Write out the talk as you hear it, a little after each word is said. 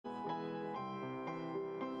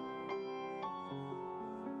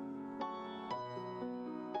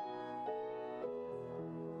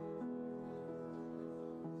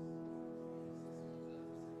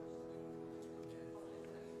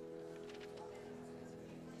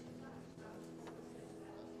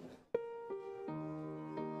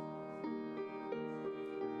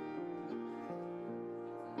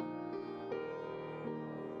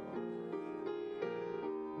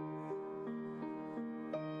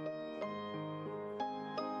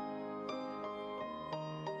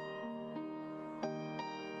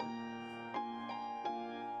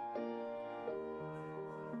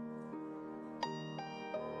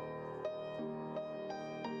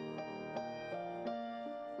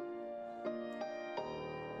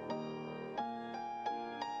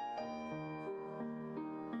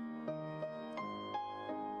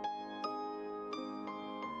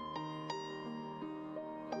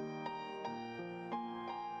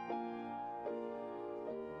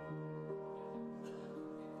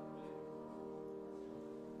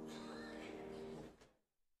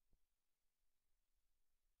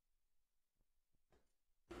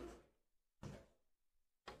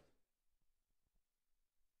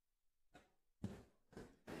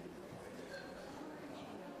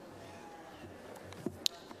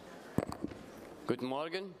Guten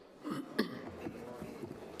Morgen.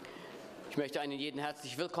 Ich möchte einen jeden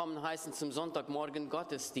herzlich willkommen heißen zum Sonntagmorgen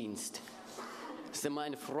Gottesdienst. Es ist immer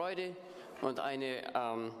eine Freude und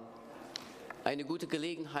eine gute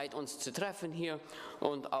Gelegenheit, uns zu treffen hier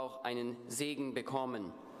und auch einen Segen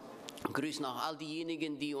bekommen. Wir grüßen auch all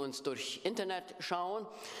diejenigen, die uns durch Internet schauen,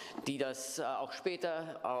 die das auch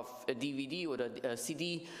später auf DVD oder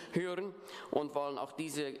CD hören, und wollen auch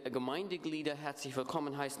diese Gemeindeglieder herzlich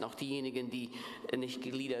willkommen heißen, auch diejenigen, die nicht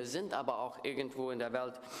Glieder sind, aber auch irgendwo in der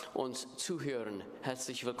Welt uns zuhören.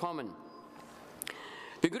 Herzlich willkommen.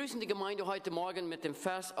 Wir grüßen die Gemeinde heute Morgen mit dem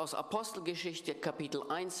Vers aus Apostelgeschichte Kapitel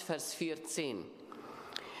 1, Vers 14.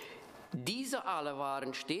 Diese alle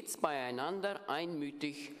waren stets beieinander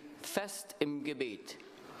einmütig fest im Gebet.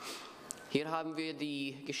 Hier haben wir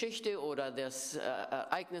die Geschichte oder das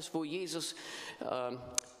Ereignis, wo Jesus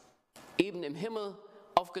eben im Himmel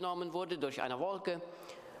aufgenommen wurde durch eine Wolke.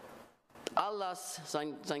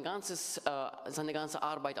 Seine ganze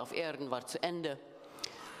Arbeit auf Erden war zu Ende,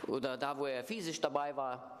 oder da, wo er physisch dabei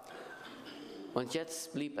war. Und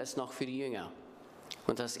jetzt blieb es noch für die Jünger.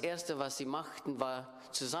 Und das Erste, was sie machten, war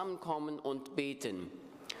zusammenkommen und beten.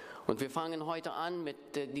 Und wir fangen heute an mit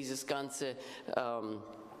dieses ganze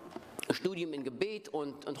Studium in Gebet,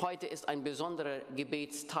 und heute ist ein besonderer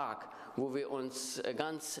Gebetstag, wo wir uns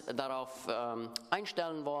ganz darauf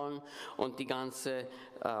einstellen wollen, und die ganze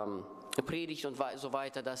Predigt und so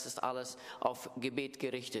weiter, das ist alles auf Gebet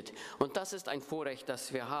gerichtet. Und das ist ein Vorrecht,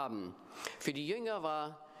 das wir haben. Für die Jünger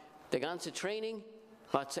war der ganze Training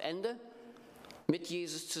zu Ende mit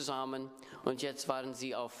Jesus zusammen, und jetzt waren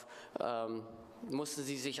sie mussten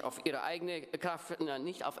sie sich auf ihre eigene Kraft,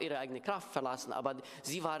 nicht auf ihre eigene Kraft verlassen, aber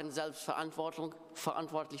sie waren selbst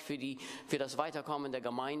verantwortlich für das Weiterkommen der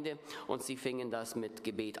Gemeinde, und sie fingen das mit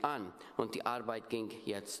Gebet an, und die Arbeit ging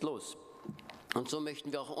jetzt los. Und so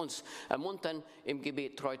möchten wir auch uns ermuntern, im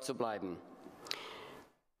Gebet treu zu bleiben.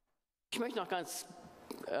 Ich möchte noch ganz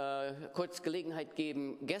kurz Gelegenheit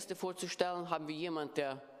geben, Gäste vorzustellen. Haben wir jemanden,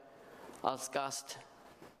 der als Gast,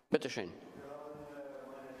 bitteschön.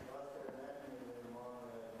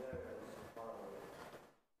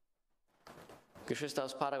 Geschwister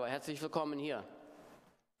aus Paraguay, herzlich willkommen hier.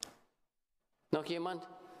 Noch jemand?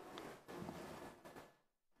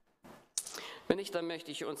 Wenn nicht, dann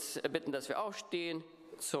möchte ich uns bitten, dass wir aufstehen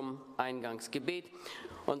zum Eingangsgebet,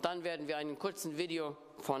 und dann werden wir einen kurzen Video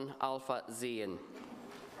von Alpha sehen.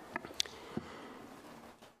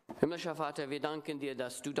 Himmlischer Vater, wir danken dir,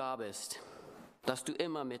 dass du da bist, dass du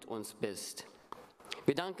immer mit uns bist.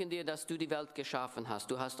 Wir danken dir, dass du die Welt geschaffen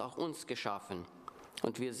hast. Du hast auch uns geschaffen,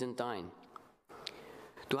 und wir sind dein.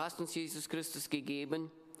 Du hast uns Jesus Christus gegeben,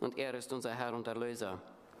 und er ist unser Herr und Erlöser.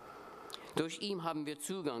 Durch ihn haben wir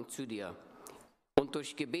Zugang zu dir, und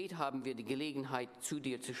durch Gebet haben wir die Gelegenheit, zu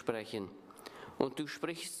dir zu sprechen. Und du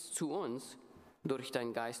sprichst zu uns durch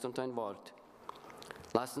deinen Geist und dein Wort.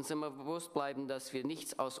 Lass uns immer bewusst bleiben, dass wir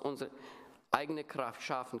nichts aus unserer eigenen Kraft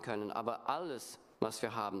schaffen können, aber alles, was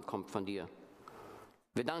wir haben, kommt von dir.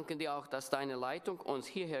 Wir danken dir auch, dass deine Leitung uns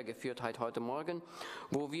hierher geführt hat heute Morgen,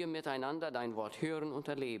 wo wir miteinander dein Wort hören und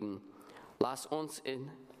erleben. Lass es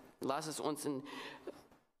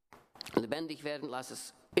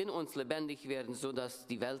in uns lebendig werden, sodass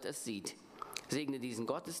die Welt es sieht. Segne diesen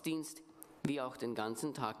Gottesdienst, wie auch den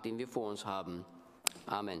ganzen Tag, den wir vor uns haben.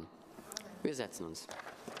 Amen. Wir setzen uns.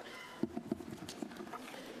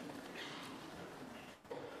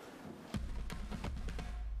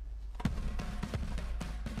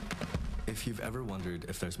 If you've ever wondered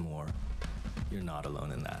if there's more, you're not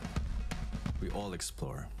alone in that. We all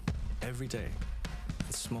explore, every day,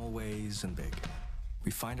 in small ways and big. We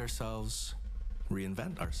find ourselves,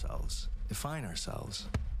 reinvent ourselves, define ourselves,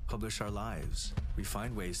 publish our lives. We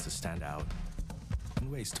find ways to stand out and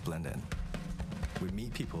ways to blend in. We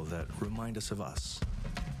meet people that remind us of us,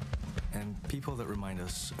 and people that remind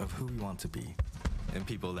us of who we want to be, and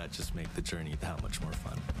people that just make the journey that much more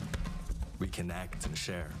fun. We connect and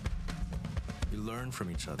share. We learn from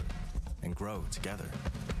each other and grow together.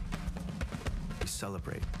 We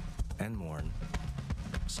celebrate and mourn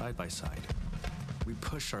side by side. We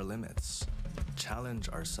push our limits, challenge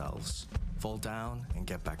ourselves, fall down and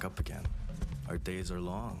get back up again. Our days are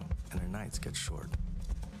long and our nights get short.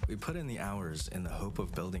 We put in the hours in the hope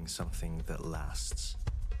of building something that lasts.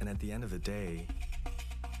 And at the end of the day,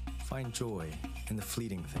 find joy in the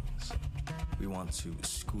fleeting things. We want to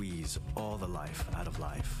squeeze all the life out of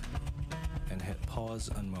life and hit pause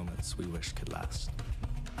on moments we wish could last.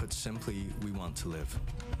 Put simply, we want to live,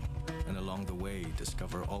 and along the way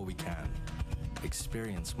discover all we can,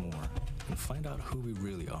 experience more, and find out who we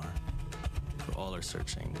really are. For all are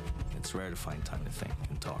searching, it's rare to find time to think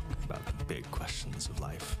and talk about the big questions of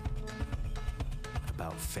life.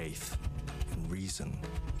 About faith and reason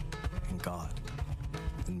and God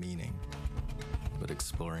and meaning. But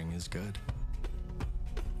exploring is good.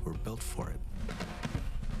 We're built for it.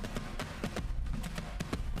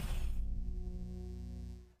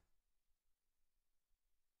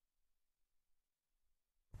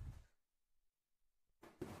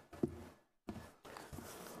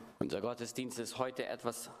 Unser Gottesdienst ist heute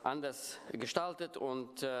etwas anders gestaltet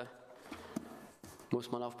und muss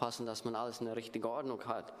man aufpassen, dass man alles in der richtigen Ordnung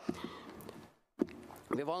hat.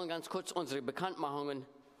 Wir wollen ganz kurz unsere Bekanntmachungen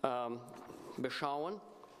beschauen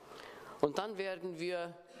und dann werden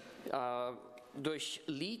wir durch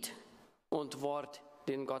Lied und Wort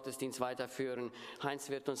den Gottesdienst weiterführen. Heinz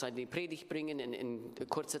wird uns die Predigt bringen in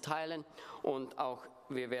kurze Teilen und auch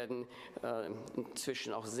wir werden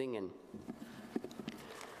inzwischen auch singen.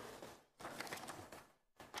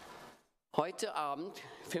 Heute Abend,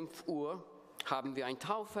 5 Uhr, haben wir ein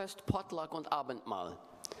Tauffest, Potluck und Abendmahl.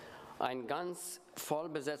 Ein ganz voll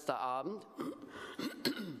besetzter Abend.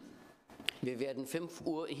 Wir werden 5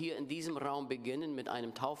 Uhr hier in diesem Raum beginnen mit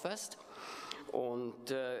einem Tauffest.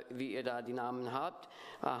 Und wie ihr da die Namen habt,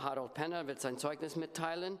 Harold Penner wird sein Zeugnis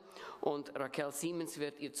mitteilen und Raquel Siemens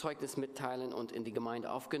wird ihr Zeugnis mitteilen und in die Gemeinde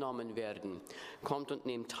aufgenommen werden. Kommt und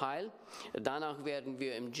nehmt teil. Danach werden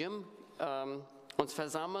wir im Gym uns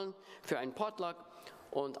versammeln für einen Potluck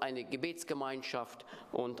und eine Gebetsgemeinschaft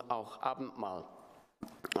und auch Abendmahl.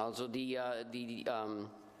 Also die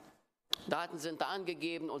Daten sind da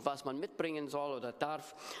angegeben und was man mitbringen soll oder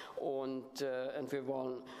darf und wir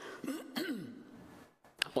wollen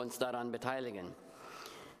uns daran beteiligen.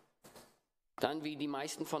 Dann, wie die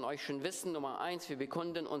meisten von euch schon wissen, Nummer 1, wir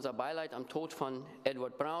bekunden unser Beileid am Tod von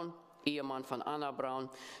Edward Brown, Ehemann von Anna Brown,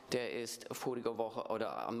 der ist vorige Woche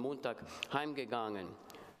oder am Montag heimgegangen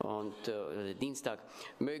und Dienstag.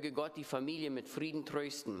 Möge Gott die Familie mit Frieden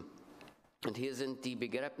trösten. Und hier sind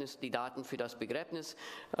die Daten für das Begräbnis.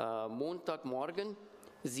 Montagmorgen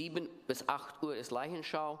 7 bis 8 Uhr ist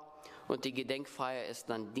Leichenschau und die Gedenkfeier ist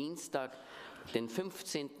dann Dienstag, den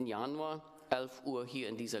 15. Januar, 11 Uhr hier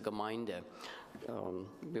in dieser Gemeinde.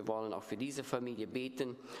 Wir wollen auch für diese Familie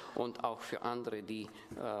beten und auch für andere, die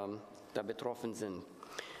da betroffen sind.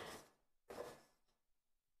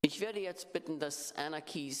 Ich werde jetzt bitten, dass Anna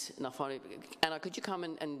Keys nach vorne. Anna, could you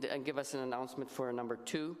come and give us an announcement for number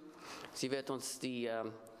 2? Sie wird uns die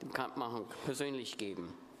Bekanntmachung persönlich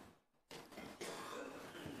geben.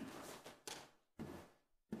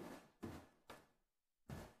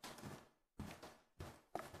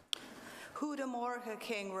 Hudamorha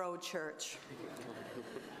King Road Church.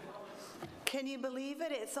 Can you believe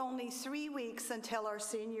it? It's only 3 weeks until our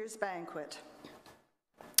seniors banquet.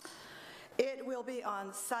 It will be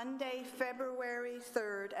on Sunday, February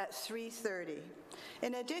 3rd at 3:30.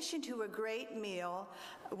 In addition to a great meal,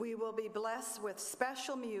 we will be blessed with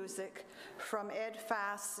special music from Ed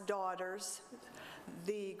Fast's daughters.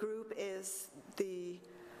 The group is the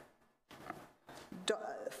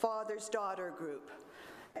Father's Daughter group.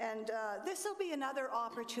 And this will be another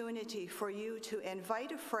opportunity for you to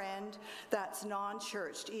invite a friend that's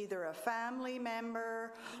non-churched, either a family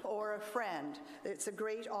member or a friend. It's a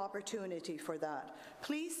great opportunity for that.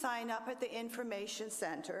 Please sign up at the information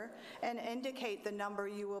center and indicate the number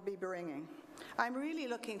you will be bringing. I'm really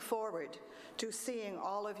looking forward to seeing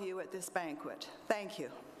all of you at this banquet. Thank you.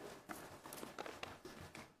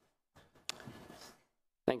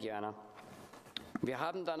 Thank you, Anna. Wir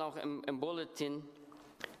haben dann auch im Bulletin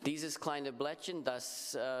dieses kleine Blättchen,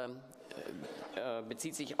 das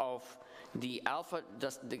bezieht sich auf die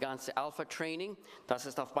ganze Alpha-Training. Das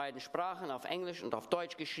ist auf beiden Sprachen, auf Englisch und auf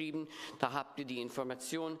Deutsch geschrieben. Da habt ihr die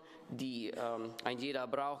Information, die ein jeder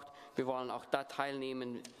braucht. Wir wollen auch da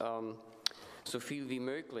teilnehmen, so viel wie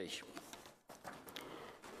möglich.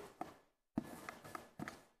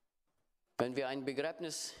 Wenn wir ein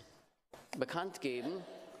Begräbnis bekannt geben,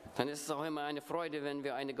 dann ist es auch immer eine Freude, wenn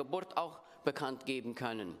wir eine Geburt auch bekannt geben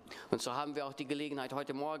können. Und so haben wir auch die Gelegenheit,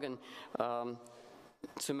 heute Morgen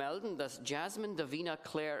zu melden, dass Jasmine Davina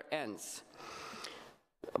Claire Enns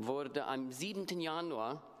wurde am 7.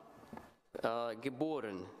 Januar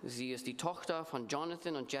geboren. Sie ist die Tochter von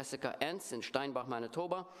Jonathan und Jessica Enns in Steinbach,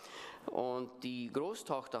 Manitoba und die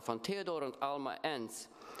Großtochter von Theodor und Alma Enns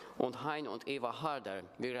und Hein und Eva Harder.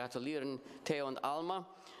 Wir gratulieren Theo und Alma.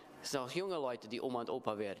 Es sind auch junge Leute, die Oma und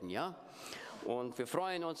Opa werden, ja? Und wir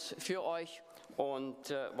freuen uns für euch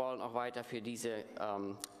und wollen auch weiter für diese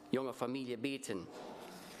junge Familie beten.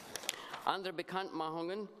 Andere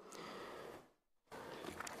Bekanntmachungen.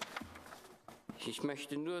 Ich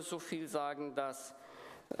möchte nur so viel sagen, dass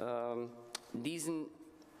diesen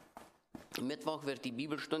Mittwoch wird die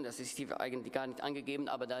Bibelstunde, das ist hier eigentlich gar nicht angegeben,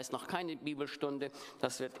 aber da ist noch keine Bibelstunde,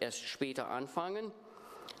 das wird erst später anfangen.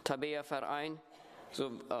 Tabea-Verein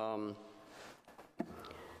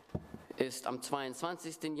ist am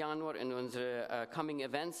 22. Januar in unsere Coming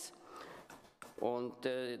Events. Und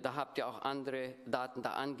da habt ihr auch andere Daten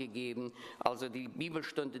da angegeben. Also die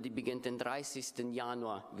Bibelstunde, die beginnt den 30.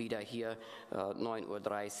 Januar wieder hier,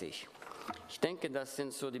 9:30 Uhr. Ich denke, das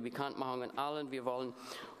sind so die Bekanntmachungen allen. Wir wollen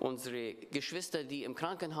unsere Geschwister, die im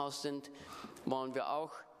Krankenhaus sind, wollen wir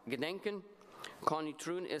auch gedenken. Connie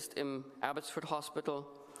Trun ist im Abbotsford Hospital.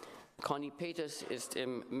 Connie Peters ist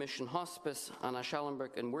im Mission Hospice. Anna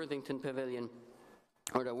Schellenberg in Worthington Pavilion.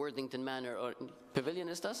 Oder Worthington Manor. Pavilion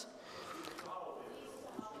ist das?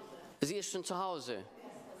 Sie ist schon zu Hause.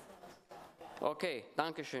 Okay,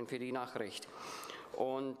 danke schön für die Nachricht.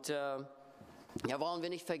 Und ja, wollen wir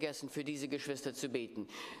nicht vergessen, für diese Geschwister zu beten.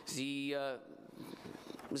 Sie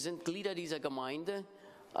sind Glieder dieser Gemeinde,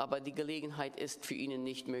 aber die Gelegenheit ist für ihnen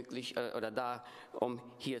nicht möglich oder da, um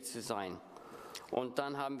hier zu sein. Und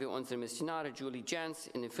dann haben wir unsere Missionare Julie Jans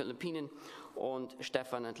in den Philippinen und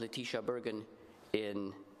Stefan und Letitia Bergen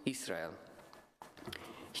in Israel.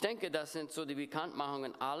 Ich denke, das sind so die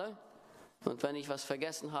Bekanntmachungen alle. Und wenn ich was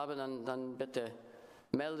vergessen habe, dann bitte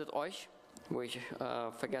meldet euch, wo ich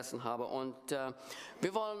vergessen habe. Und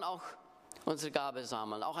wir wollen auch unsere Gabe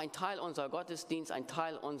sammeln. Auch ein Teil unserer Gottesdienst, ein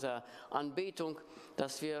Teil unserer Anbetung,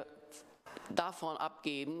 dass wir davon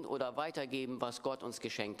abgeben oder weitergeben, was Gott uns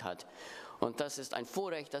geschenkt hat. Und das ist ein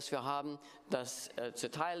Vorrecht, das wir haben, das zu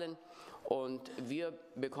teilen. Und wir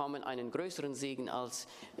bekommen einen größeren Segen als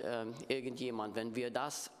irgendjemand, wenn wir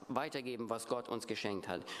das weitergeben, was Gott uns geschenkt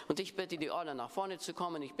hat. Und ich bitte die Order nach vorne zu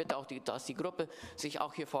kommen. Ich bitte auch, dass die Gruppe sich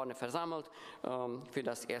auch hier vorne versammelt für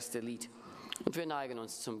das erste Lied. Und wir neigen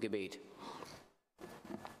uns zum Gebet.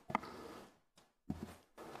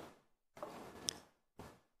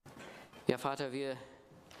 Ja, Vater, wir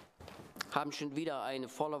haben schon wieder eine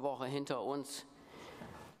volle Woche hinter uns,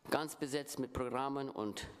 ganz besetzt mit Programmen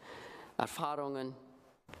und Erfahrungen,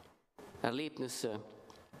 Erlebnisse.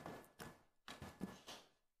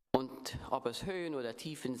 Und ob es Höhen oder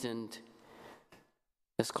Tiefen sind,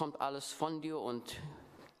 es kommt alles von dir und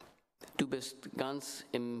du bist ganz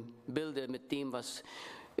im Bilde mit dem, was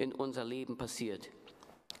in unser Leben passiert.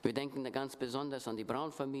 Wir denken da ganz besonders an die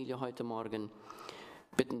Braun-Familie heute Morgen,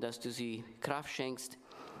 bitten, dass du sie Kraft schenkst,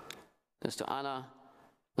 dass du Anna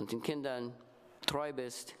und den Kindern treu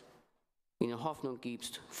bist, ihnen Hoffnung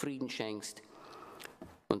gibst, Frieden schenkst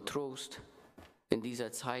und Trost in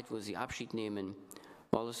dieser Zeit, wo sie Abschied nehmen,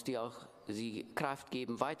 weil es dir auch sie Kraft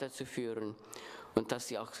geben, weiterzuführen und dass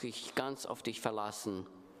sie auch sich ganz auf dich verlassen.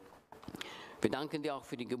 Wir danken dir auch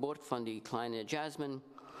für die Geburt von der kleinen Jasmine,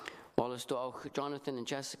 wolltest du auch Jonathan und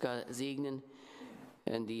Jessica segnen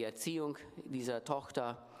in die Erziehung dieser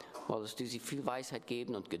Tochter, wolltest du sie viel Weisheit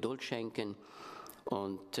geben und Geduld schenken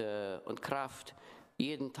und Kraft,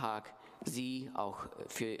 jeden Tag sie auch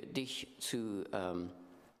für dich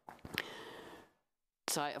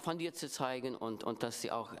von dir zu zeigen und dass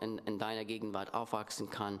sie auch in deiner Gegenwart aufwachsen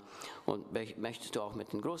kann. Und möchtest du auch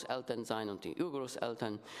mit den Großeltern sein und den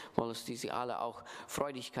Urgroßeltern, wolltest du sie alle auch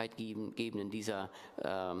Freudigkeit geben in dieses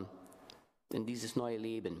neue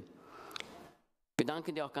Leben. Wir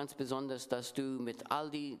danken dir auch ganz besonders, dass du mit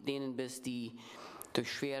all denen bist, die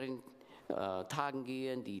durch schweren Tagen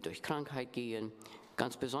gehen, die durch Krankheit gehen.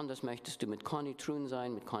 Ganz besonders möchtest du mit Connie Trun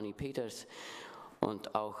sein, mit Connie Peters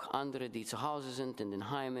und auch andere, die zu Hause sind, in den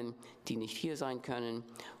Heimen, die nicht hier sein können.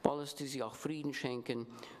 Wolltest du sie auch Frieden schenken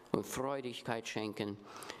und Freudigkeit schenken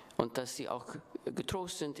und dass sie auch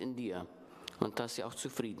getrost sind in dir und dass sie auch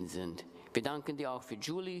zufrieden sind. Wir danken dir auch für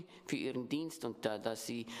Julie, für ihren Dienst und dass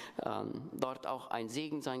sie dort auch ein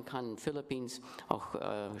Segen sein kann in den Philippinen,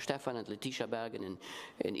 auch Stefan und Letitia Bergen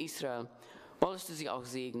in Israel. Wolltest du sie auch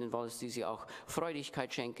segnen, wolltest du sie auch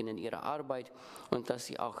Freudigkeit schenken in ihrer Arbeit und dass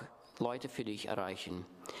sie auch Leute für dich erreichen.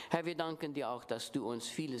 Herr, wir danken dir auch, dass du uns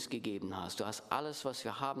vieles gegeben hast. Du hast alles, was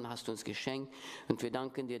wir haben, hast du uns geschenkt und wir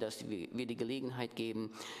danken dir, dass wir die Gelegenheit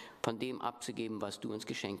geben, von dem abzugeben, was du uns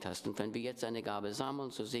geschenkt hast. Und wenn wir jetzt eine Gabe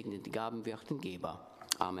sammeln, so segnen die Gaben wir auch den Geber.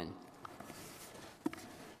 Amen.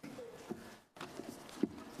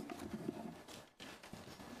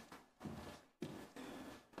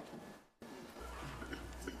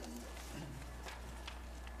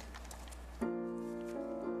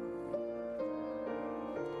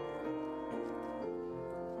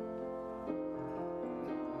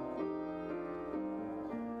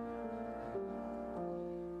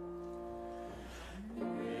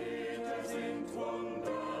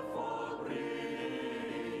 Wunder vollbringen.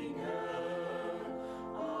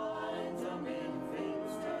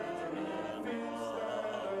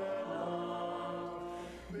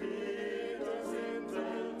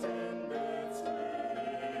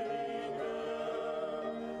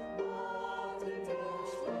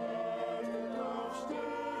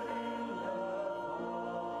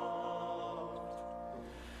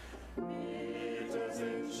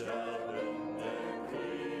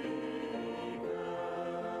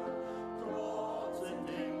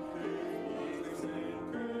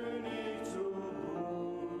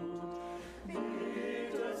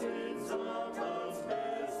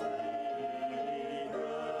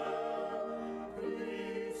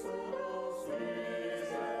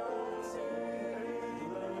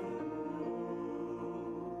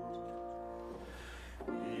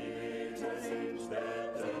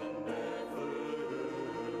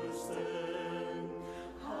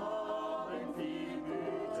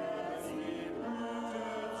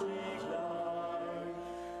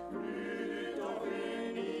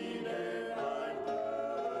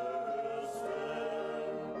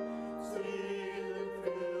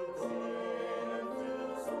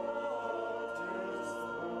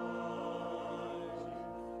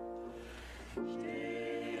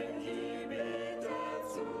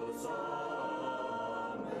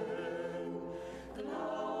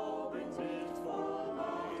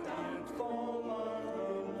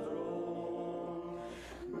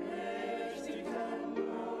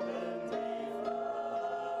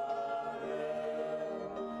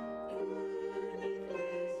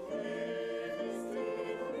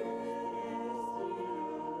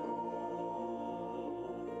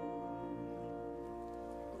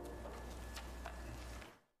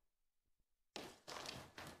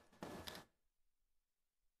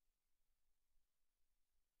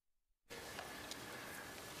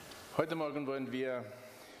 Heute Morgen wollen wir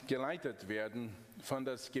geleitet werden von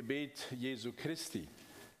das Gebet Jesu Christi.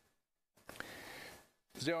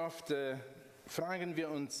 Sehr oft fragen wir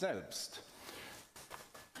uns selbst,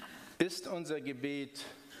 ist unser Gebet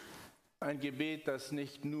ein Gebet, das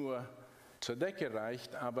nicht nur zur Decke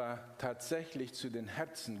reicht, aber tatsächlich zu den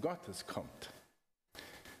Herzen Gottes kommt?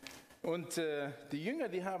 Und die Jünger,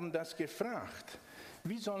 die haben das gefragt,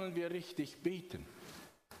 wie sollen wir richtig beten?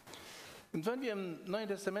 Und wenn wir im Neuen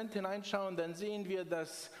Testament hineinschauen, dann sehen wir,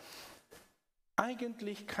 dass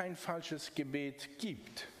eigentlich kein falsches Gebet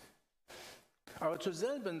gibt. Aber zur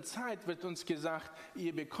selben Zeit wird uns gesagt,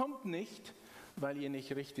 ihr bekommt nicht, weil ihr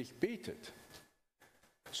nicht richtig betet.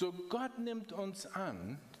 So Gott nimmt uns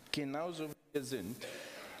an, genauso wie wir sind,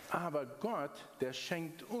 aber Gott, der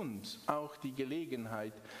schenkt uns auch die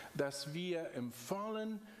Gelegenheit, dass wir im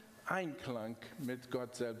vollen Einklang mit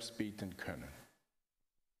Gott selbst beten können.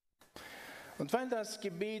 Und weil das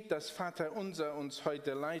Gebet, das Vaterunser, uns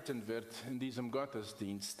heute leiten wird in diesem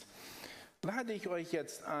Gottesdienst, lade ich euch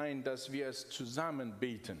jetzt ein, dass wir es zusammen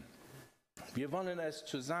beten. Wir wollen es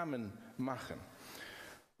zusammen machen.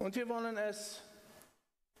 Und wir wollen es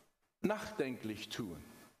nachdenklich tun.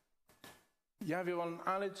 Ja, wir wollen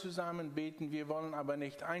alle zusammen beten, wir wollen aber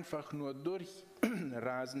nicht einfach nur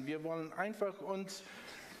durchrasen. Wir wollen einfach uns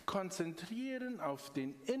konzentrieren auf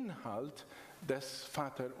den Inhalt des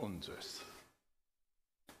Vaterunsers.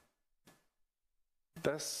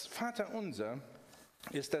 Das Vaterunser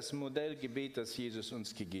ist das Modellgebet, das Jesus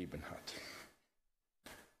uns gegeben hat.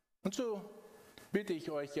 Und so bitte ich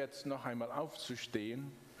euch jetzt noch einmal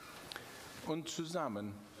aufzustehen und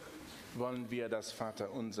zusammen wollen wir das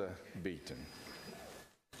Vaterunser beten.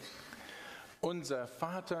 Unser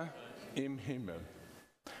Vater im Himmel,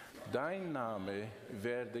 dein Name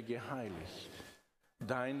werde geheiligt,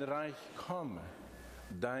 dein Reich komme,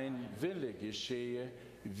 dein Wille geschehe,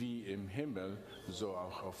 wie im Himmel, so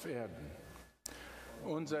auch auf Erden.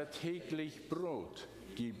 Unser täglich Brot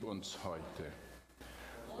gib uns heute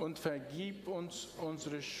und vergib uns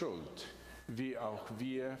unsere Schuld, wie auch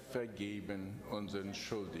wir vergeben unseren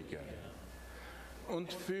Schuldigern.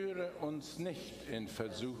 Und führe uns nicht in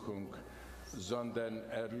Versuchung, sondern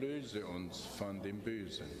erlöse uns von dem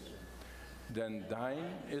Bösen. Denn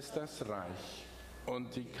dein ist das Reich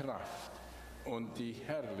und die Kraft und die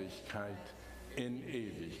Herrlichkeit in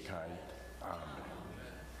Ewigkeit. Amen.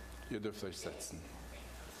 Ihr dürft euch setzen.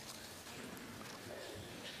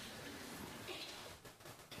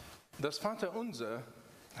 Das Vaterunser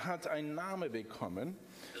hat einen Namen bekommen,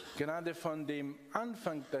 gerade von dem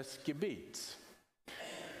Anfang des Gebets.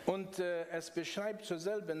 Und es beschreibt zur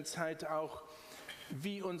selben Zeit auch,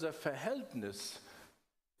 wie unser Verhältnis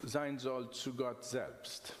sein soll zu Gott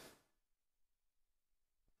selbst.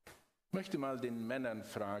 Ich möchte mal den Männern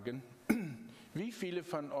fragen, wie viele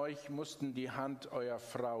von euch mussten die Hand eurer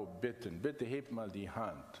Frau bitten? Bitte hebt mal die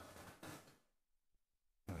Hand.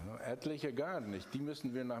 Etliche gar nicht. Die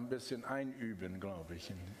müssen wir noch ein bisschen einüben, glaube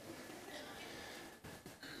ich.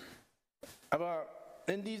 Aber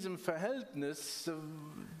in diesem Verhältnis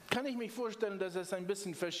kann ich mich vorstellen, dass es ein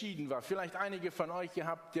bisschen verschieden war. Vielleicht einige von euch, ihr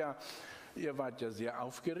wart ja sehr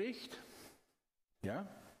aufgeregt. Ja?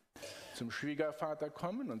 Zum Schwiegervater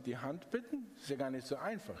kommen und die Hand bitten. Ist ja gar nicht so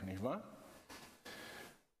einfach, nicht wahr?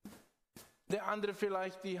 Der andere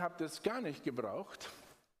vielleicht, die habt es gar nicht gebraucht.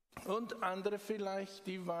 Und andere vielleicht,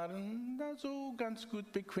 die waren da so ganz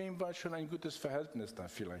gut bequem, weil schon ein gutes Verhältnis da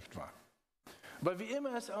vielleicht war. Aber wie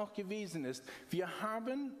immer es auch gewesen ist,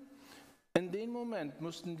 in dem Moment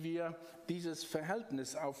mussten wir dieses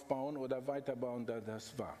Verhältnis aufbauen oder weiterbauen, da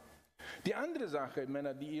das war. Die andere Sache,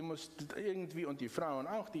 Männer, die ihr müsst irgendwie, und die Frauen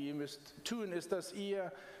auch, die ihr müsst tun, ist, dass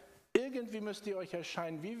irgendwie müsst ihr euch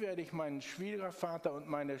erscheinen, wie werde ich meinen Schwiegervater und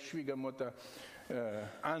meine Schwiegermutter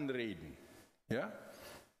anreden. Ja?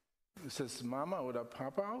 Ist es Mama oder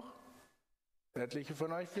Papa auch? Etliche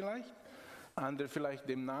von euch vielleicht? Andere vielleicht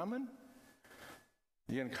dem Namen?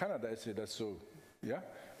 Hier in Kanada ist ja das so. Ja?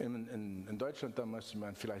 In Deutschland, da muss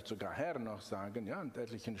man vielleicht sogar Herr noch sagen. Ja? An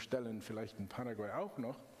etlichen Stellen, vielleicht in Paraguay auch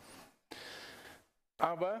noch.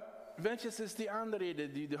 Aber welches ist die Anrede,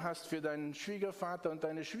 die du hast für deinen Schwiegervater und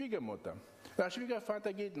deine Schwiegermutter? Ja,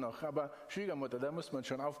 Schwiegervater geht noch, aber Schwiegermutter, da muss man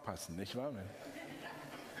schon aufpassen, nicht wahr?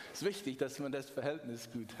 Es ist wichtig, dass man das Verhältnis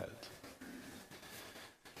gut hält.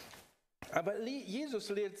 Aber Jesus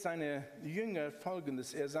lehrt seine Jünger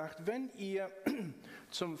Folgendes. Er sagt, wenn ihr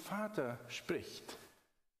zum Vater spricht,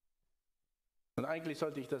 und eigentlich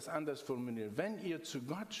sollte ich das anders formulieren, wenn ihr zu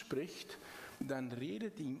Gott spricht, dann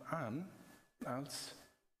redet ihm an als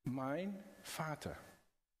mein Vater.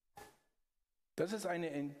 Das ist eine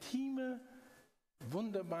intime,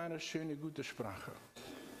 wunderbare, schöne, gute Sprache.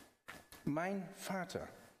 Mein Vater,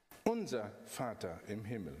 unser Vater im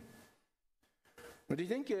Himmel. Und ich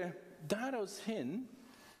denke, daraus hin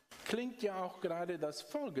klingt ja auch gerade das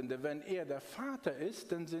Folgende: Wenn er der Vater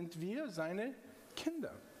ist, dann sind wir seine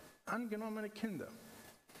Kinder, angenommene Kinder.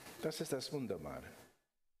 Das ist das Wunderbare.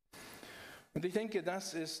 Und ich denke,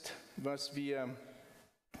 das ist, was wir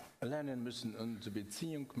lernen müssen in unserer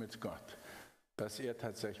Beziehung mit Gott, dass er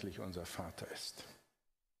tatsächlich unser Vater ist.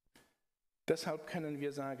 Deshalb können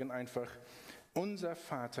wir sagen einfach, unser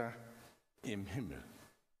Vater im Himmel.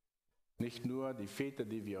 Nicht nur die Väter,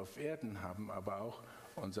 die wir auf Erden haben, aber auch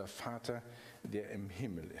unser Vater, der im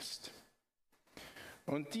Himmel ist.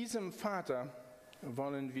 Und diesem Vater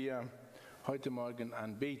wollen wir heute Morgen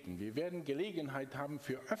anbeten. Wir werden Gelegenheit haben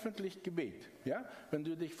für öffentlich Gebet. Ja? Wenn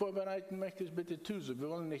du dich vorbereiten möchtest, bitte tu so. Wir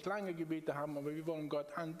wollen nicht lange Gebete haben, aber wir wollen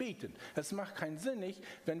Gott anbeten. Es macht keinen Sinn,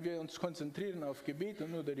 wenn wir uns konzentrieren auf Gebet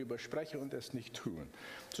und nur darüber sprechen und es nicht tun.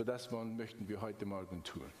 So das möchten wir heute Morgen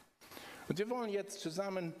tun. Und wir wollen jetzt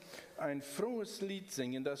zusammen ein frohes Lied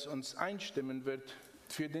singen, das uns einstimmen wird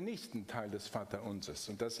für den nächsten Teil des Vaterunsers.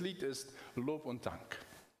 Und das Lied ist Lob und Dank.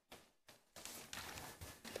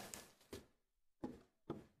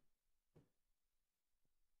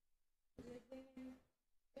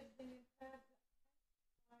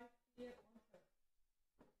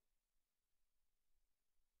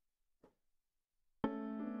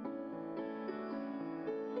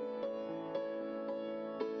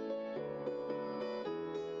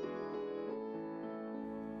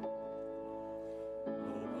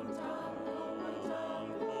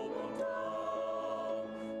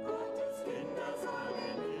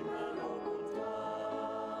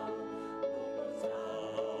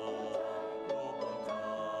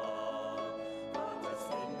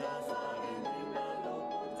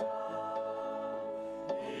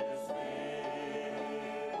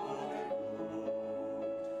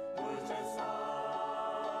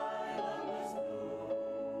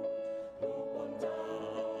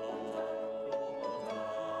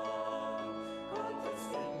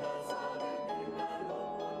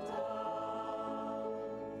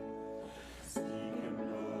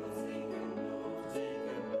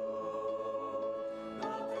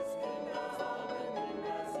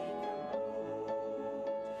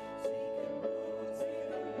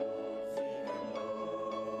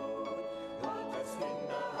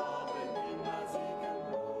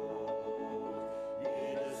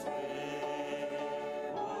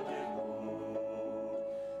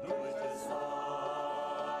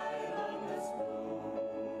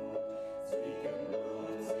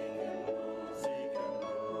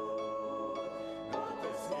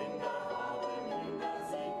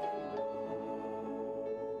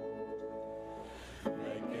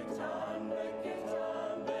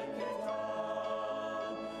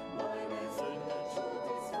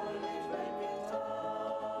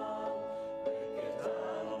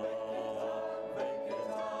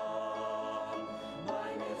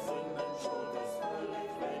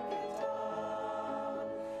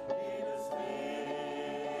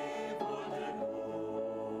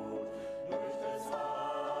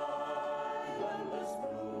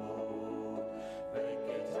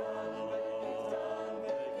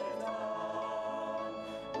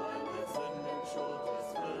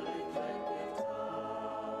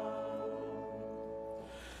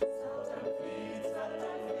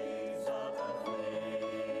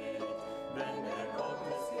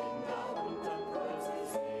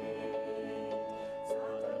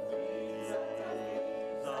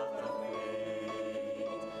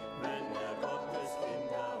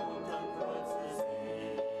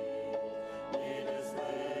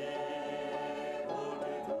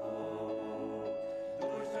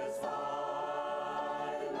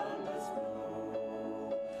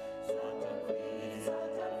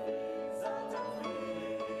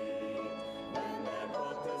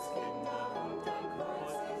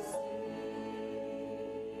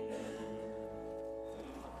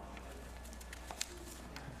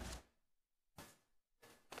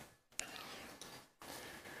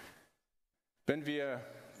 Wenn wir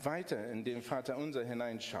weiter in den Vaterunser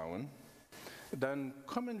hineinschauen, dann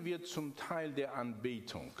kommen wir zum Teil der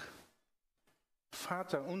Anbetung.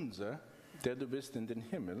 Vater unser, der du bist in den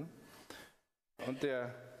Himmel. Und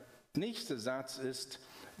der nächste Satz ist,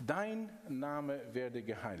 dein Name werde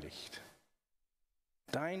geheiligt.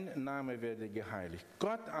 Dein Name werde geheiligt.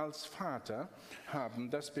 Gott als Vater haben,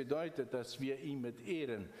 das bedeutet, dass wir ihm mit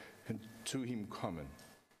Ehren zu ihm kommen.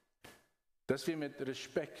 Dass wir mit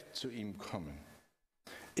Respekt zu ihm kommen.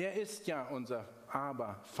 Er ist ja unser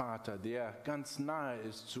Aber-Vater, der ganz nahe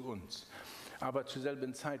ist zu uns. Aber zur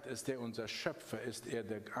selben Zeit ist er unser Schöpfer, ist er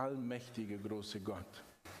der allmächtige, große Gott.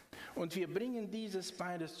 Und wir bringen dieses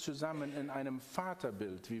beides zusammen in einem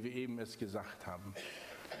Vaterbild, wie wir eben es gesagt haben.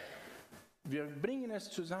 Wir bringen es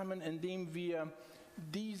zusammen, indem wir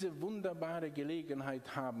diese wunderbare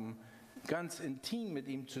Gelegenheit haben, ganz intim mit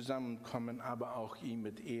ihm zusammenkommen, aber auch ihm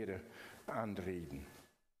mit Ehre anreden.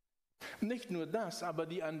 Nicht nur das, aber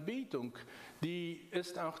die Anbetung, die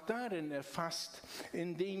ist auch darin erfasst,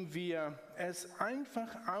 indem wir es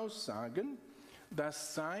einfach aussagen,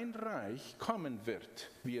 dass sein Reich kommen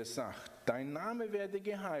wird, wie es sagt. Dein Name werde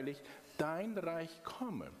geheiligt, dein Reich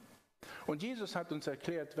komme. Und Jesus hat uns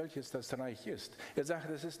erklärt, welches das Reich ist. Er sagt,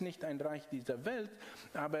 es ist nicht ein Reich dieser Welt,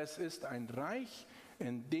 aber es ist ein Reich,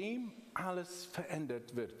 in dem alles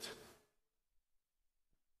verändert wird.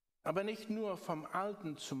 Aber nicht nur vom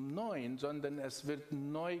Alten zum Neuen, sondern es wird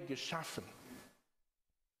neu geschaffen.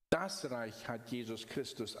 Das Reich hat Jesus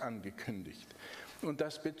Christus angekündigt. Und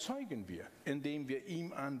das bezeugen wir, indem wir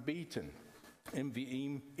ihm anbeten, indem wir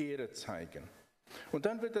ihm Ehre zeigen. Und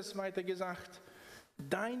dann wird es weiter gesagt,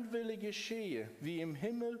 dein Wille geschehe, wie im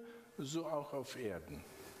Himmel, so auch auf Erden.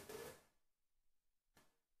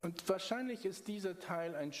 Und wahrscheinlich ist dieser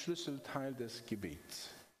Teil ein Schlüsselteil des Gebets,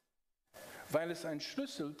 weil es ein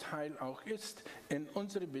Schlüsselteil auch ist in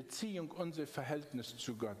unserer Beziehung, unser Verhältnis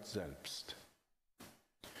zu Gott selbst.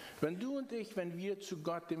 Wenn du und ich, wenn wir zu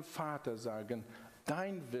Gott, dem Vater, sagen,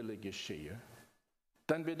 dein Wille geschehe,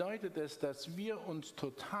 dann bedeutet es, dass wir uns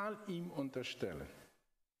total ihm unterstellen.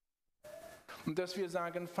 Und dass wir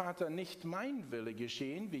sagen, Vater, nicht mein Wille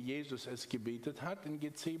geschehen, wie Jesus es gebetet hat in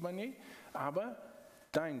Gethsemane, aber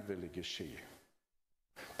dein Wille geschehe.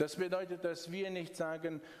 Das bedeutet, dass wir nicht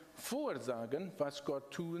vorsagen, was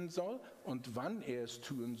Gott tun soll und wann er es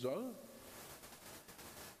tun soll.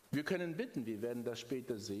 Wir können bitten, wir werden das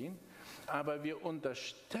später sehen, aber wir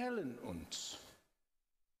unterstellen uns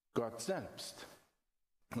Gott selbst.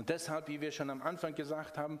 Und deshalb, wie wir schon am Anfang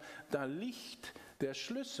gesagt haben, da liegt der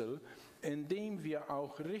Schlüssel, indem wir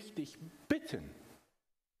auch richtig bitten.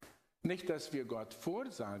 Nicht, dass wir Gott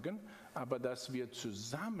vorsagen, aber dass wir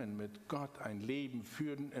zusammen mit Gott ein Leben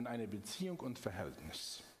führen in einer Beziehung und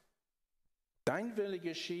Verhältnis. Dein Wille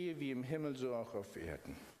geschehe wie im Himmel, so auch auf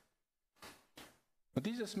Erden. Und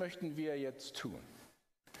dieses möchten wir jetzt tun.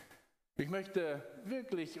 Ich möchte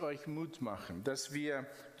wirklich euch Mut machen, dass wir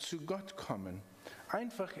zu Gott kommen,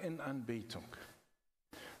 einfach in Anbetung.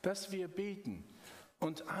 Dass wir beten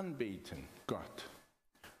und anbeten Gott.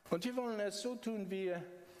 Und wir wollen es so tun, wie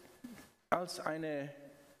als eine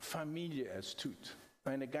Familie es tut,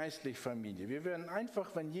 eine geistliche Familie. Wir werden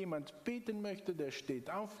einfach, wenn jemand beten möchte, der steht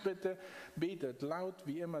auf bitte, betet laut,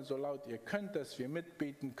 wie immer so laut ihr könnt, dass wir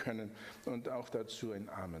mitbeten können und auch dazu ein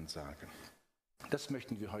Amen sagen. Das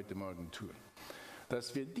möchten wir heute Morgen tun,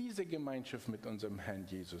 dass wir diese Gemeinschaft mit unserem Herrn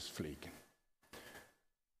Jesus pflegen.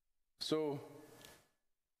 So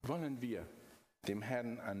wollen wir dem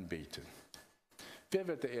Herrn anbeten. Wer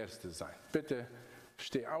wird der Erste sein? Bitte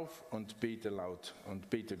steh auf und bete laut und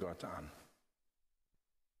bete Gott an.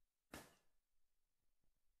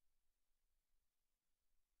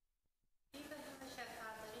 Lieber himmlischer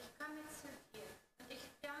Vater, ich komme zu dir und ich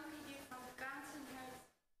danke dir von ganzem Herzen.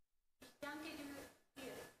 Ich danke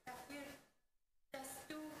dir dafür, dass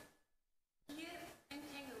du hier in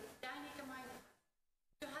Engel deine Gemeinde hast.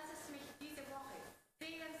 Du hast es mich diese Woche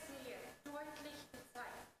sehr, sehr deutlich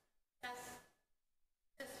gezeigt, dass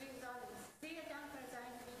wir sollen sehr dankbar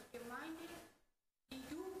sein für die Gemeinde, die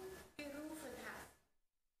du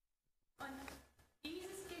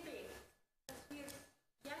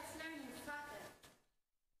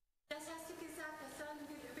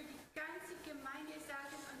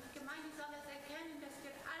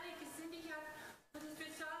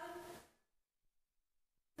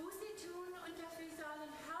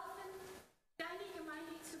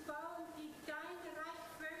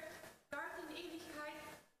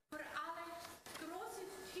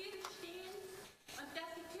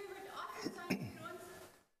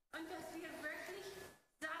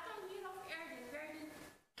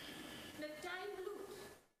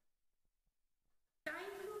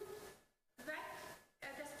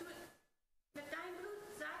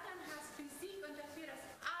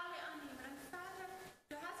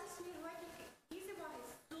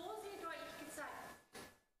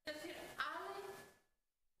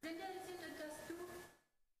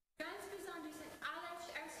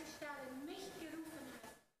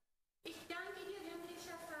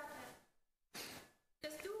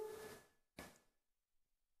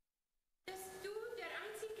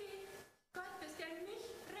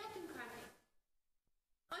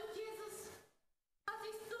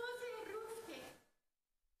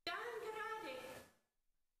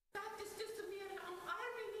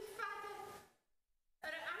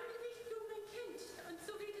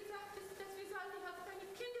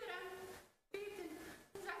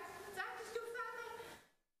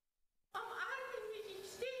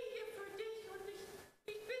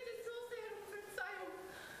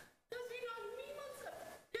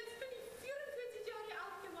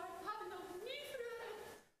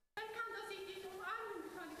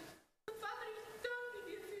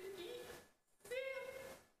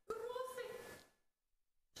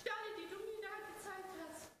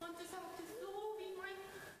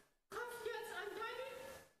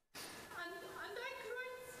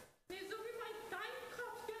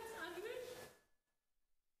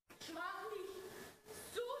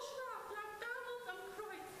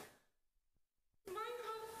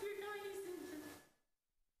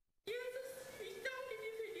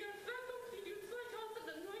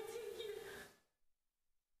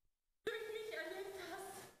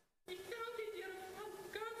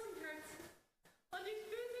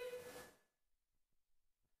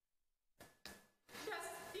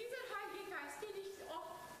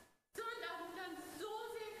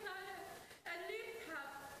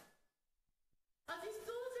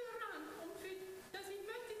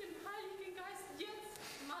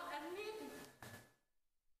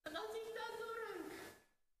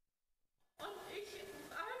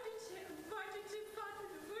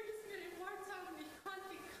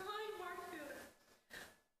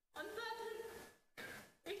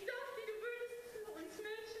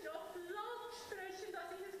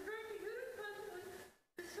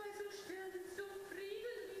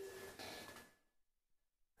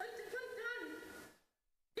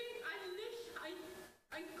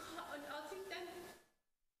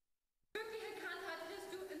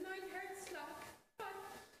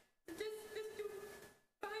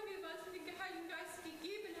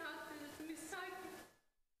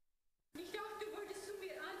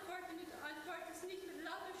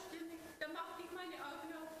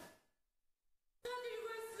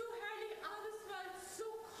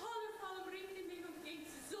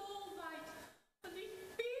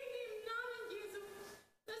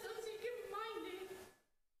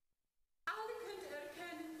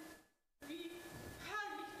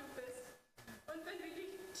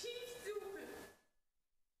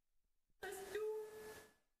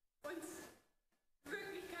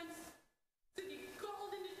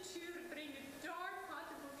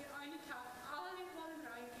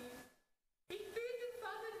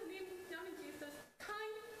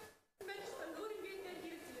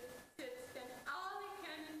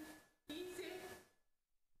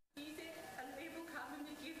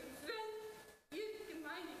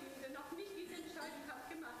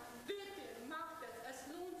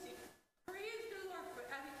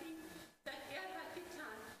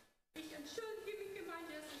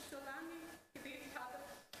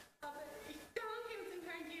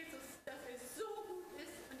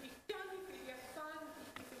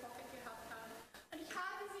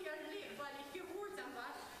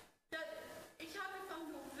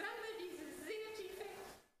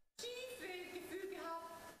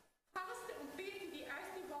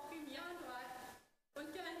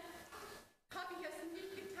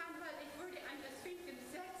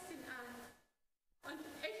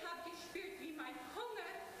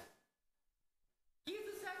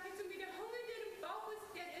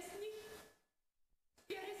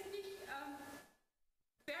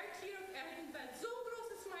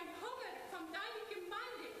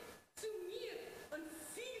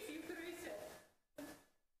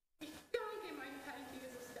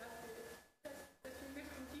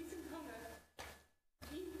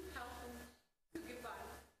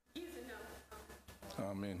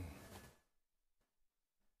Amen.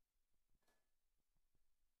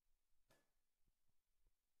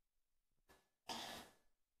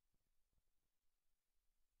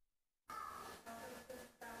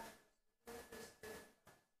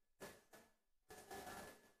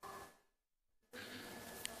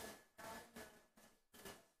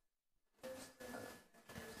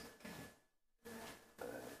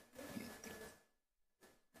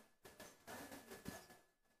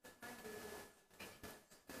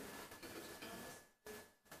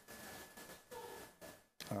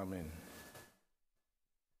 Amen.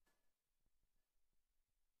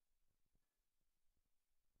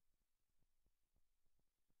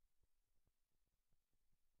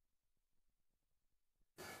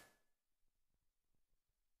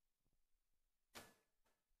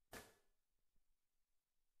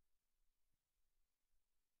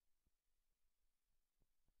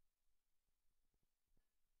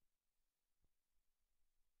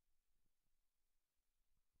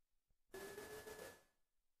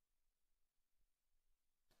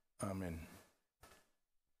 Amen.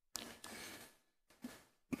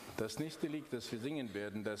 Das nächste Lied, das wir singen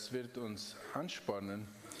werden, das wird uns anspornen,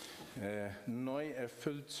 neu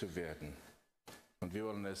erfüllt zu werden. Und wir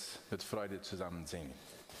wollen es mit Freude zusammen singen.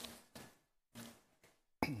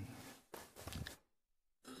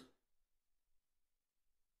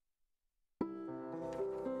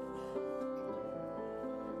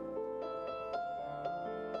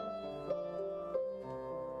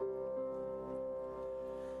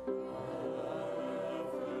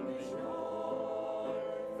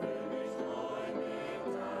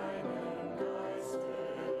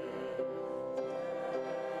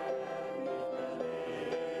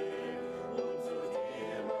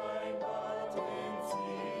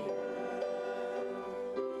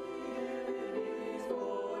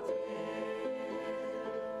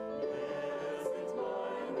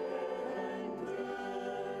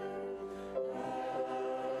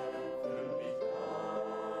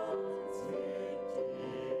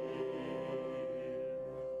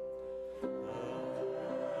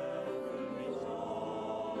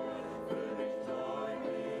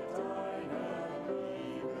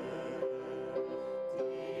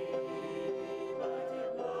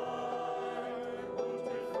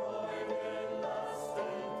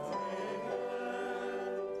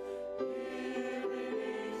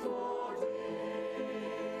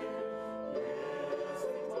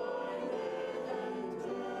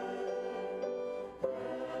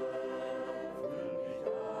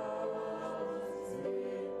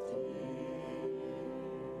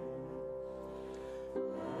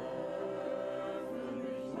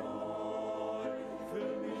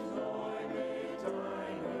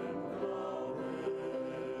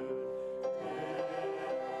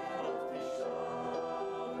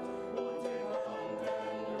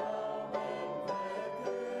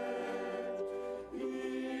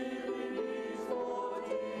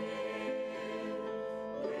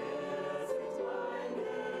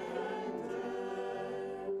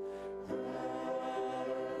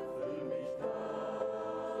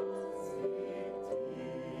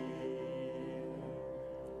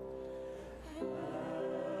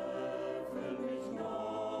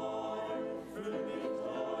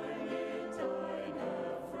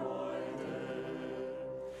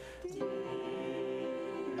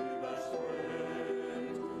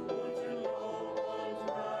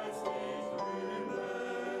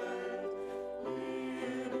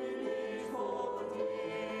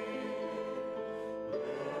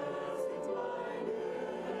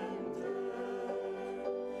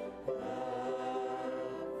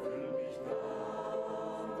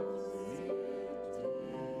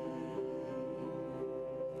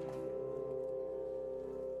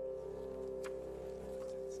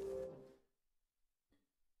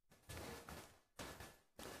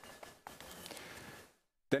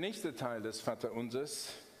 Der nächste Teil des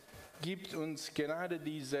Vaterunsers gibt uns gerade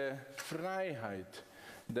diese Freiheit,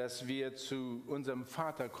 dass wir zu unserem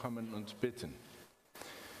Vater kommen und bitten.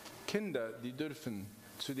 Kinder, die dürfen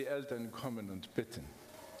zu den Eltern kommen und bitten.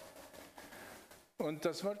 Und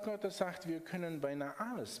das Wort Gottes sagt, wir können beinahe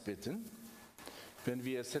alles bitten, wenn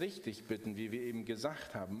wir es richtig bitten, wie wir eben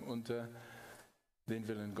gesagt haben, unter den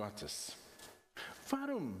Willen Gottes.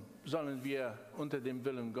 Warum sollen wir unter dem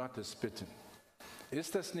Willen Gottes bitten?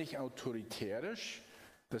 Ist das nicht autoritärisch,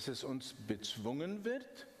 dass es uns bezwungen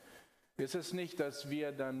wird? Ist es nicht, dass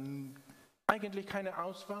wir dann eigentlich keine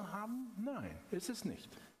Auswahl haben? Nein, ist es nicht.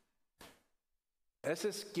 Es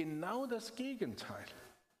ist genau das Gegenteil.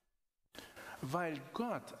 Weil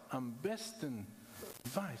Gott am besten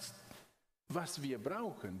weiß, was wir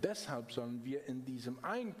brauchen. Deshalb sollen wir in diesem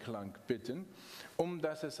Einklang bitten,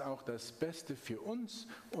 dass es auch das Beste für uns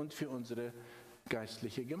und für unsere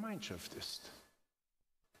geistliche Gemeinschaft ist.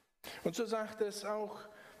 Und so sagt es auch,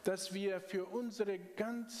 dass wir für unsere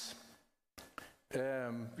ganz,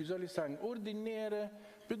 ordinäre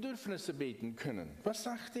Bedürfnisse beten können. Was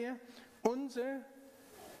sagt er? Unser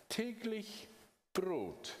täglich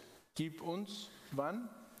Brot gib uns wann?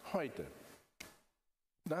 Heute.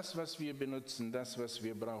 Das, was wir benutzen, das, was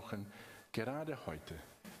wir brauchen, gerade heute.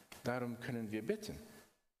 Darum können wir bitten.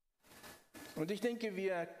 Und ich denke,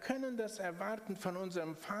 wir können das erwarten von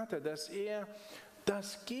unserem Vater, dass er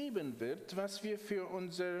das geben wird, was wir für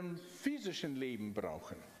unser physischen Leben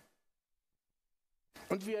brauchen.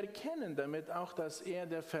 Und wir erkennen damit auch, dass er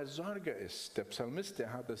der Versorger ist. Der Psalmist,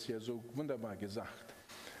 der hat es ja so wunderbar gesagt,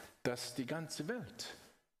 dass die ganze Welt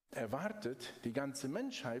erwartet, die ganze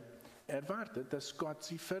Menschheit erwartet, dass Gott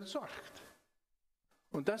sie versorgt.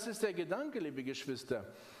 Und das ist der Gedanke, liebe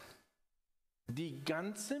Geschwister. Die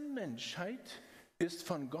ganze Menschheit ist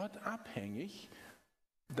von Gott abhängig,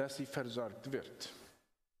 dass sie versorgt wird.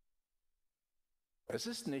 Es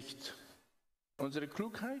ist nicht unsere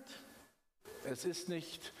Klugheit, es ist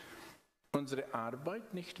nicht unsere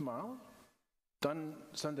Arbeit, nicht mal,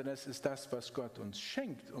 sondern es ist das, was Gott uns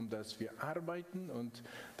schenkt, um das wir arbeiten und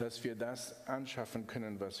dass wir das anschaffen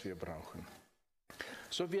können, was wir brauchen.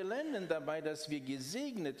 So, wir lernen dabei, dass wir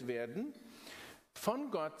gesegnet werden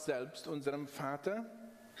von Gott selbst, unserem Vater,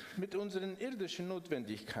 mit unseren irdischen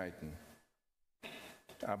Notwendigkeiten.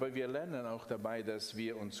 Aber wir lernen auch dabei, dass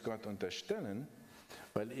wir uns Gott unterstellen,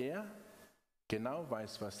 weil er genau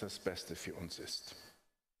weiß, was das Beste für uns ist.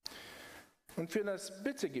 Und für das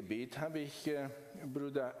Bittegebet habe ich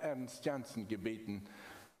Bruder Ernst Jansen gebeten,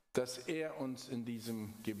 dass er uns in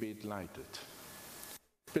diesem Gebet leitet.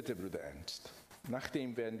 Bitte, Bruder Ernst.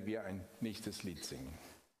 Nachdem werden wir ein nächstes Lied singen.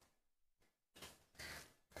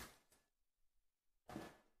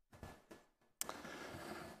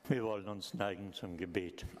 Wir wollen uns neigen zum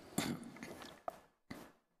Gebet.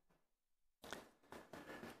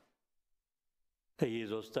 Herr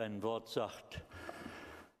Jesus, dein Wort sagt,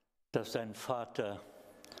 dass dein Vater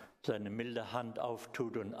seine milde Hand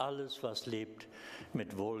auftut und alles, was lebt,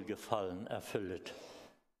 mit Wohlgefallen erfüllet.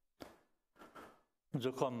 Und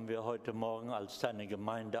so kommen wir heute Morgen als deine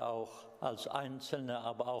Gemeinde auch, als Einzelne,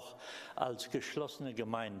 aber auch als geschlossene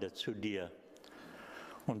Gemeinde zu dir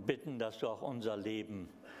und bitten, dass du auch unser Leben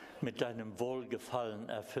mit deinem Wohlgefallen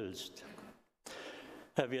erfüllst.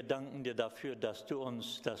 Herr, wir danken dir dafür, dass du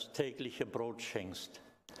uns das tägliche Brot schenkst,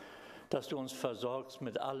 dass du uns versorgst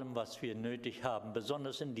mit allem, was wir nötig haben,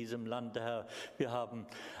 besonders in diesem Land, Herr. Wir haben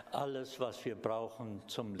alles, was wir brauchen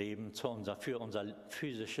zum Leben, für unser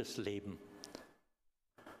physisches Leben.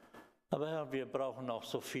 Aber Herr, wir brauchen auch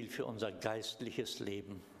so viel für unser geistliches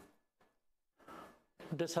Leben.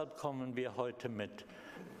 Und deshalb kommen wir heute mit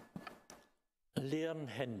leeren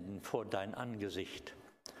Händen vor dein Angesicht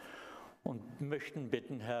und möchten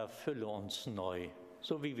bitten, Herr, fülle uns neu,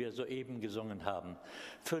 so wie wir soeben gesungen haben.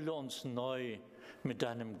 Fülle uns neu mit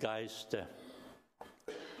deinem Geiste.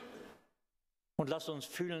 Und lass uns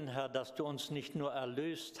fühlen, Herr, dass du uns nicht nur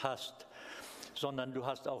erlöst hast, sondern du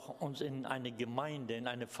hast auch uns in eine Gemeinde, in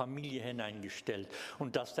eine Familie hineingestellt.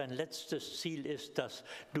 Und dass dein letztes Ziel ist, dass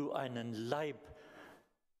du einen Leib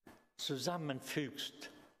zusammenfügst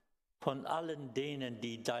von allen denen,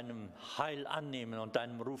 die deinem Heil annehmen und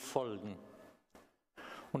deinem Ruf folgen.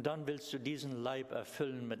 Und dann willst du diesen Leib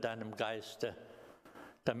erfüllen mit deinem Geiste,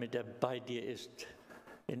 damit er bei dir ist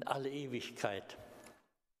in alle Ewigkeit.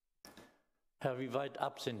 Herr, wie weit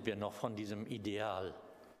ab sind wir noch von diesem Ideal?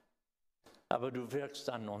 Aber du wirkst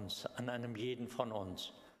an uns, an einem jeden von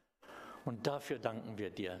uns. Und dafür danken wir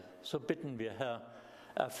dir. So bitten wir, Herr,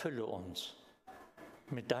 erfülle uns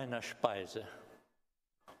mit deiner Speise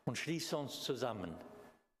und schließe uns zusammen.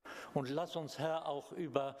 Und lass uns, Herr, auch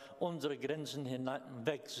über unsere Grenzen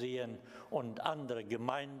hinweg sehen und andere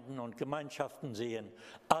Gemeinden und Gemeinschaften sehen.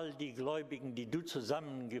 All die Gläubigen, die du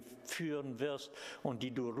zusammenführen wirst und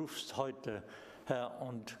die du rufst heute, Herr,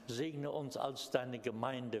 und segne uns als deine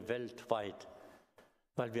Gemeinde weltweit,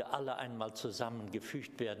 weil wir alle einmal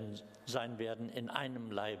zusammengefügt sein werden in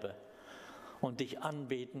einem Leibe und dich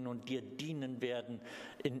anbeten und dir dienen werden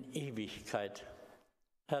in Ewigkeit.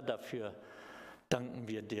 Herr, dafür danken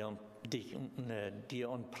wir dir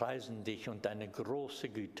und preisen dich und deine große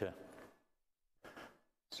Güte.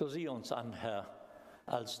 So sieh uns an, Herr,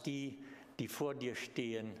 als die, die vor dir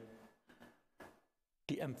stehen,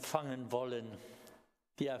 die empfangen wollen,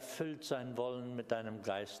 die erfüllt sein wollen mit deinem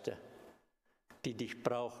Geiste, die dich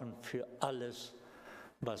brauchen für alles,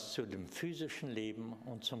 was zu dem physischen Leben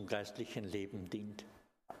und zum geistlichen Leben dient.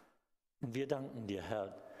 Und wir danken dir,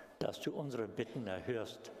 Herr, dass du unsere Bitten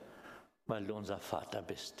erhörst, weil du unser Vater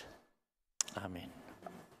bist. Amen.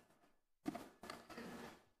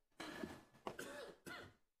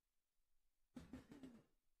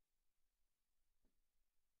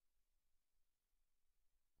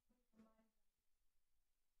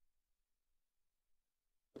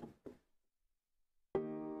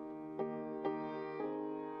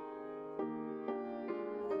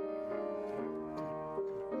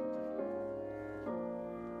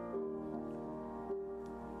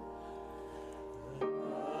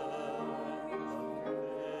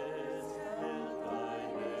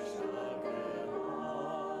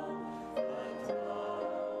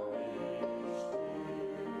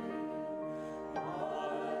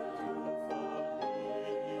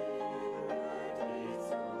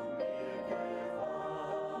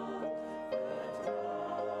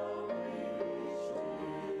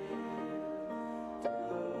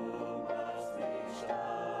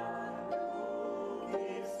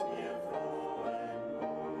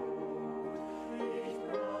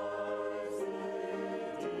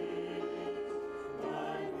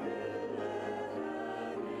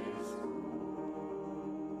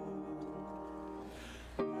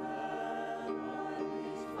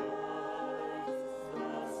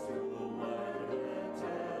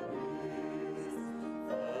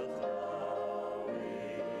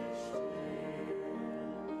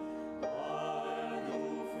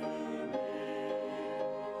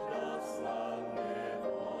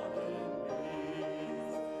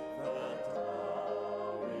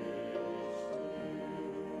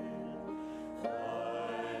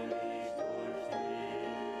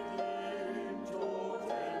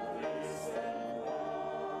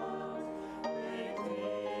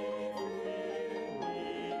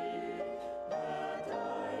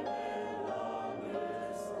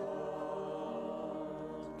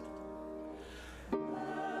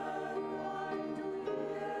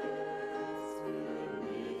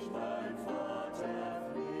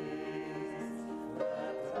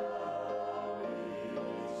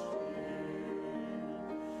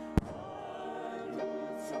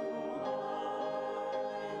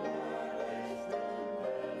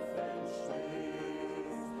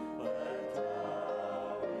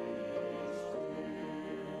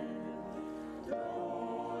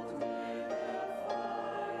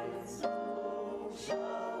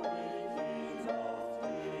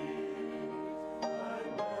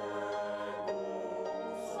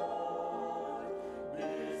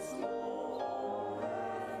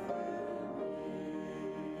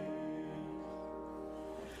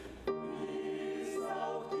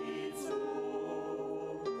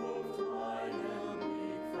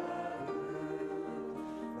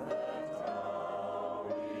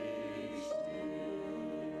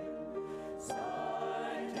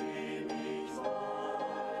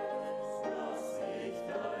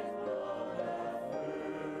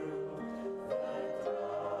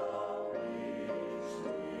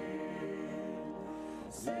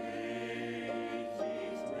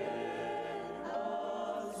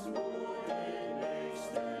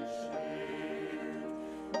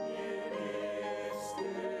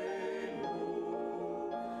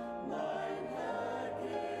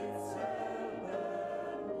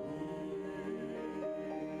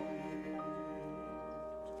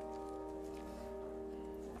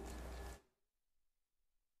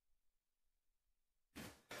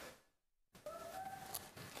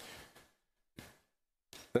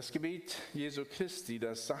 Das Gebet Jesu Christi,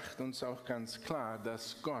 das sagt uns auch ganz klar,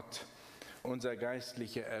 dass Gott unser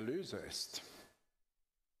geistlicher Erlöser ist.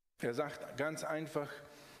 Er sagt ganz einfach,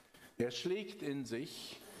 er schlägt in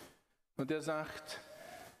sich und er sagt,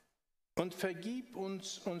 und vergib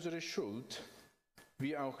uns unsere Schuld,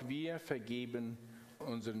 wie auch wir vergeben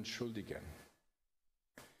unseren Schuldigern.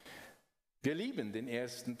 Wir lieben den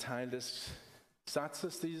ersten Teil des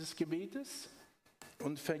Satzes dieses Gebetes,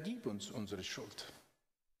 und vergib uns unsere Schuld.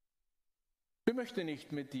 Wir möchten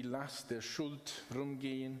nicht mit die Last der Schuld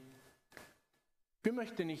rumgehen. Wir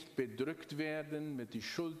möchten nicht bedrückt werden mit der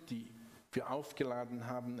Schuld, die wir aufgeladen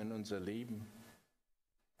haben in unser Leben.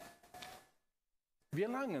 Wir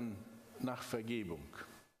langen nach Vergebung.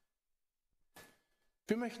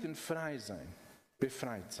 Wir möchten frei sein,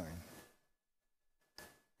 befreit sein.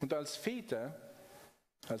 Und als Väter,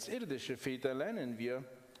 als irdische Väter lernen wir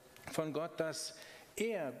von Gott, dass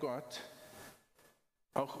er, Gott,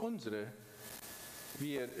 auch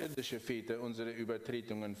wir irdische Väter, unsere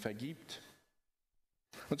Übertretungen vergibt.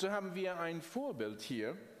 Und so haben wir ein Vorbild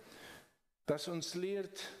hier, das uns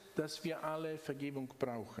lehrt, dass wir alle Vergebung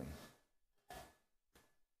brauchen.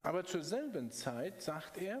 Aber zur selben Zeit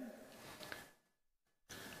sagt er,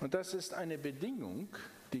 und das ist eine Bedingung,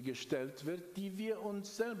 die gestellt wird, die wir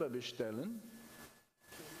uns selber bestellen,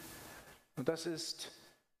 und das ist,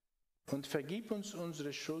 und vergib uns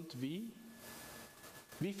unsere Schuld wie?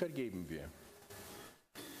 Wie vergeben wir?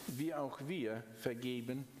 Wie auch wir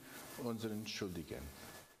vergeben unseren Schuldigen.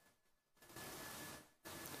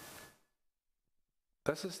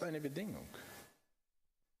 Das ist eine Bedingung.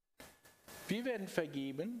 Wir werden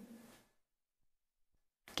vergeben,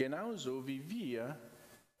 genauso wie wir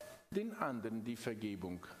den anderen die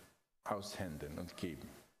Vergebung aushändigen und geben.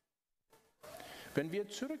 Wenn wir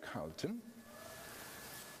zurückhalten,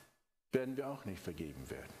 werden wir auch nicht vergeben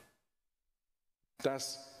werden.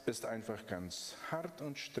 Das ist einfach ganz hart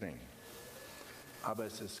und streng, aber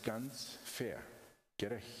es ist ganz fair,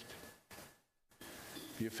 gerecht.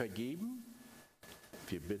 Wir vergeben,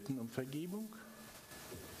 wir bitten um Vergebung,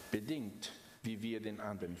 bedingt, wie wir den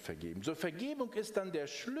anderen vergeben. So, Vergebung ist dann der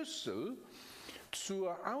Schlüssel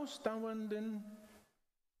zur ausdauernden,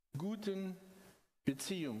 guten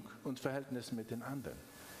Beziehung und Verhältnis mit den anderen.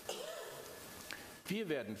 Wir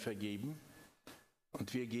werden vergeben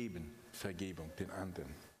und wir geben Vergebung den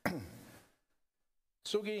anderen.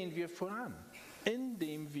 So gehen wir voran,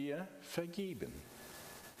 indem wir vergeben.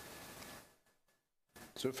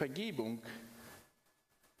 So, Vergebung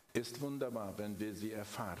ist wunderbar, wenn wir sie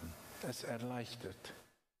erfahren. Es erleichtert,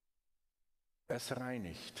 es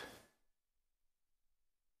reinigt.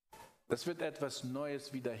 Es wird etwas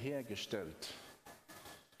Neues wiederhergestellt.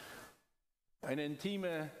 Eine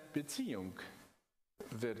intime Beziehung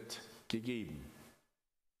wird gegeben.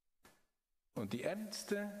 Und die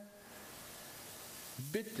ernste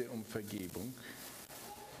Bitte um Vergebung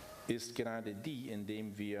ist gerade die,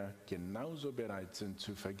 indem wir genauso bereit sind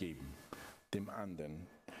zu vergeben, dem anderen,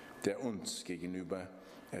 der uns gegenüber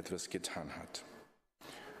etwas getan hat.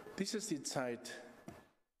 Dies ist die Zeit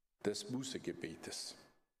des Bußegebetes.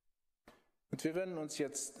 Und wir werden uns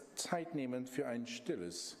jetzt Zeit nehmen für ein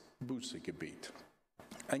stilles Bußegebet.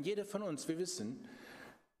 Ein jeder von uns, wir wissen,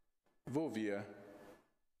 wo wir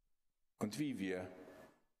und wie wir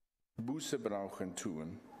Buße brauchen,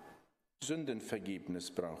 tun,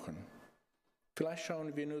 Sündenvergebnis brauchen. Vielleicht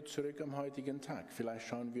schauen wir nur zurück am heutigen Tag, vielleicht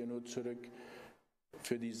schauen wir nur zurück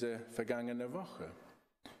für diese vergangene Woche,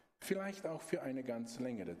 vielleicht auch für eine ganz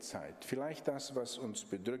längere Zeit, vielleicht das, was uns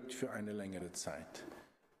bedrückt, für eine längere Zeit.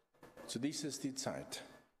 So, dies ist die Zeit,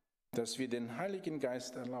 dass wir den Heiligen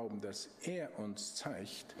Geist erlauben, dass er uns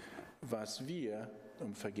zeigt, was wir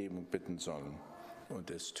um Vergebung bitten sollen und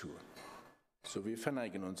es tun. So, wir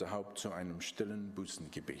verneigen unser Haupt zu einem stillen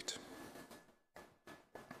Bußengebet.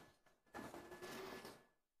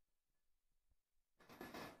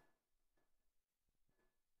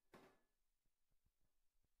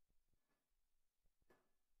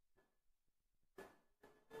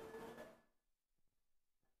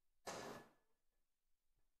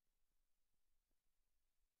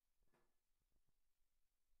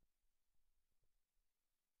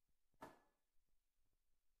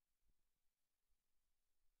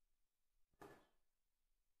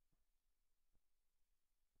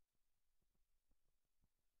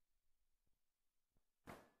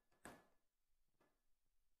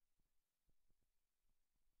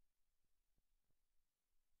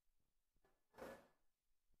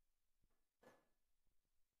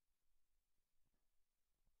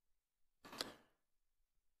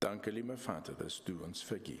 Danke, lieber Vater, dass du uns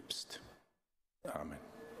vergibst. Amen.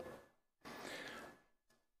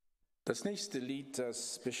 Das nächste Lied,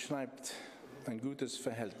 das beschreibt ein gutes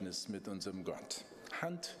Verhältnis mit unserem Gott.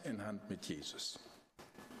 Hand in Hand mit Jesus.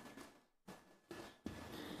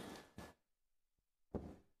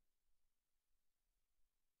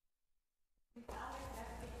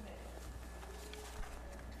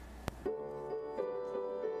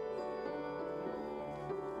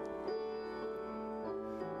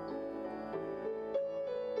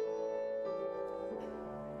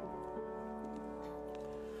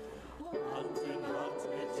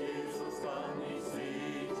 Jesus kann ich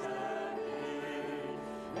sicher gehen,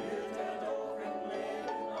 wird doch in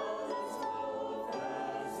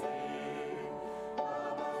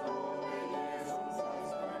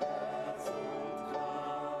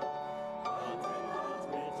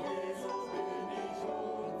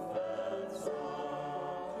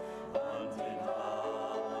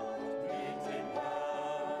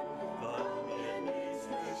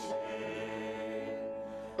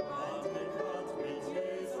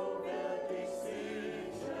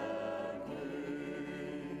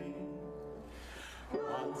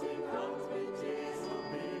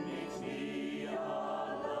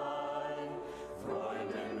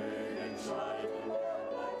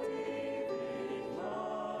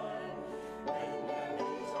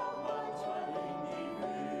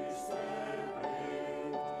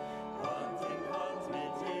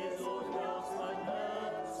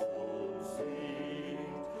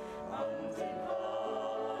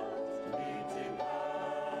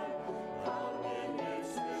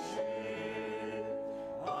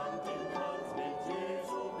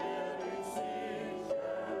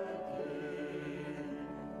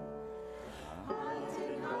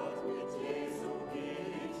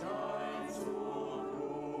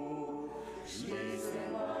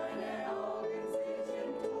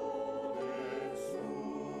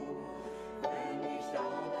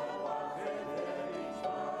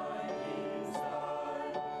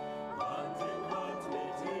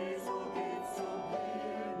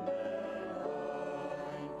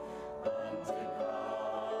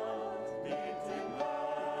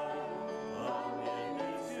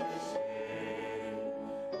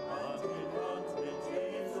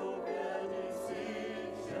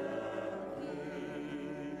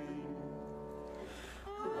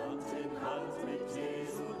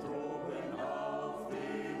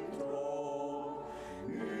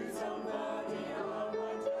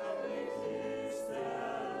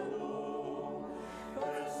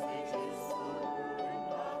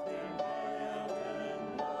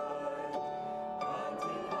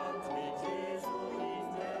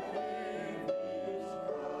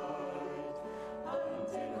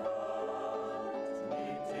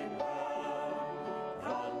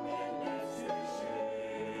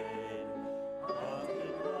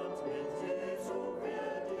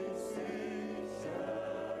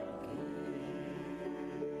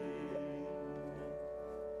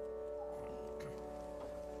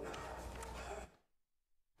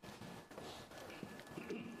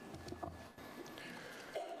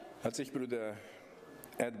Als ich Bruder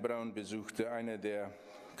Ed Brown besuchte, einer der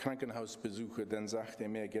Krankenhausbesucher, dann sagte er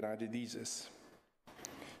mir gerade dieses: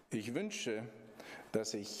 Ich wünsche,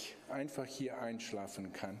 dass ich einfach hier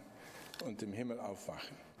einschlafen kann und im Himmel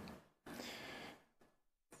aufwachen.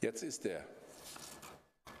 Jetzt ist er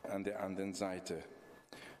an der anderen Seite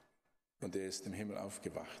und er ist im Himmel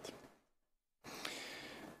aufgewacht.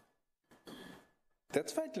 Der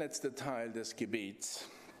zweitletzte Teil des Gebets,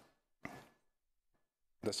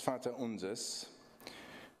 das Vaterunsers,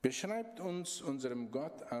 beschreibt uns unserem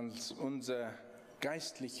Gott als unser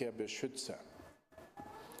geistlicher Beschützer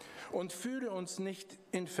und führe uns nicht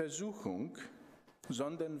in Versuchung,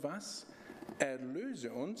 sondern was?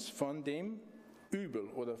 Erlöse uns von dem Übel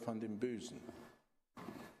oder von dem Bösen.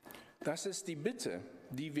 Das ist die Bitte,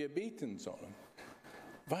 die wir beten sollen.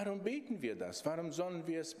 Warum beten wir das? Warum sollen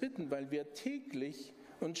wir es bitten? Weil wir täglich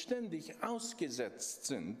und ständig ausgesetzt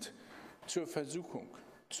sind zur Versuchung,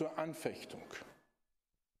 zur Anfechtung.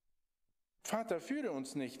 Vater, führe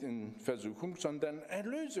uns nicht in Versuchung, sondern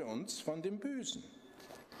erlöse uns von dem Bösen.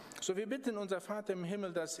 So wir bitten unser Vater im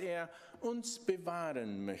Himmel, dass er uns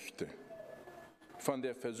bewahren möchte von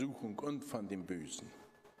der Versuchung und von dem Bösen.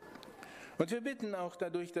 Und wir bitten auch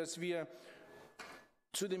dadurch, dass wir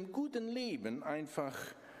zu dem guten Leben einfach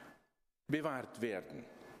bewahrt werden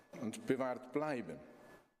und bewahrt bleiben.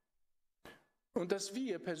 Und dass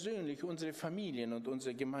wir persönlich, unsere Familien und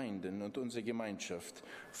unsere Gemeinden und unsere Gemeinschaft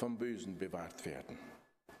vom Bösen bewahrt werden.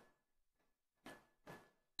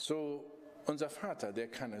 So, unser Vater, der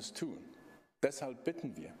kann es tun. Deshalb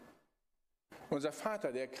bitten wir. Unser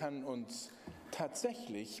Vater, der kann uns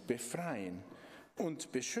tatsächlich befreien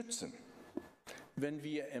und beschützen, wenn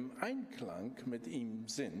wir im Einklang mit ihm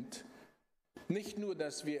sind. Nicht nur,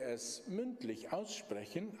 dass wir es mündlich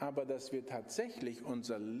aussprechen, aber dass wir tatsächlich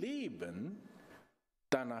unser Leben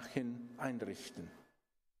danach hin einrichten.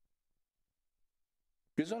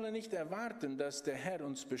 Wir sollen nicht erwarten, dass der Herr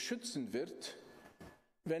uns beschützen wird,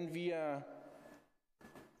 wenn wir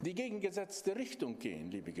die gegengesetzte Richtung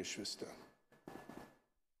gehen, liebe Geschwister.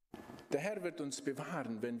 Der Herr wird uns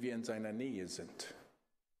bewahren, wenn wir in seiner Nähe sind.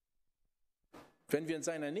 Wenn wir in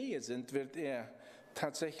seiner Nähe sind, wird er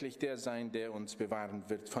tatsächlich der sein, der uns bewahren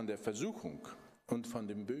wird von der Versuchung und von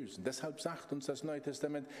dem Bösen. Deshalb sagt uns das Neue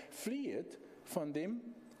Testament: Fliehet von dem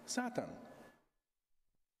Satan.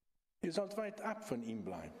 Ihr sollt weit ab von ihm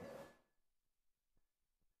bleiben.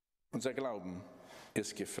 Unser Glauben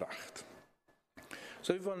ist gefragt.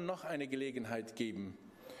 So, wir wollen noch eine Gelegenheit geben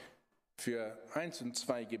für 1 und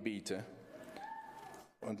 2 Gebete.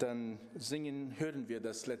 Und dann hören wir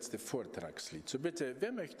das letzte Vortragslied. So bitte,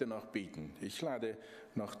 wer möchte noch beten? Ich lade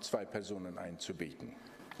noch 2 Personen ein zu beten.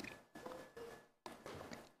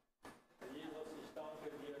 Jesus, ich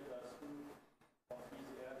danke dir, dass du auf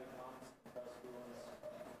diese Erde kamst, dass du uns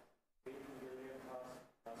beten gelehrt hast,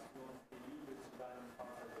 dass du uns die Liebe zu deinem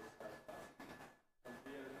Vater gezeigt hast. Und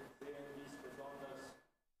wir sehen dies besonders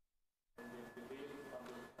in dem Gebet von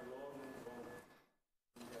dem verlorenen Sohn,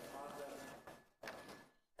 wie der Vater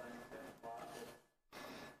sein Kind wartet,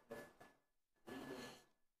 mit Liebe,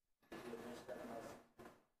 die wir nicht ermessen.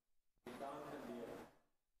 Wir danken dir,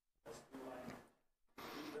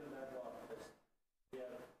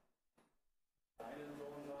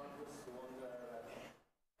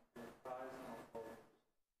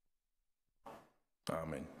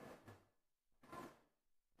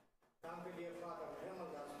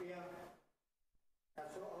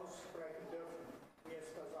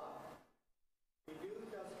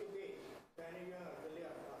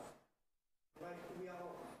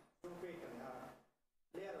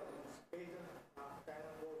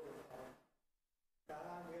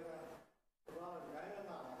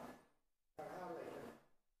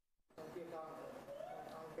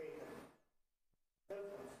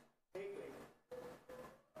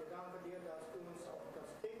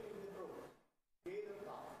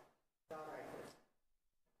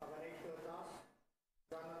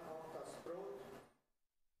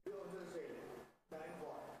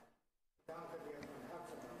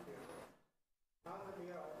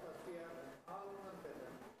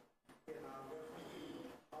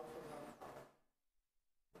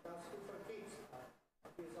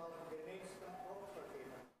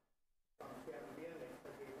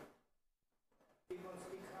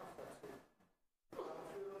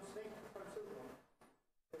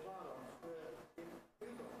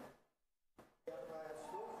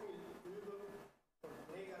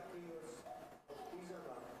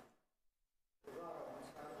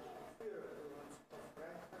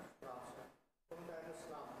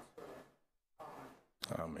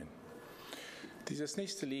 Amen. Dieses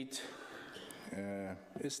nächste Lied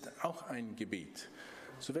ist auch ein Gebet.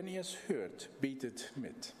 So, wenn ihr es hört, betet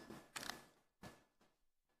mit.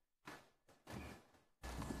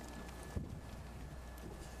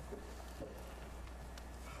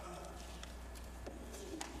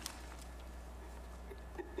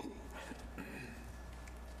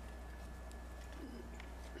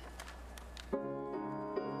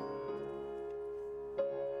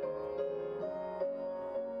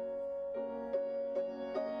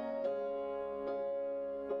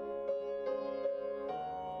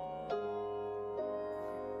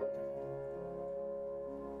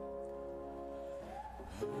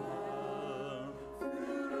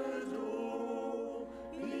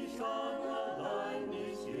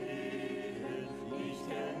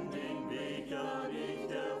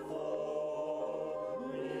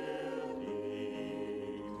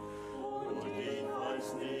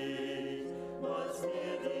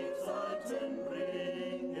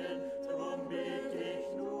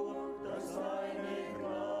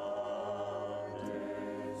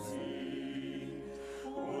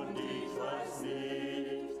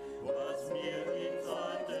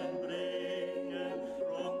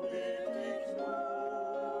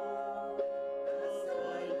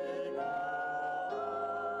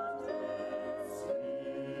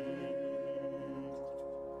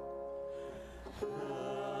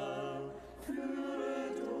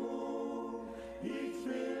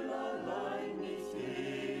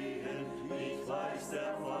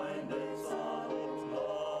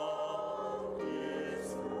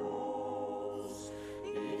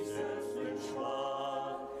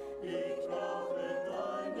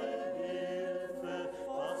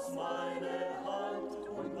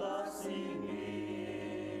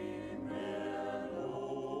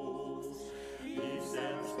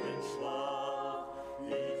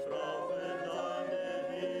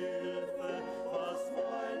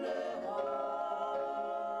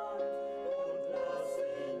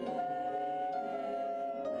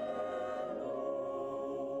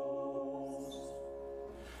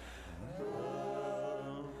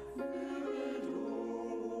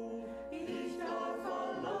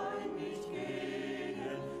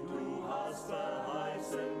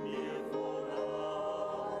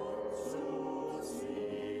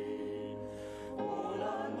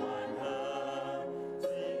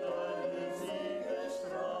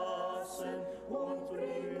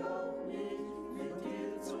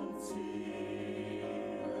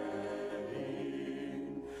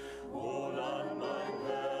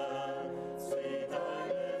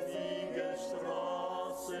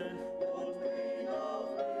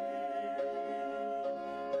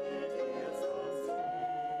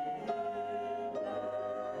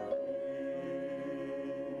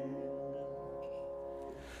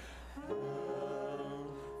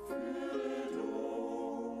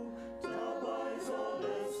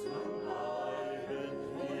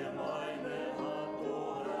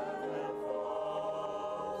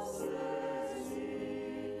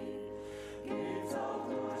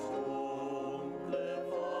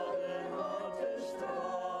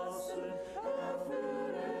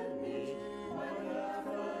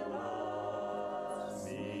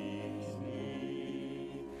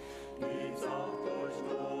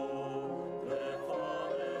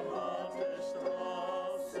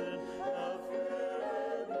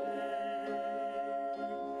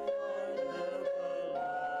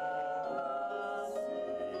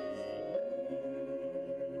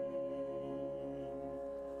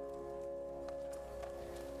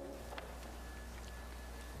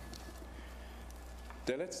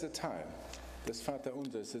 Der letzte Teil des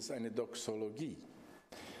Vaterunsers ist eine Doxologie,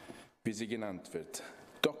 wie sie genannt wird.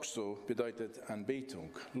 Doxo bedeutet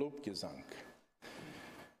Anbetung, Lobgesang.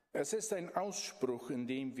 Es ist ein Ausspruch, in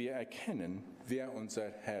dem wir erkennen, wer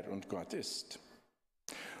unser Herr und Gott ist.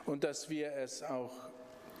 Und dass wir es auch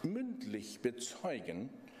mündlich bezeugen,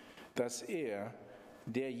 dass er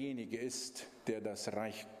derjenige ist, der das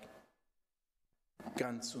Reich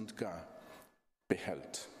ganz und gar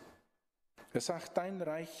behält. Er sagt, dein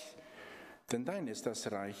Reich, denn dein ist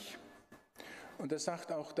das Reich. Und er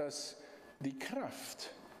sagt auch, dass die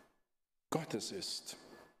Kraft Gottes ist,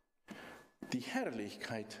 die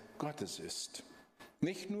Herrlichkeit Gottes ist.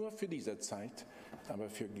 Nicht nur für diese Zeit, aber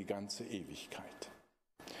für die ganze Ewigkeit.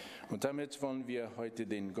 Und damit wollen wir heute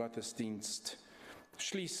den Gottesdienst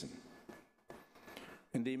schließen,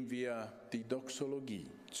 indem wir die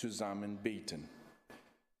Doxologie zusammen beten.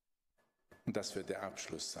 Und das wird der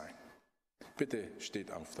Abschluss sein. Bitte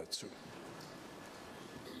steht auf dazu.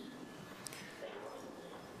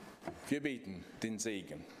 Wir beten den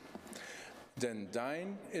Segen. Denn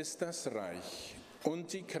dein ist das Reich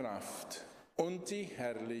und die Kraft und die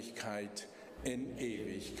Herrlichkeit in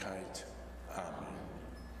Ewigkeit. Amen.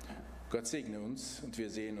 Gott segne uns und wir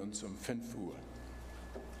sehen uns um 5 Uhr.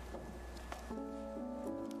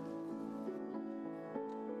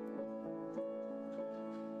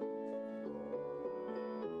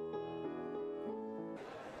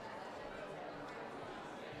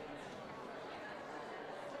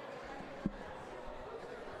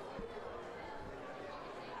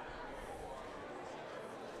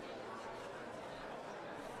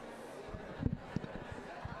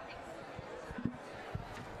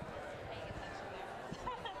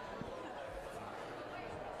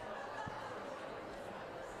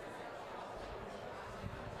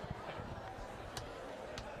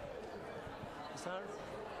 Start.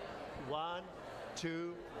 1,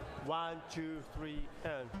 2, 1, 2, 3,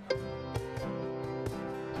 and.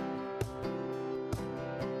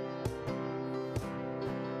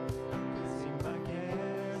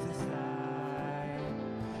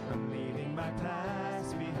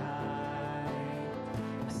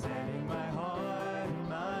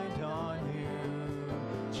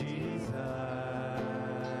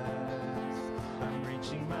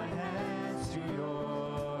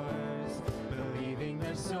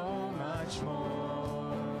 So much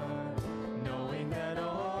more, knowing that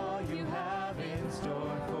all you have in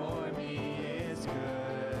store for me is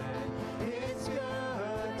good. It's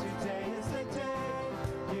good. Today is the day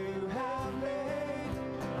you have made.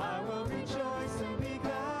 I will rejoice and be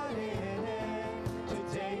glad in it.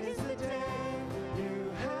 Today is the day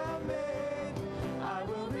you have made. I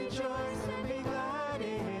will rejoice and be glad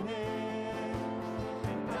in it.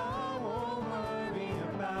 And I won't worry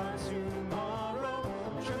about tomorrow.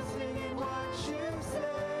 Trusting in what you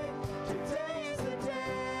say, today is the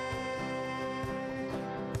day.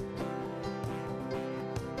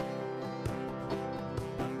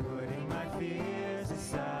 I'm putting my fears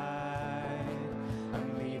aside.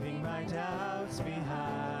 I'm leaving my doubts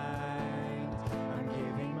behind. I'm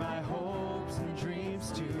giving my hopes and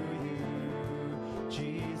dreams to you,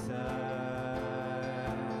 Jesus.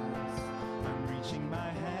 I'm reaching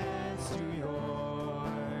my hands to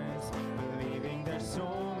yours, believing there's so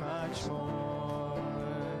much more,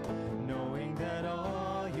 knowing that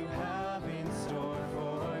all you have in store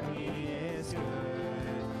for me is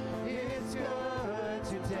good. It's good.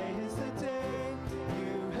 Today is the day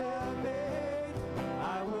you have made.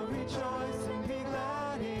 I will rejoice and be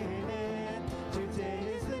glad in it. Today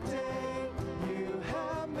is the day you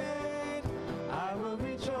have made. I will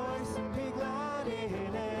rejoice and be glad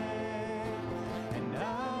in it. And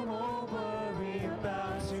I won't worry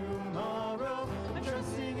about tomorrow. I'm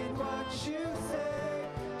trusting in what you say.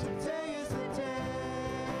 Today is the day.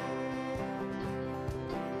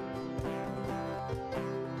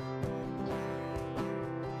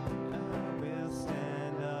 I will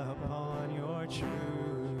stand upon your truth.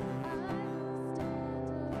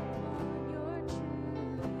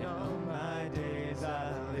 All my days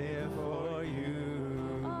I live for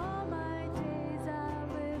you. All my days I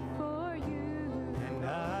live for you. And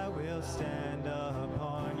I will stand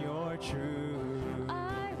upon your truth.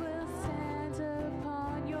 I will stand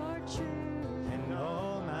upon your truth. And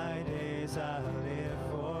all my days I live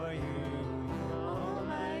for you. All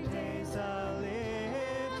my days I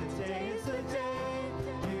live. Today is the day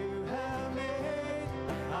you have made.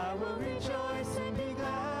 I will rejoice and be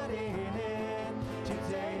glad in it.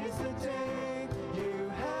 Today is the day you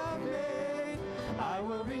have made. I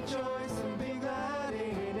will rejoice and be glad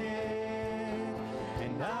in it.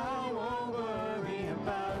 And I won't worry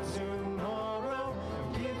about tomorrow.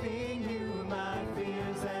 I'm giving you my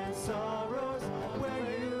fears and sorrows.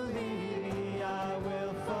 Where you lead me, I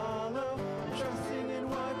will follow. Trusting in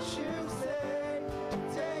what you say.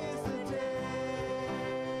 Today is the day.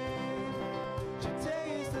 Today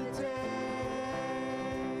is the day.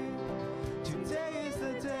 Today is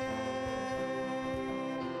the day.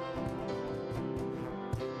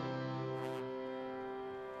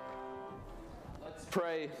 Let's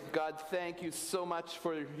pray. God, thank you so much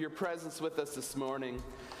for your presence with us this morning.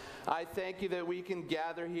 I thank you that we can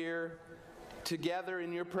gather here together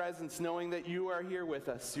in your presence, knowing that you are here with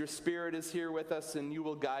us. Your Spirit is here with us, and you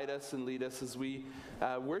will guide us and lead us as we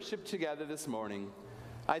worship together this morning.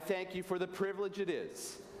 I thank you for the privilege it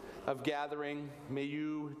is of gathering. May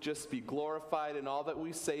you just be glorified in all that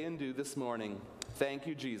we say and do this morning. Thank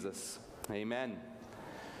you, Jesus. Amen.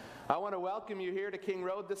 I want to welcome you here to King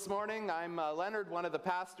Road this morning. I'm Leonard, one of the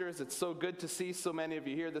pastors. It's so good to see so many of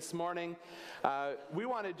you here this morning. We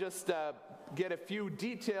want to just get a few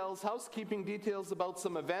details, housekeeping details about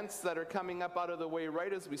some events that are coming up out of the way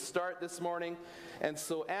right as we start this morning. And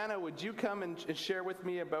so Anna, would you come and share with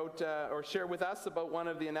me about, or share with us about one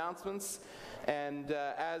of the announcements? And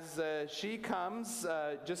as she comes,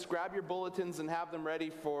 just grab your bulletins and have them ready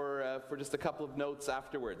for just a couple of notes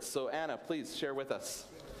afterwards. So Anna, please share with us.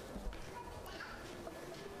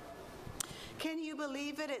 Can you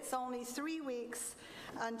believe it? It's only 3 weeks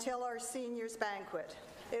until our seniors banquet.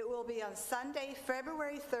 It will be on Sunday,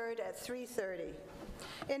 February 3rd at 3:30.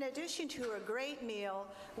 In addition to a great meal,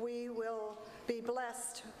 we will be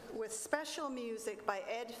blessed with special music by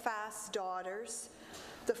Ed Fast's daughters,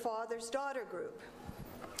 the Father's Daughter Group.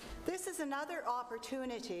 This is another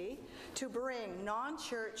opportunity to bring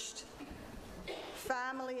non-churched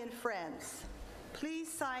family and friends.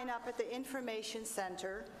 Please sign up at the information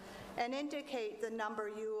center and indicate the number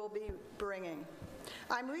you will be bringing.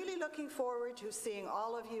 I'm really looking forward to seeing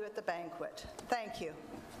all of you at the banquet. Thank you.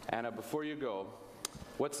 Anna, before you go,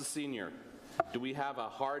 what's a senior? Do we have a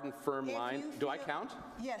hard and firm line? Do I count?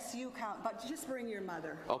 Yes, you count, but just bring your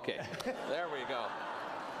mother. Okay, there we go.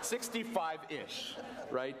 65-ish,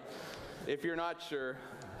 right? If you're not sure,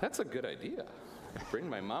 that's a good idea. Bring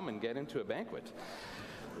my mom and get into a banquet.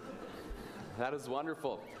 That is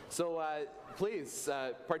wonderful. So please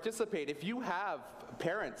participate. If you have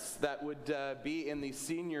parents that would be in the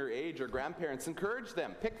senior age or grandparents, encourage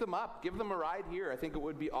them. Pick them up. Give them a ride here. I think it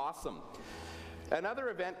would be awesome. Another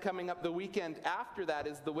event coming up the weekend after that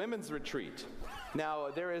is the Women's Retreat. Now,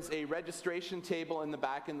 there is a registration table in the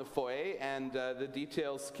back in the foyer, and the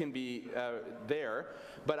details can be there.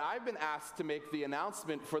 But I've been asked to make the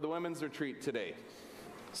announcement for the Women's Retreat today.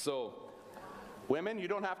 So, women, you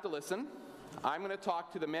don't have to listen. I'm going to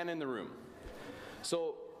talk to the men in the room.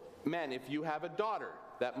 So, men, if you have a daughter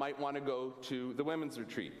that might want to go to the Women's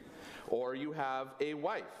Retreat, or you have a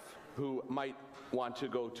wife who might want to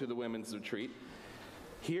go to the Women's Retreat,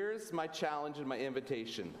 here's my challenge and my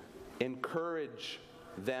invitation. Encourage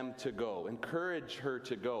them to go. Encourage her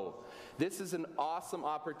to go. This is an awesome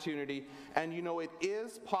opportunity, and you know it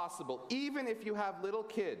is possible, even if you have little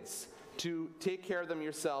kids, to take care of them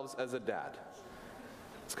yourselves as a dad.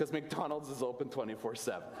 It's because McDonald's is open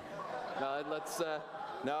 24/7.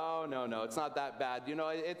 No, it's not that bad. You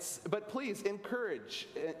know, but please encourage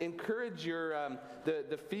your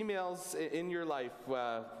the females in your life,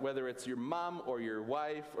 whether it's your mom or your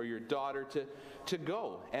wife or your daughter, to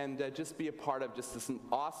go and just be a part of just this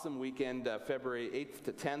awesome weekend. February 8th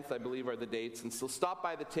to 10th, I believe, are the dates. And so stop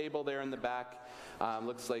by the table there in the back.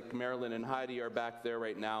 Looks like Marilyn and Heidi are back there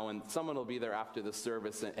right now, and someone will be there after the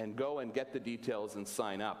service, and go and get the details and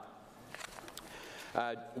sign up.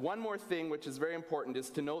 One more thing which is very important is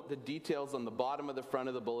to note the details on the bottom of the front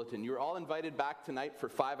of the bulletin. You're all invited back tonight for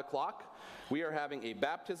 5 o'clock. We are having a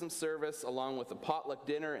baptism service along with a potluck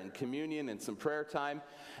dinner and communion and some prayer time.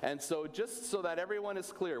 And so just so that everyone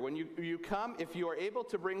is clear, when you come, if you are able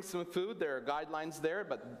to bring some food, there are guidelines there,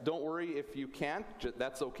 but don't worry if you can't,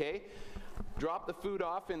 that's okay. Drop the food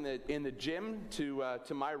off in the gym to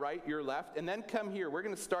my right, your left, and then come here. We're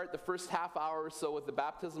going to start the first half hour or so with the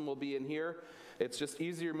baptism will be in here. It's just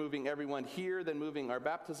easier moving everyone here than moving our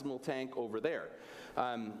baptismal tank over there.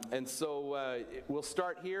 And so we'll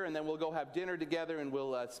start here, and then we'll go have dinner together, and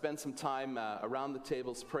we'll spend some time around the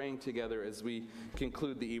tables praying together as we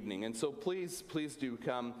conclude the evening. And so please do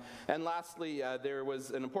come. And lastly, there was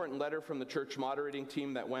an important letter from the church moderating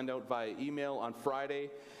team that went out via email on Friday.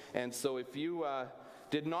 And so if you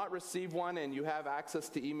did not receive one and you have access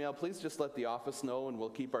to email, please just let the office know, and we'll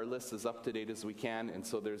keep our lists as up to date as we can. And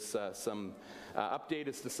so there's some update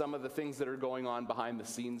as to some of the things that are going on behind the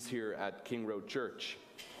scenes here at King Road Church.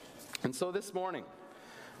 And so this morning,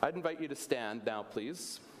 I'd invite you to stand now,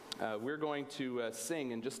 please. We're going to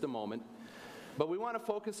sing in just a moment, but we want to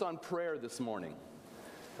focus on prayer this morning.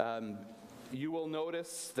 You will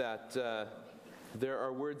notice that there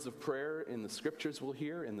are words of prayer in the scriptures we'll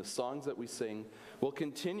hear, in the songs that we sing. We'll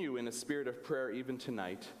continue in a spirit of prayer even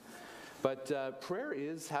tonight. But prayer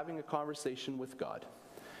is having a conversation with God.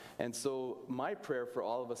 And so my prayer for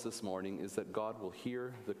all of us this morning is that God will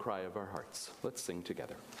hear the cry of our hearts. Let's sing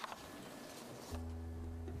together.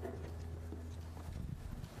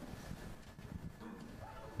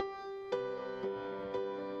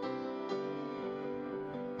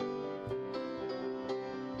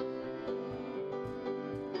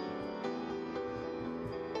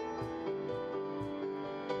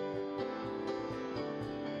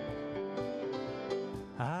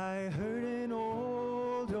 I heard an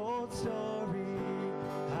old story,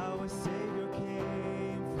 how a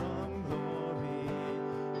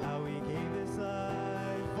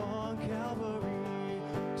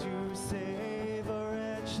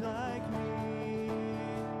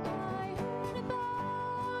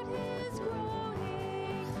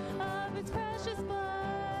precious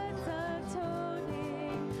blood's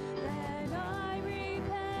atoning. Then I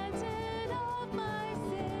repented of my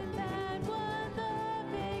sins and won the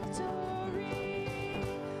victory.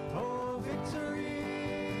 Oh, victory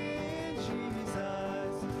in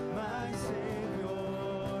Jesus, my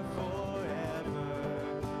Savior forever.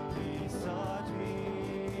 He sought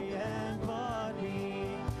me and bought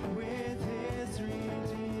me with His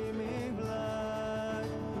redeeming blood.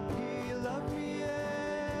 He loved me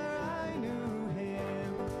ere I knew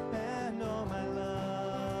Him, and all my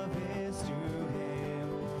love is to Him.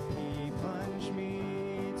 He plunged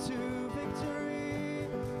me to victory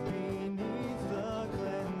beneath the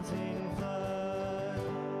cleansing flood.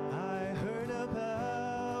 I heard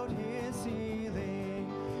about His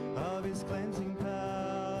healing, of His cleansing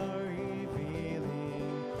power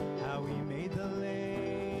revealing, how He made the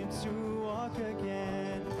lame to walk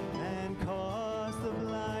again and caused the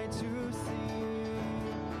blind to see.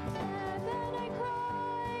 And then I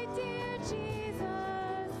cried, dear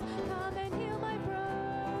Jesus, come and heal my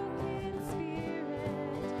broken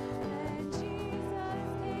spirit. Then Jesus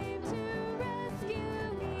came to rescue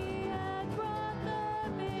me and brought the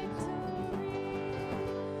victory.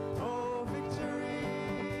 Oh, victory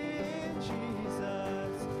in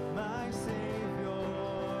Jesus, my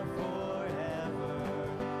Savior forever.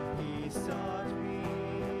 He sought me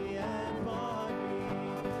and bought me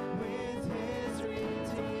with His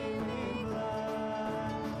redeeming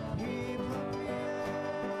blood. He plucked me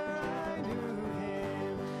ere I knew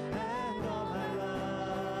Him, and all my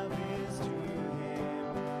love is to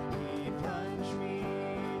Him. He plunged me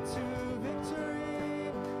to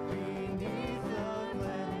victory beneath the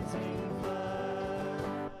cleansing flood.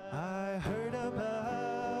 I heard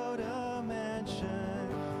about a mansion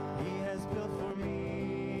He has built for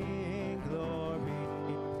me in glory.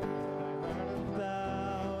 I heard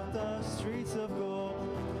about the streets of gold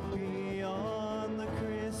beyond the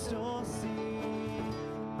crystal sea,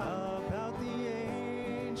 about the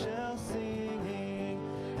angels singing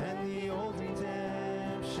and the old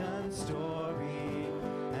redemption story.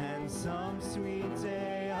 And some sweet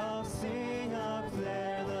day I'll sing up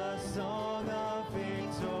there the song of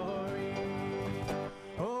victory.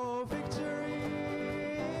 Oh, victory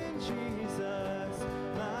in Jesus,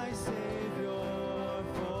 my Savior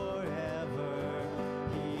forever.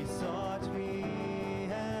 He sought me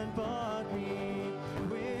and bought me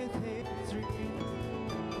with His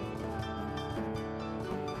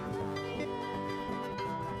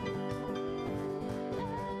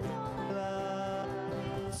love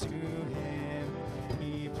to Him.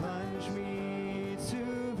 He plunged me to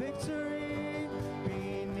victory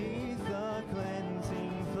beneath the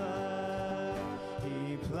cleansing flood.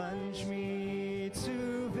 He plunged me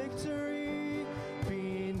to victory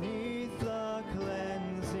beneath the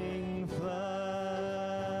cleansing flood.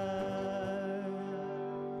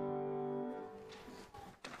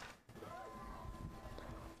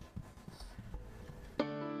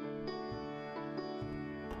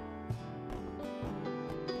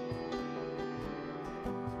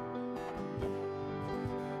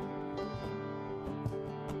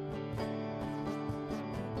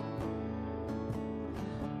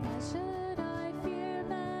 Why should I fear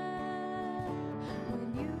man when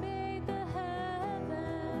you made the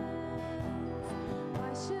heavens?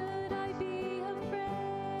 Why should I be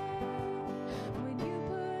afraid when you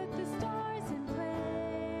put the stars in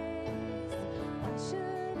place? Why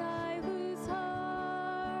should I lose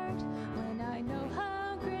heart when I know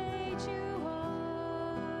how great you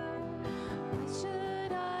are? Why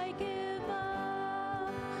should I give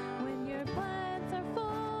up when your plans are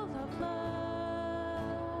full of love?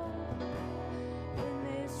 In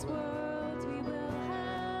this world we will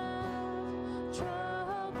have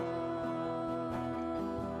trouble,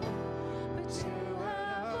 but you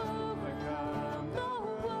have overcome the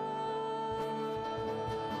world.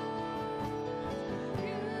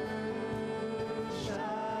 You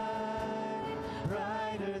shine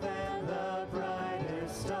brighter than the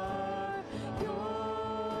brightest star. Your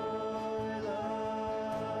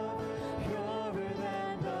love purer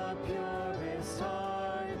than the purest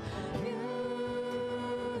heart. You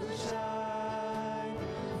shine,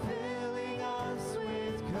 filling us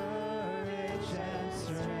with courage and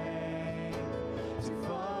strength to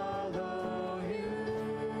follow you.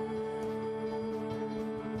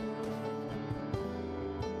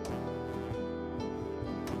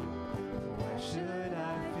 Why should I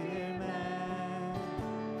fear man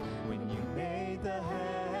when you made the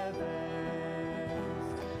heavens?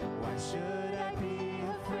 Why should I be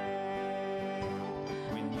afraid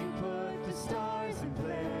when you put the stars in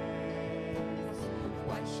place?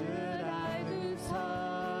 Why should I lose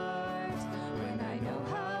heart when I know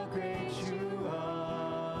how great you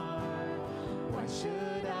Why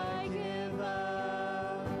should I give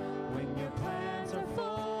up when your plans are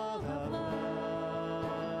full of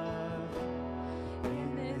love?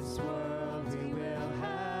 In this world we will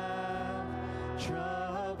have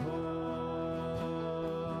trouble,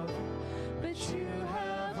 but you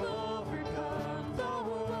have overcome the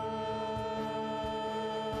world.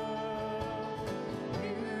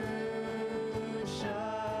 You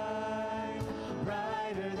shine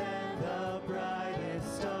brighter than the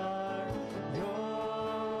brightest star. Your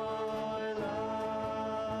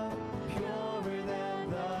love purer than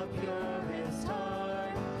the purest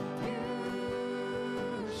heart.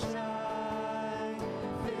 You shine,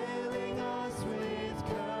 filling us with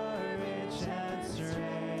courage and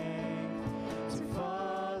strength to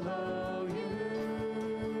follow you.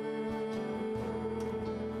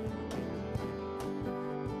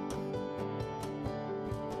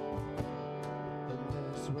 In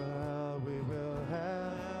this world we will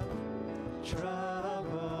have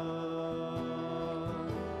trouble,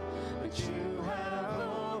 but you have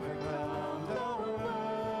overcome the world.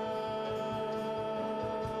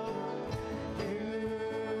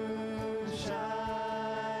 You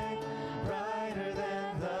shine brighter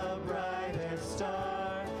than the brightest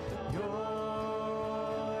star.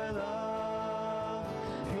 Your love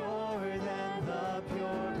purer than the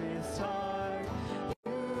purest heart.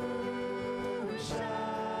 You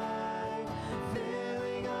shine,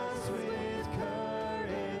 filling us with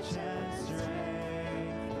courage and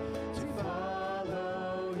strength to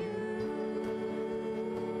follow you.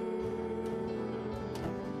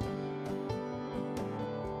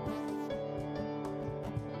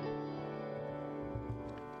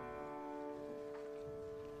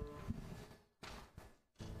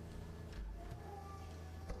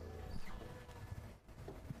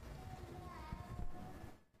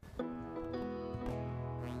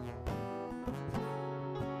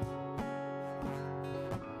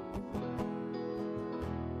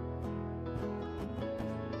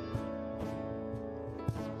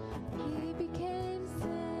 He became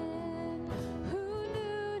sin who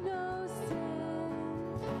knew no sin,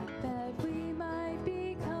 that we might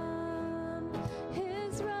become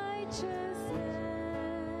his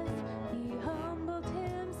righteousness. He humbled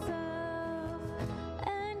himself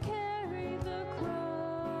and carried the cross.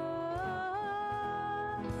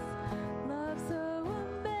 Love so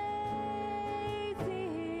amazing.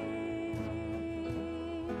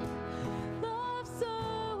 Love so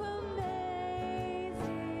amazing.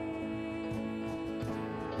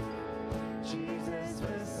 Jesus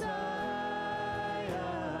Messiah,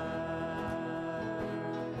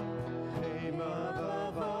 name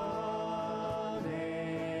above all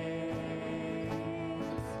names,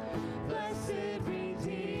 blessed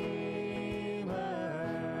Redeemer,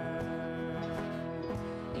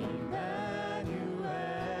 Emmanuel,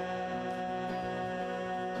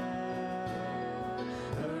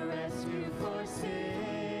 the rescue for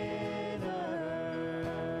sinners,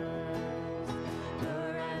 the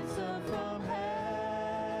ransom from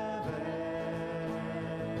heaven.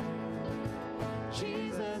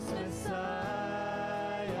 Jesus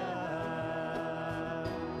Messiah,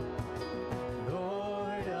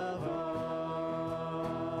 Lord of all.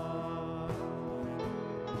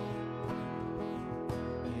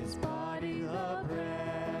 His body the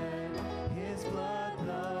bread, his blood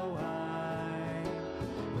the wine,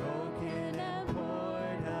 broken and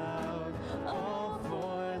poured out, all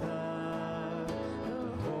for love. The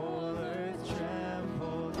whole earth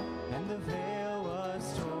trembled and the veil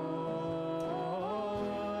was torn.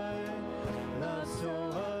 Love so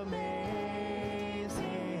amazing.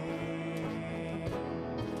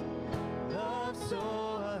 Love so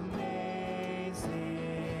amazing.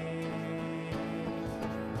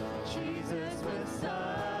 Jesus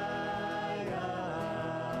Messiah,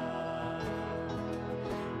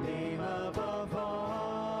 name above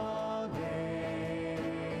all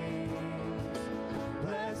names,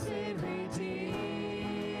 blessed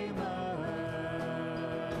Redeemer,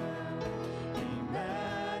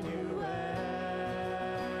 Emmanuel,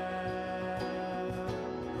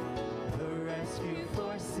 the rescue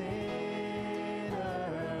for sinners,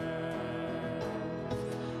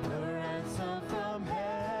 the ransom from heaven.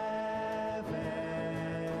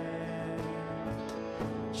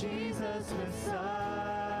 Jesus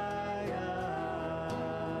Messiah,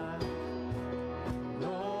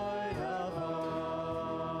 Lord of all.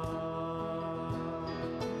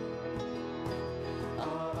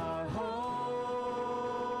 All our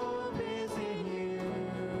hope is in you.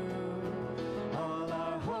 All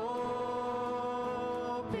our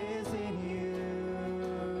hope is in you.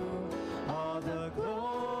 All the glory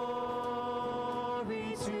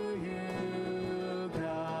to you,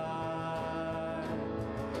 God.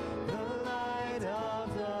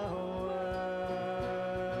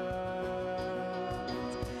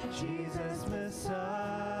 Jesus Messiah,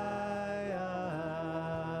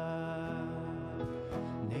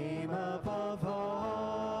 name above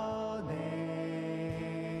all names,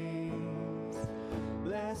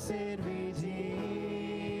 blessed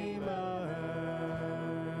Redeemer,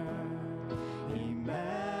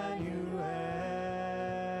 Emmanuel,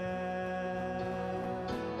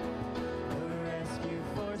 the rescue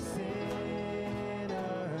for sinners,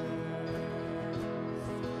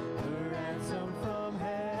 the ransom from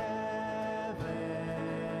heaven,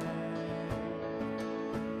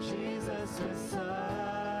 Jesus Messiah,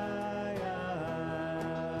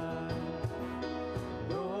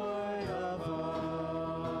 Lord of all.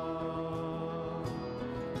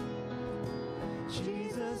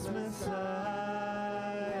 Jesus Messiah,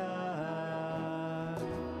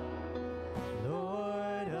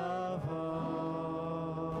 Lord of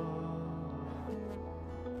all.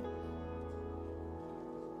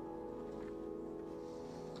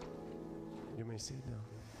 You may sit down.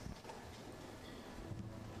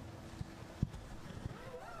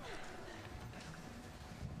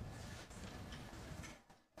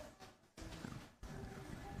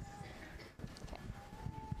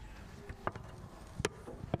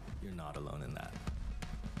 You're not alone in that.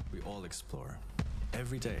 We all explore,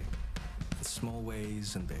 every day, in small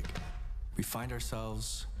ways and big. We find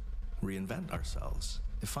ourselves, reinvent ourselves,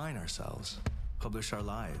 define ourselves, publish our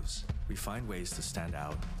lives. We find ways to stand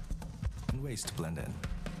out and ways to blend in.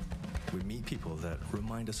 We meet people that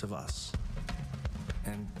remind us of us,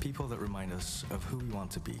 and people that remind us of who we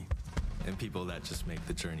want to be, and people that just make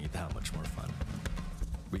the journey that much more fun.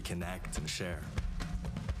 We connect and share.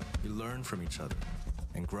 We learn from each other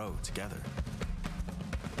and grow together.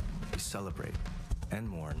 We celebrate and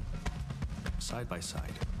mourn side by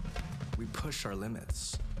side. We push our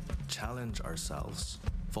limits, challenge ourselves,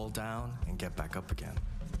 fall down and get back up again.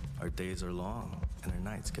 Our days are long and our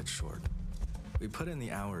nights get short. We put in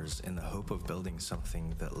the hours in the hope of building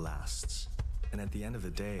something that lasts. And at the end of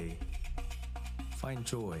the day, find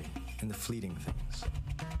joy in the fleeting things.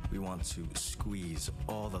 We want to squeeze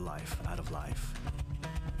all the life out of life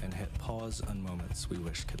and hit pause on moments we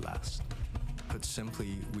wish could last. Put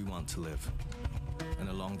simply, we want to live, and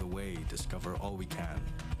along the way discover all we can,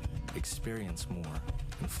 experience more,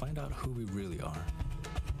 and find out who we really are.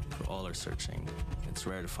 For all our searching, it's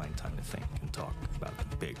rare to find time to think and talk about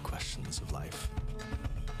the big questions of life,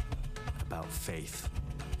 about faith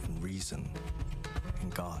and reason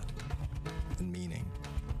and God and meaning.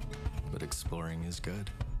 But exploring is good.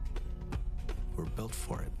 We're built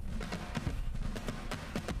for it.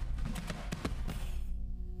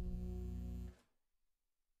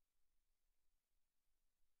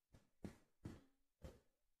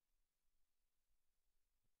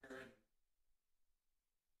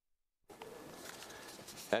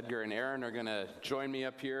 Edgar and Aaron are going to join me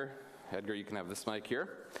up here. Edgar, you can have this mic here.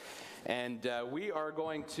 And we are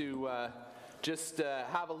going to just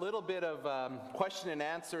have a little bit of question and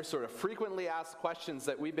answer, sort of frequently asked questions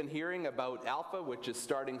that we've been hearing about Alpha, which is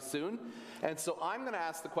starting soon. And so I'm going to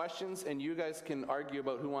ask the questions, and you guys can argue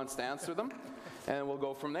about who wants to answer them, and we'll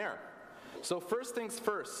go from there. So first things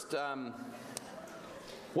first,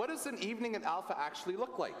 what does an evening at Alpha actually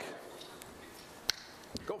look like?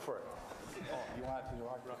 Go for it. Oh, you want to do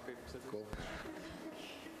rock, paper, scissors? Cool.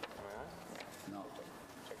 No.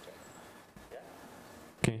 Check. Yeah.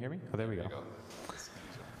 Can you hear me? Oh, there we go.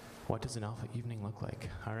 What does an Alpha evening look like?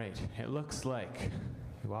 All right, it looks like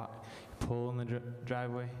you walk, you pull in the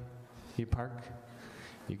driveway, you park,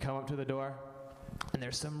 you come up to the door, and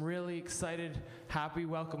there's some really excited, happy,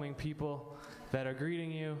 welcoming people that are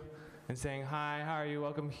greeting you and saying, "Hi, how are you?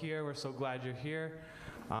 Welcome here. We're so glad you're here."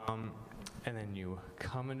 And then you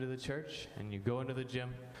come into the church and you go into the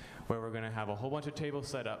gym where we're going to have a whole bunch of tables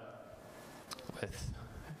set up with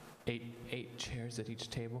eight chairs at each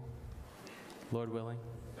table, Lord willing.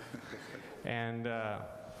 And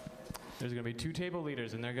there's going to be 2 table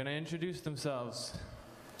leaders, and they're going to introduce themselves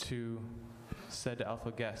to said Alpha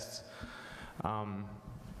guests. And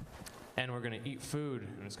we're going to eat food,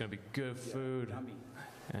 and it's going to be good food.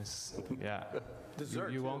 Yeah.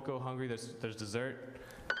 Dessert. You won't go hungry. There's dessert.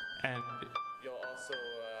 And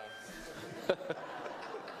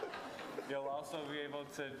you'll also be able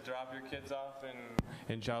to drop your kids off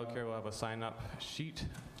in childcare. We'll have a sign-up sheet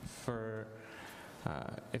for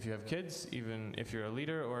if you have kids, even if you're a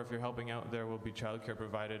leader or if you're helping out. There will be childcare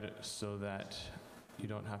provided so that you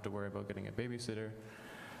don't have to worry about getting a babysitter.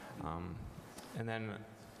 And then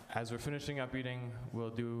as we're finishing up eating,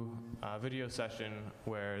 we'll do a video session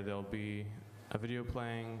where there'll be a video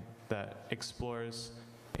playing that explores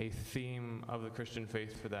a theme of the Christian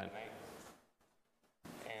faith for that night.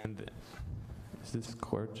 And Is this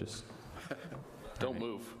cord just... Don't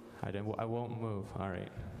move. I won't move. All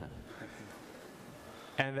right.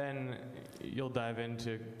 And then you'll dive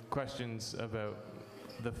into questions about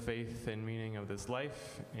the faith and meaning of this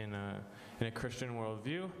life in a Christian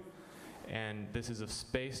worldview. And this is a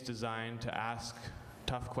space designed to ask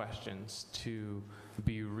tough questions, to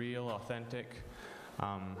be real, authentic.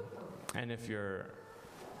 And if you're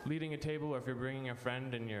leading a table or if you're bringing a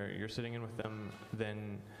friend and you're sitting in with them,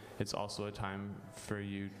 then it's also a time for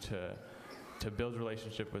you to build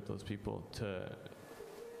relationship with those people,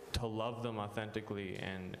 to love them authentically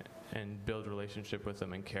and build relationship with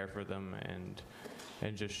them and care for them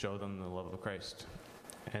and just show them the love of Christ.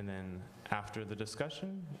 And then after the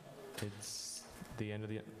discussion, it's the end of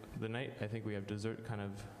the night. I think we have dessert kind of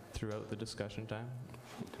throughout the discussion time.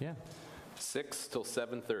 Yeah. 6 till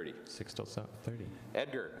 7:30. 6 till 7:30.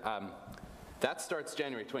 Edgar, that starts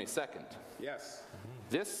January 22nd. Yes.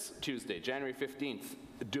 This Tuesday, January 15th,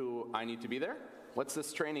 do I need to be there? What's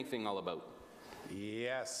this training thing all about?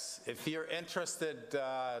 Yes. If you're interested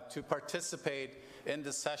to participate in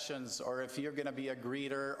the sessions, or if you're going to be a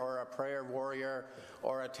greeter or a prayer warrior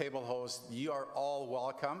or a table host, you are all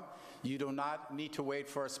welcome. You do not need to wait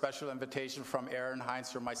for a special invitation from Aaron,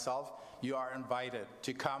 Heinz, or myself. You are invited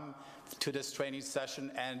to come to this training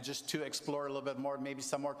session and just to explore a little bit more. Maybe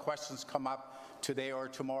some more questions come up today or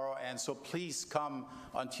tomorrow. And so please come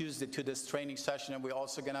on Tuesday to this training session. And we're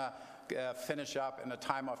also going to finish up in a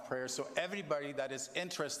time of prayer. So everybody that is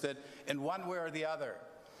interested in one way or the other,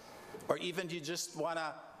 or even you just want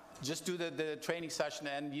to just do the training session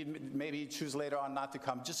and you maybe choose later on not to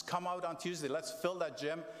come, just come out on Tuesday. Let's fill that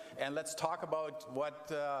gym and let's talk about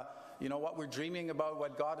what we're dreaming about,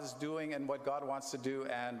 what God is doing and what God wants to do,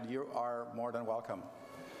 and you are more than welcome.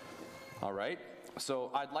 All right.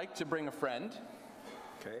 So I'd like to bring a friend.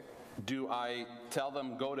 Okay. Do I tell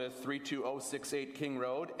them go to 32068 King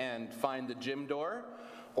Road and find the gym door?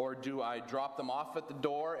 Or do I drop them off at the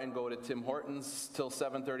door and go to Tim Hortons till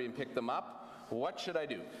 7:30 and pick them up? What should I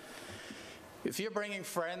do? If you're bringing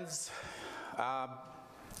friends,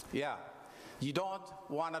 you don't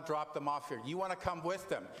want to drop them off here. You want to come with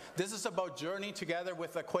them. This is about journeying together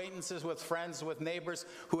with acquaintances, with friends, with neighbors,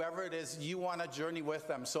 whoever it is. You want to journey with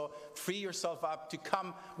them. So free yourself up to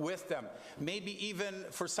come with them. Maybe even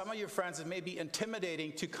for some of your friends, it may be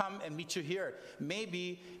intimidating to come and meet you here.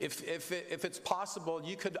 Maybe if it's possible,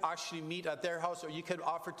 you could actually meet at their house, or you could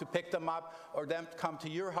offer to pick them up, or them come to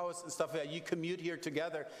your house and stuff like that. You commute here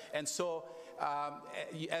together. And so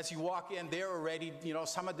as you walk in, they're already,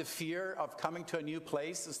 some of the fear of coming to a new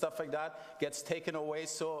place and stuff like that gets taken away.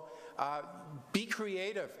 So be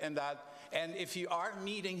creative in that. And if you are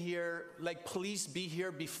meeting here, please be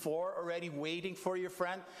here before already, waiting for your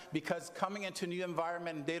friend, because coming into a new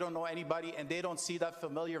environment and they don't know anybody and they don't see that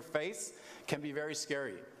familiar face can be very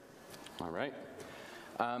scary. All right.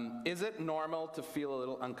 Is it normal to feel a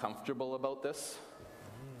little uncomfortable about this?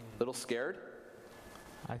 A little scared?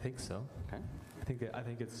 I think so. Okay. I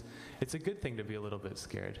think it's a good thing to be a little bit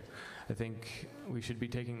scared. I think we should be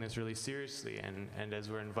taking this really seriously, and as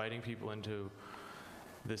we're inviting people into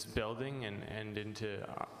this building and into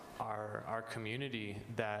our community,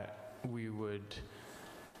 that we would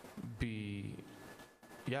be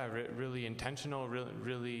really intentional,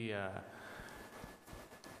 really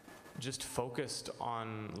just focused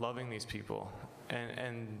on loving these people,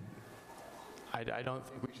 and I don't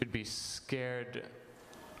think we should be scared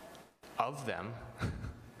of them,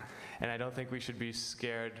 and I don't think we should be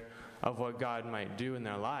scared of what God might do in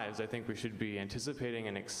their lives. I think we should be anticipating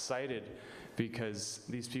and excited because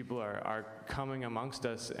these people are coming amongst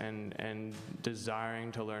us and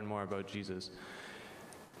desiring to learn more about Jesus.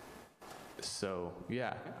 So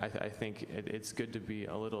I think it's good to be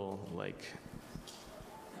a little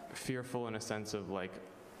fearful in a sense of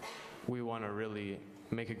we want to really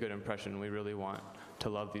make a good impression. We really want to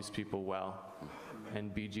love these people well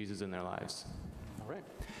and be Jesus in their lives. All right.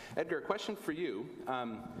 Edgar, a question for you.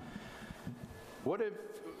 What if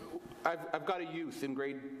I've got a youth in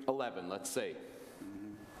grade 11, let's say.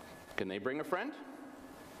 Can they bring a friend?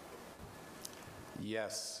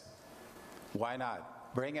 Yes. Why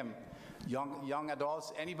not? Bring them. Young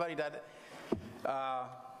adults, anybody that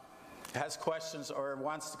has questions or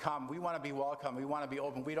wants to come, we want to be welcome. We want to be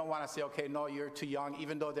open. We don't want to say, okay, no, you're too young,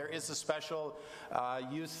 even though there is a special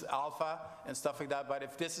youth alpha and stuff like that. But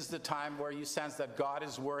if this is the time where you sense that God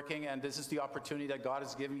is working and this is the opportunity that God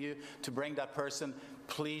is giving you to bring that person,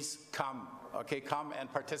 please come. Okay, come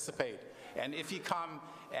and participate. And if you come,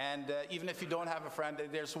 and even if you don't have a friend,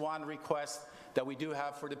 there's one request that we do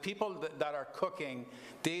have for the people that are cooking.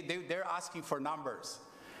 They're asking for numbers.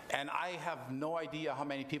 And I have no idea how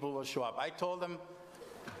many people will show up. I told them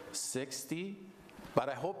 60, but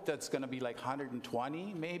I hope that's going to be like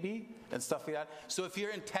 120 maybe and stuff like that. So if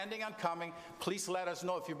you're intending on coming, please let us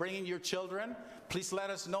know. If you're bringing your children, please let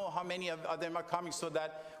us know how many of them are coming, so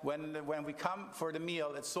that when we come for the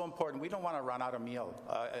meal, it's so important. We don't want to run out of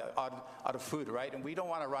out of food, right? And we don't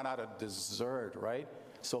want to run out of dessert, right?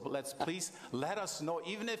 So please let us know.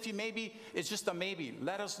 Even if you maybe, it's just a maybe,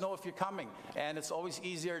 let us know if you're coming. And it's always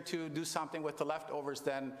easier to do something with the leftovers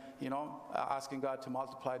than, asking God to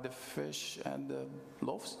multiply the fish and the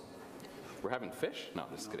loaves. We're having fish? No,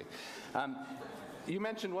 just kidding. You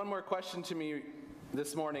mentioned one more question to me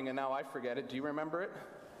this morning, and now I forget it. Do you remember it?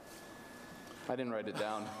 I didn't write it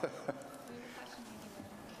down. The question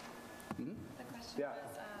was,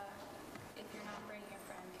 if you're not bringing a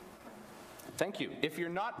friend, can you come? Thank you. If you're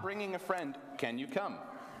not bringing a friend, can you come?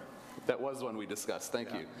 That was one we discussed.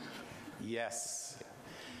 Thank you. Yes.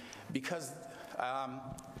 Because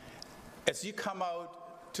as you come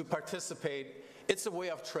out to participate, it's a way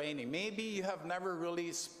of training. Maybe you have never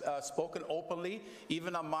really spoken openly,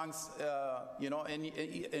 even amongst,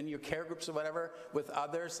 in your care groups or whatever, with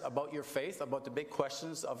others about your faith, about the big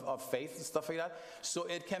questions of faith and stuff like that. So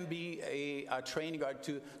it can be a training guide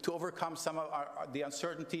to overcome some of the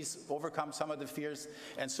uncertainties, overcome some of the fears.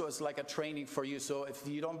 And so it's like a training for you. So if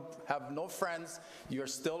you don't have no friends, you're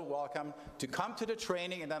still welcome to come to the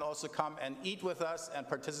training, and then also come and eat with us and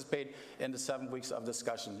participate in the 7 weeks of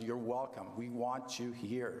discussion. You're welcome. We want you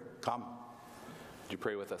here. Come. Would you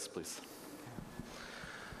pray with us, please?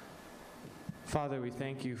 Father, we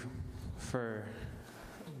thank you for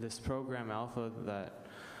this program, Alpha, that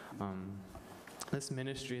this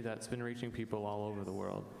ministry that's been reaching people all over the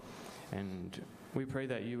world. And we pray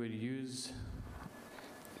that you would use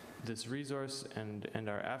this resource and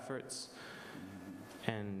our efforts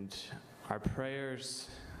and our prayers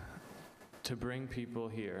to bring people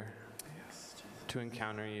here to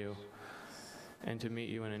encounter you and to meet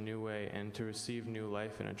you in a new way and to receive new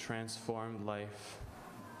life and a transformed life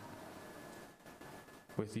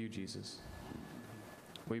with you, Jesus.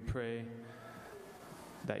 We pray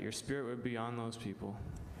that your Spirit would be on those people,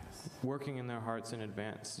 working in their hearts in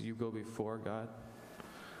advance. You go before, God.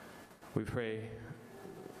 We pray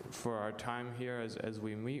for our time here as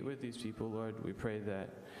we meet with these people, Lord. We pray that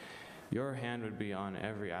your hand would be on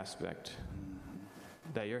every aspect,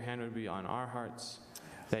 that your hand would be on our hearts,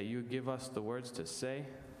 that you give us the words to say,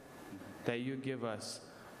 that you give us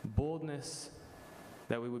boldness,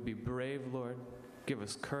 that we would be brave, Lord. Give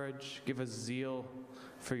us courage, give us zeal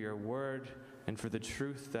for your word and for the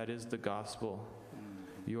truth that is the gospel,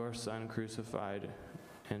 your Son crucified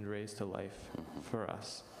and raised to life for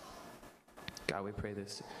us. God, we pray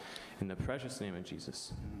this in the precious name of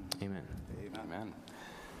Jesus. Amen. Amen.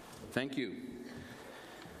 Thank you.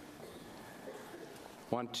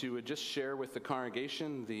 Want to just share with the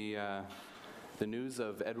congregation the news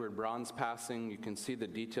of Edward Braun's passing. You can see the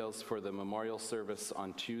details for the memorial service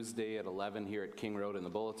on Tuesday at 11 here at King Road in the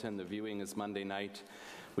bulletin. The viewing is Monday night.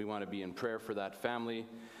 We want to be in prayer for that family.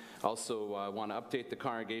 Also want to update the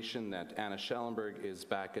congregation that Anna Schellenberg is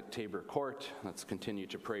back at Tabor Court. Let's continue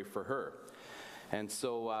to pray for her. And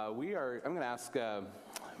so I'm going to ask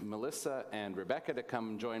Melissa and Rebecca to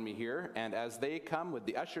come join me here. And as they come, would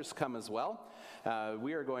the ushers come as well?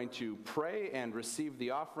 We are going to pray and receive the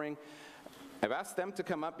offering. I've asked them to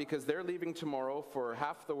come up because they're leaving tomorrow for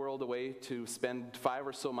half the world away to spend 5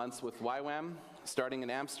 or so months with YWAM, starting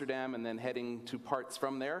in Amsterdam and then heading to parts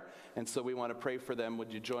from there. And so we want to pray for them.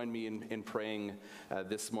 Would you join me in praying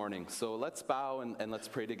this morning? So let's bow and let's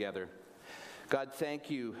pray together. God, thank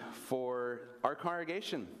you for our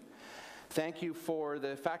congregation. Thank you for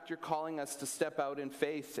the fact you're calling us to step out in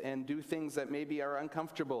faith and do things that maybe are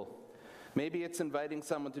uncomfortable. Maybe it's inviting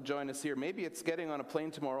someone to join us here. Maybe it's getting on a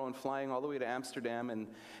plane tomorrow and flying all the way to Amsterdam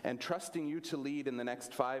and trusting you to lead in the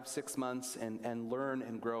next 5-6 months and learn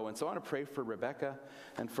and grow. And so I want to pray for Rebecca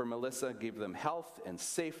and for Melissa. Give them health and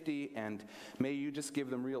safety, and may you just give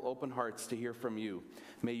them real open hearts to hear from you.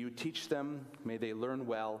 May you teach them, may they learn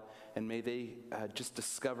well, and may they just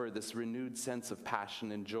discover this renewed sense of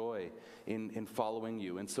passion and joy in following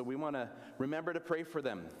you. And so we want to remember to pray for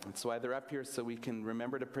them. That's why they're up here, so we can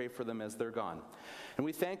remember to pray for them as they're gone. And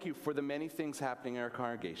we thank you for the many things happening in our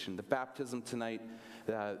congregation, the baptism tonight,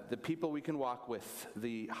 the people we can walk with,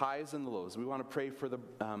 the highs and the lows. We want to pray for the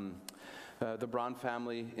Braun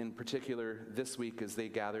family in particular this week as they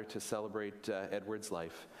gather to celebrate Edward's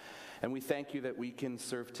life. And we thank you that we can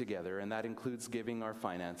serve together, and that includes giving our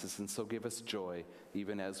finances. And so give us joy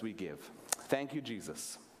even as we give. Thank you,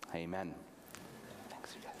 Jesus. Amen.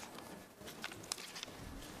 Thanks, you guys.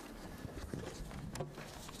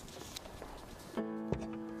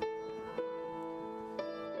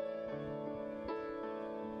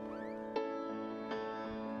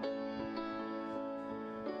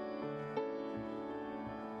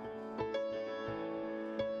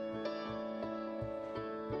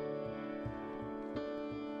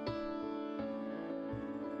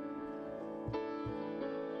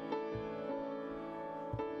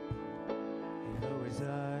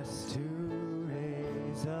 to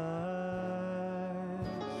raise us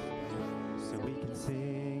so we can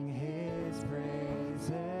sing His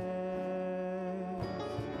praises.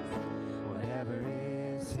 Whatever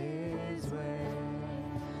is His way,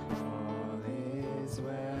 all is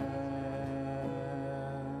well.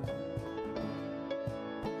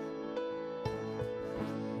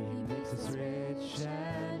 He makes us rich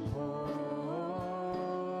and poor,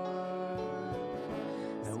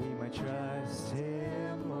 that we might trust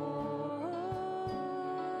Him more.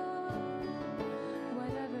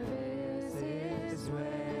 Whatever is His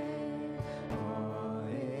way, all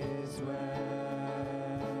is well.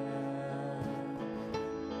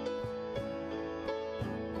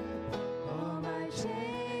 All my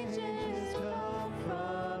changes come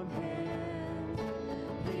from Him,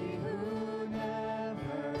 He who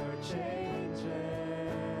never changes.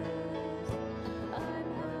 I'm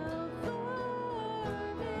held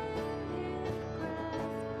firm in His grasp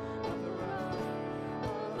of the rock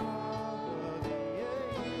of all the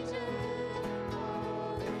ages.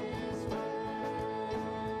 All is well.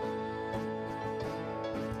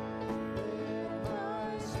 Lift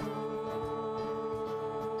my soul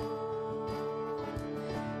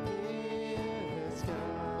Is God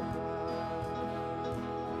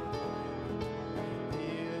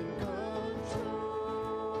in control?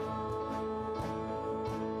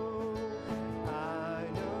 I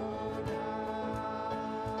know now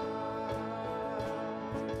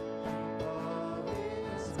all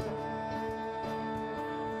is well,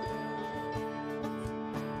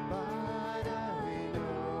 but I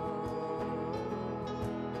know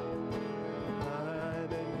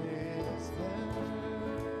I'm in His hands.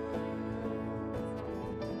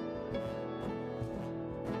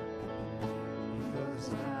 He goes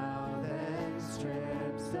down and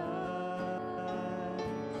strips us,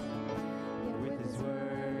 yet with His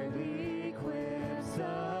word equips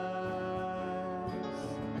us.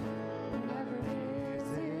 Whatever is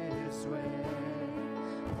His way,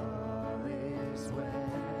 all is well.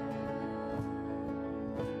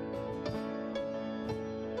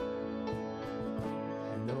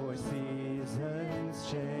 And though our seasons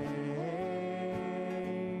change,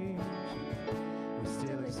 we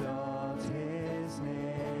still exalt His name.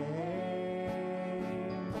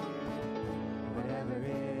 Whatever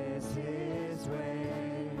is His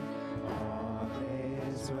way, all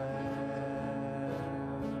is well.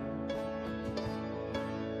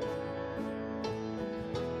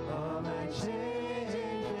 All my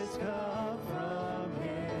changes come from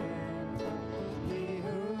Him, He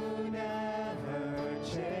who never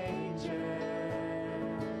changes.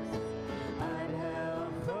 I'm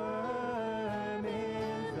held firm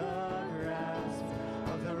in the grasp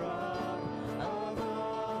of the rock of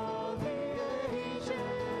all the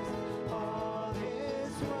ages. All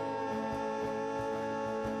is well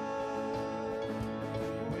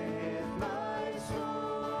with my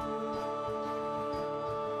soul.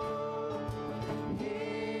 He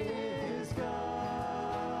is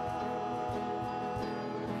God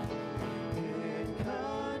in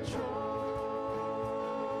control.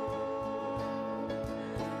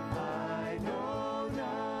 I know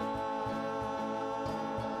now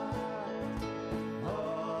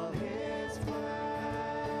all His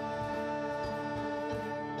plans,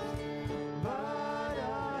 but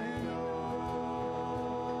I know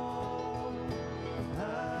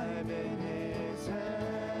I'm in His hands.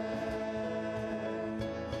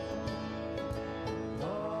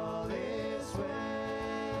 All is well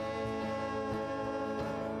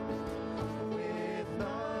with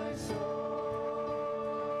my soul.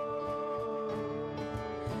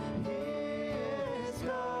 He is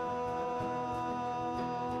God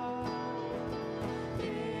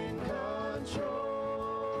in control.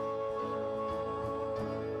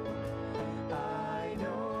 I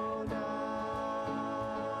know now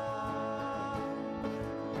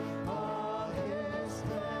all His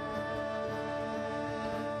plans,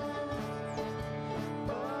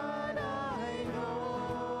 but I know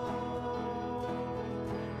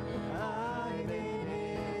I'm in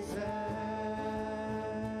His hands.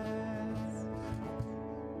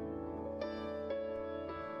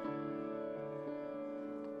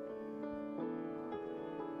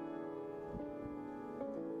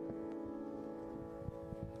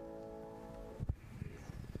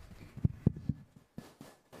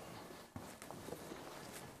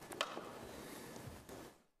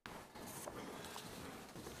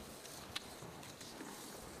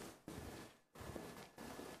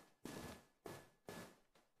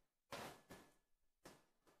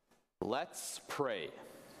 Let's pray.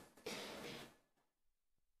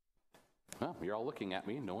 Well, you're all looking at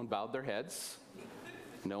me. No one bowed their heads.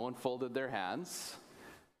 No one folded their hands.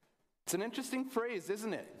 It's an interesting phrase,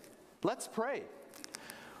 isn't it? Let's pray.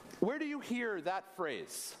 Where do you hear that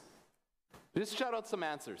phrase? Just shout out some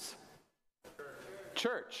answers.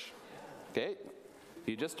 Church. Okay,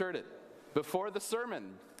 you just heard it. Before the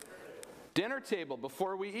sermon. Dinner table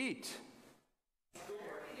before we eat.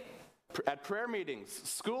 At prayer meetings.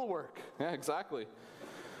 Schoolwork. Yeah, exactly.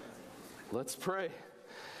 Let's pray.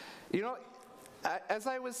 You know, as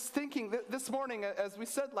I was thinking this morning, as we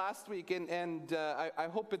said last week, and I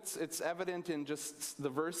hope it's evident in just the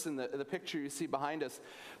verse and the picture you see behind us,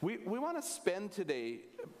 we want to spend today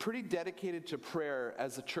pretty dedicated to prayer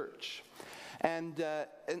as a church. And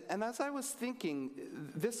as I was thinking,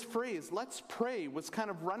 this phrase, let's pray, was kind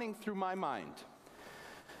of running through my mind.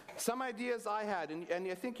 Some ideas I had, and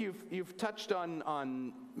I think you've touched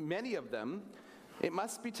on many of them. It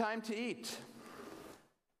must be time to eat.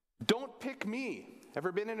 Don't pick me.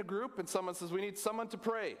 Ever been in a group and someone says, we need someone to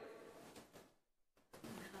pray?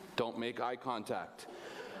 Don't make eye contact.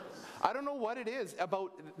 I don't know what it is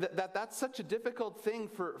about that's such a difficult thing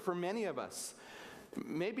for many of us.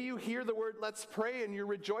 Maybe you hear the word let's pray and you're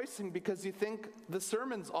rejoicing because you think the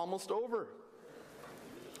sermon's almost over.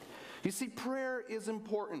 You see, prayer is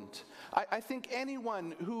important. I think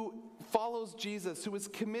anyone who follows Jesus, who is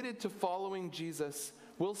committed to following Jesus,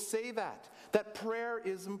 will say that prayer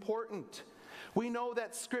is important. We know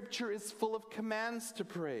that Scripture is full of commands to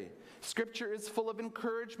pray. Scripture is full of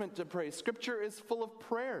encouragement to pray. Scripture is full of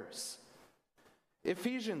prayers.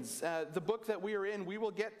 Ephesians, the book that we are in, we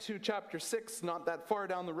will get to chapter 6, not that far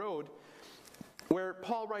down the road, where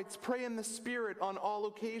Paul writes, pray in the Spirit on all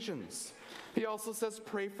occasions. He also says,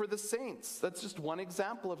 pray for the saints. That's just one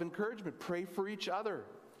example of encouragement. Pray for each other.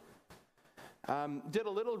 Did a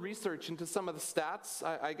little research into some of the stats.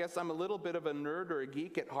 I guess I'm a little bit of a nerd or a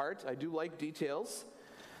geek at heart. I do like details.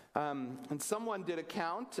 And someone did a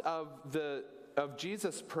count of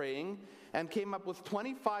Jesus praying and came up with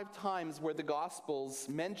 25 times where the Gospels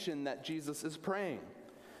mention that Jesus is praying.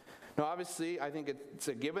 Now, obviously, I think it's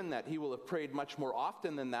a given that he will have prayed much more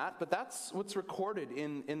often than that, but that's what's recorded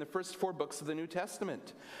in the first 4 books of the New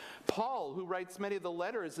Testament. Paul, who writes many of the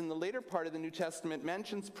letters in the later part of the New Testament,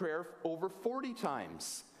 mentions prayer over 40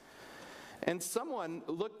 times. And someone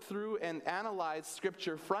looked through and analyzed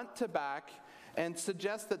Scripture front to back and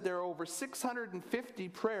suggests that there are over 650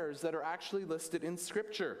 prayers that are actually listed in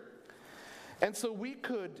Scripture. And so we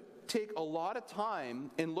could take a lot of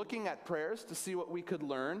time in looking at prayers to see what we could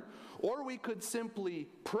learn, or we could simply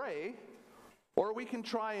pray, or we can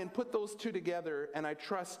try and put those two together and I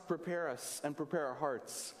trust prepare us and prepare our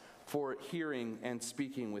hearts for hearing and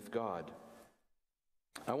speaking with God.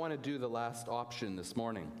 I want to do the last option this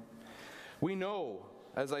morning. We know,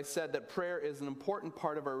 as I said, that prayer is an important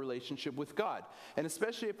part of our relationship with God. And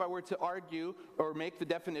especially if I were to argue or make the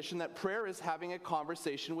definition that prayer is having a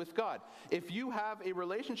conversation with God. If you have a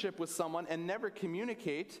relationship with someone and never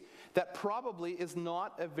communicate, that probably is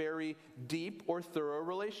not a very deep or thorough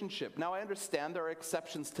relationship. Now, I understand there are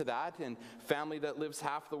exceptions to that, and family that lives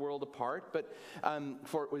half the world apart, but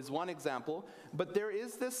is one example. But there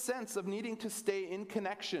is this sense of needing to stay in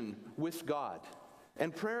connection with God.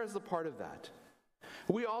 And prayer is a part of that.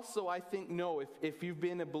 We also, I think, know, if you've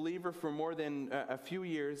been a believer for more than a few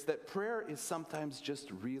years, that prayer is sometimes just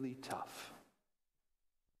really tough.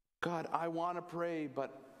 God, I want to pray,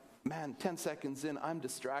 but man, 10 seconds in, I'm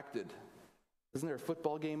distracted. Isn't there a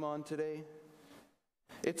football game on today?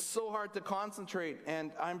 It's so hard to concentrate,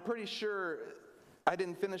 and I'm pretty sure I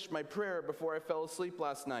didn't finish my prayer before I fell asleep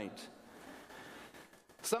last night.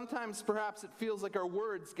 Sometimes, perhaps, it feels like our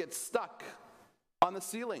words get stuck on the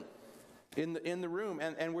ceiling. In the room,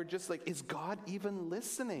 and we're just like, is God even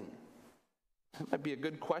listening? That might be a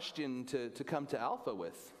good question to come to Alpha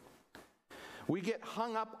with. We get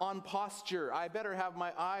hung up on posture. I better have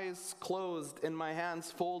my eyes closed and my hands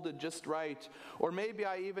folded just right. Or maybe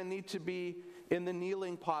I even need to be in the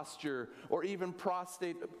kneeling posture, or even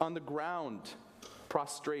prostrate on the ground.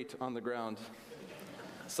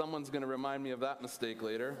 Someone's going to remind me of that mistake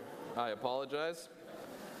later. I apologize.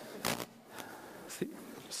 See?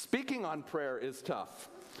 Speaking on prayer is tough.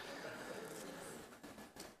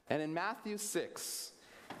 And in Matthew 6,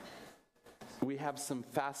 we have some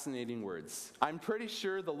fascinating words. I'm pretty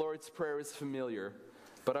sure the Lord's Prayer is familiar,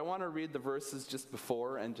 but I want to read the verses just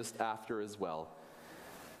before and just after as well.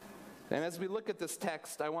 And as we look at this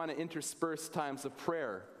text, I want to intersperse times of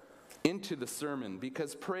prayer into the sermon,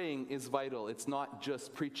 because praying is vital. It's not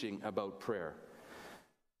just preaching about prayer.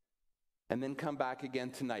 And then come back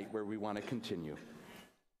again tonight where we want to continue.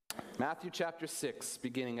 Matthew chapter 6,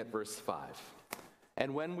 beginning at verse 5.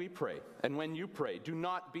 And when you pray, do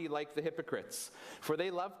not be like the hypocrites, for they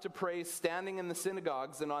love to pray standing in the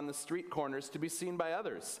synagogues and on the street corners to be seen by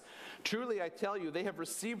others. Truly, I tell you, they have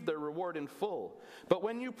received their reward in full. But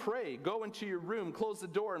when you pray, go into your room, close the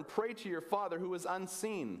door, and pray to your Father who is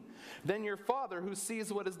unseen. Then your Father who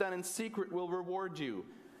sees what is done in secret will reward you.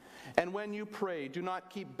 And when you pray, do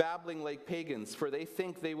not keep babbling like pagans, for they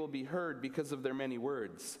think they will be heard because of their many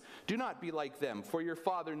words. Do not be like them, for your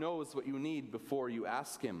Father knows what you need before you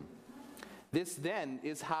ask him. This then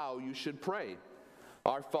is how you should pray.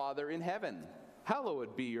 Our Father in heaven,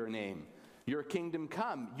 hallowed be your name. Your kingdom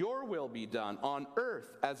come, your will be done on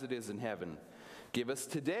earth as it is in heaven. Give us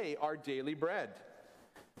today our daily bread.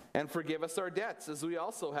 And forgive us our debts, as we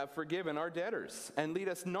also have forgiven our debtors. And lead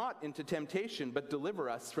us not into temptation, but deliver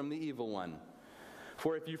us from the evil one.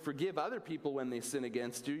 For if you forgive other people when they sin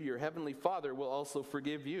against you, your heavenly Father will also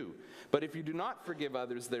forgive you. But if you do not forgive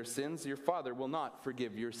others their sins, your Father will not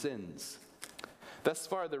forgive your sins. Thus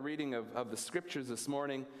far, the reading of the Scriptures this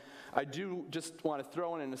morning. I do just want to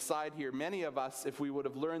throw in an aside here. Many of us, if we would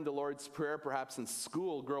have learned the Lord's Prayer perhaps in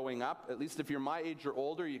school growing up, at least if you're my age or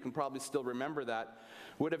older, you can probably still remember that,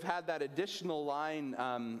 would have had that additional line,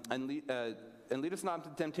 and lead us not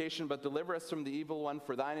into temptation, but deliver us from the evil one,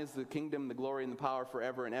 for thine is the kingdom, the glory, and the power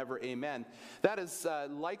forever and ever. Amen. That is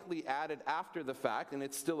likely added after the fact, and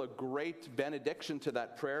it's still a great benediction to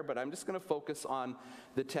that prayer, but I'm just going to focus on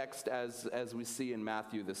the text as we see in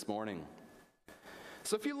Matthew this morning.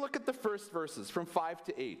 So if you look at the first verses from 5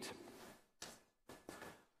 to 8,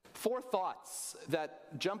 4 thoughts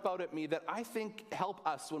that jump out at me that I think help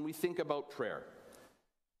us when we think about prayer.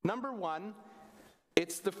 Number 1,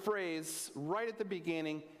 it's the phrase right at the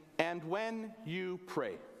beginning, and when you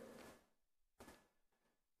pray.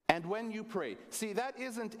 And when you pray. See, that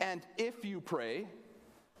isn't and if you pray.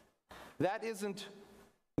 That isn't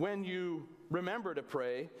when you remember to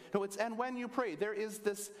pray. No, it's and when you pray. There is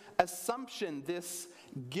this assumption, this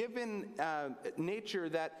given nature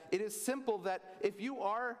that it is simple that if you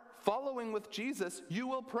are following with Jesus, you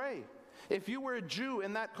will pray. If you were a Jew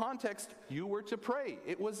in that context, you were to pray.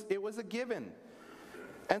 It was a given.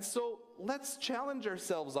 And so let's challenge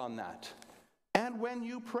ourselves on that. And when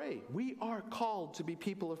you pray, we are called to be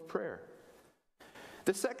people of prayer.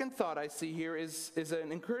 The second thought I see here is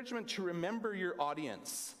an encouragement to remember your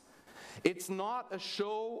audience. It's not a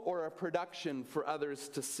show or a production for others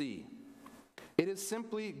to see. It is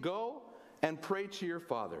simply go and pray to your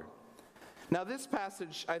Father. Now, this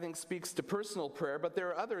passage, I think, speaks to personal prayer, but there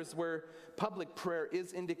are others where public prayer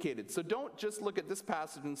is indicated. So don't just look at this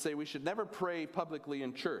passage and say we should never pray publicly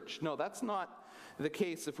in church. No, that's not the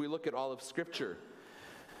case if we look at all of Scripture.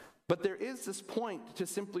 But there is this point to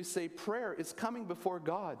simply say prayer is coming before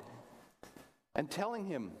God and telling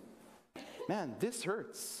him, man, this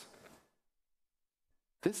hurts.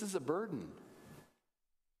 This is a burden.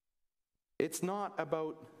 It's not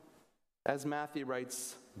about, as Matthew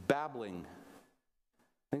writes, babbling.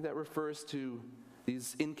 I think that refers to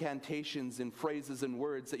these incantations and phrases and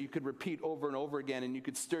words that you could repeat over and over again, and you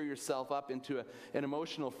could stir yourself up into an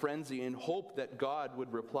emotional frenzy in hope that God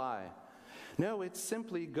would reply. No, it's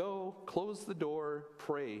simply go, close the door,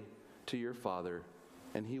 pray to your Father,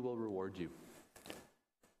 and he will reward you.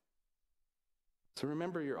 So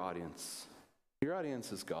remember your audience. Your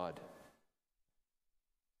audience is God.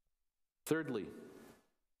 Thirdly,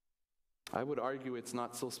 I would argue it's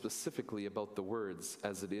not so specifically about the words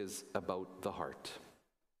as it is about the heart.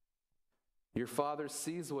 Your Father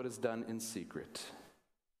sees what is done in secret.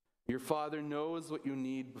 Your Father knows what you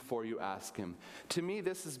need before you ask him. To me,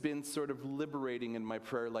 this has been sort of liberating in my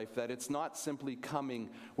prayer life, that it's not simply coming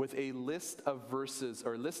with a list of verses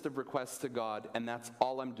or list of requests to God, and that's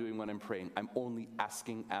all I'm doing when I'm praying. I'm only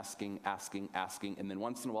asking, and then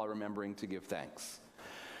once in a while remembering to give thanks.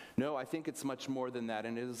 No, I think it's much more than that,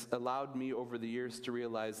 and it has allowed me over the years to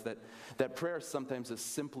realize that prayer sometimes is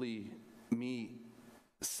simply me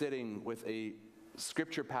sitting with a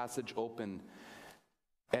scripture passage open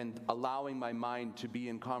and allowing my mind to be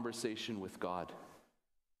in conversation with God.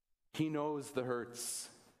 He knows the hurts.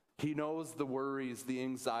 He knows the worries, the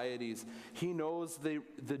anxieties. He knows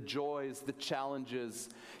the joys, the challenges.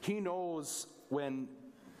 He knows when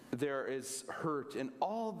there is hurt and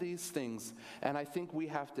all these things. And I think we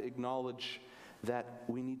have to acknowledge that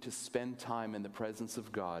we need to spend time in the presence of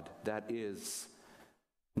God. That is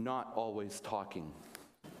not always talking.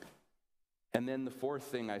 And then the fourth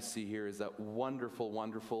thing I see here is that wonderful,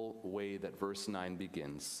 wonderful way that verse 9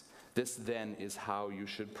 begins. This then is how you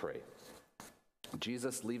should pray.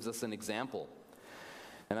 Jesus leaves us an example.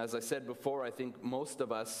 And as I said before, I think most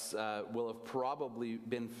of us will have probably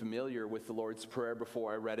been familiar with the Lord's Prayer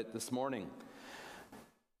before I read it this morning.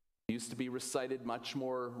 used to be recited much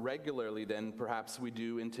more regularly than perhaps we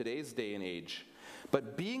do in today's day and age.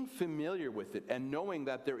 But being familiar with it and knowing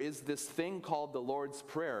that there is this thing called the Lord's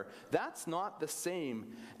Prayer, that's not the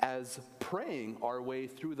same as praying our way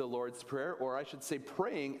through the Lord's Prayer, or I should say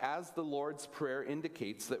praying as the Lord's Prayer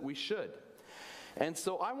indicates that we should. And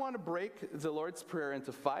so I want to break the Lord's Prayer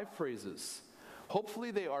into 5 phrases.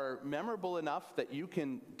 Hopefully they are memorable enough that you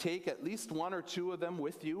can take at least 1 or 2 of them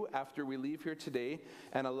with you after we leave here today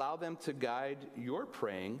and allow them to guide your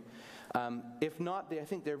praying. If not, I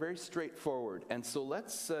think they're very straightforward. And so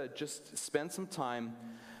let's just spend some time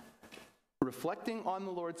reflecting on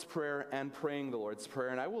the Lord's Prayer and praying the Lord's Prayer.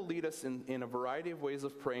 And I will lead us in a variety of ways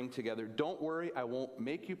of praying together. Don't worry, I won't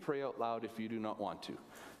make you pray out loud if you do not want to.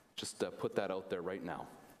 Just put that out there right now.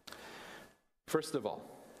 First of all,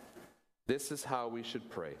 this is how we should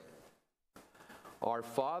pray. Our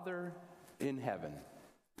Father in heaven,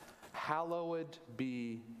 hallowed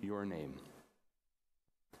be your name.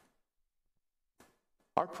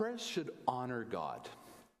 Our prayers should honor God.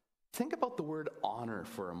 Think about the word honor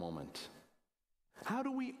for a moment. How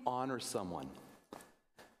do we honor someone?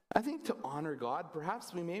 I think to honor God,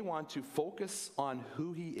 perhaps we may want to focus on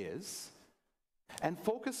who He is and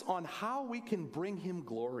focus on how we can bring Him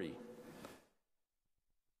glory.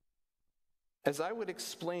 As I would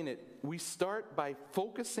explain it, we start by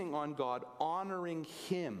focusing on God, honoring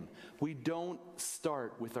Him. We don't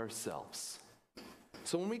start with ourselves.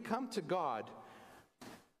 So when we come to God,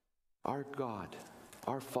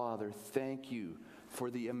 our Father, thank you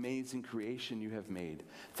for the amazing creation you have made.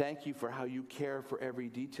 Thank you for how you care for every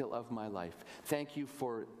detail of my life. Thank you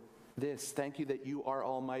for this. Thank you that you are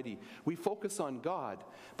almighty. We focus on God,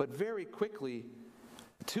 but very quickly,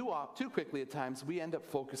 too quickly at times, we end up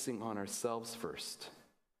focusing on ourselves first.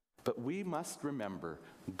 But we must remember,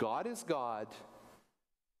 God is God,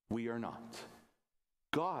 we are not.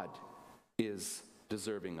 God is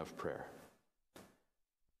deserving of prayer.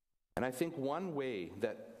 And I think one way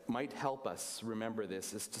that might help us remember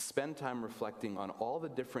this is to spend time reflecting on all the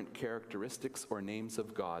different characteristics or names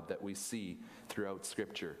of God that we see throughout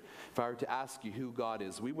Scripture. If I were to ask you who God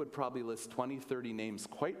is, we would probably list 20, 30 names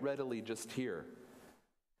quite readily just here.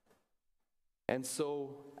 And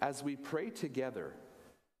so, as we pray together,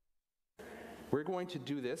 we're going to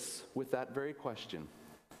do this with that very question.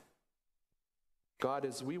 God,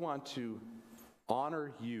 as we want to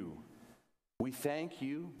honor you, we thank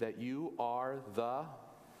you that you are the,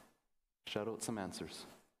 shout out some answers.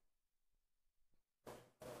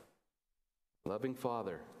 Loving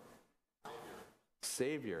Father,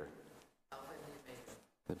 Savior,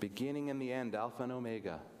 the beginning and the end, Alpha and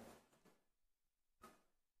Omega.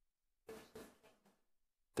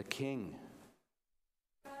 The King.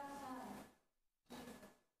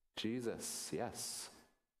 Jesus, yes.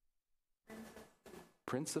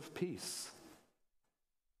 Prince of Peace.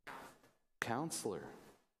 Counselor.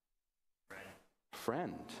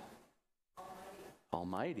 Friend.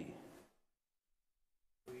 Almighty.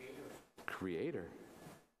 Creator.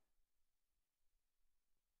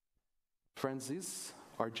 Friends, these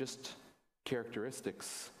are just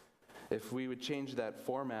characteristics. If we would change that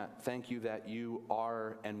format, thank you that you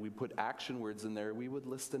are, and we put action words in there, we would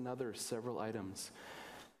list another several items.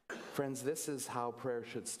 Friends, this is how prayer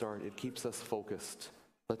should start. It keeps us focused.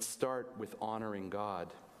 Let's start with honoring God.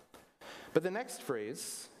 But the next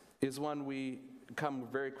phrase is one we come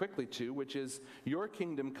very quickly to, which is, your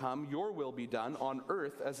kingdom come, your will be done on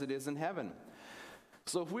earth as it is in heaven.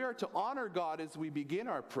 So if we are to honor God as we begin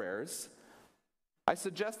our prayers, I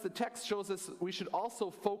suggest the text shows us we should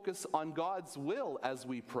also focus on God's will as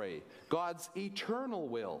we pray, God's eternal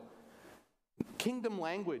will. Kingdom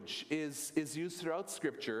language is used throughout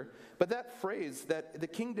Scripture, but that phrase that the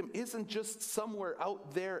kingdom isn't just somewhere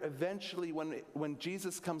out there eventually when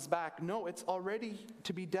Jesus comes back. No, it's already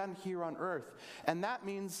to be done here on earth. And that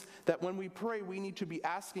means that when we pray, we need to be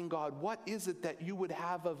asking God, what is it that you would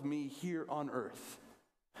have of me here on earth?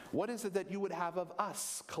 What is it that you would have of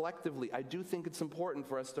us collectively? I do think it's important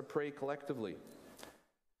for us to pray collectively.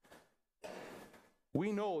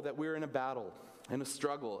 We know that we're in a battle and a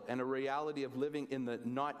struggle and a reality of living in the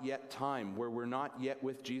not yet time where we're not yet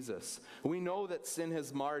with Jesus. We know that sin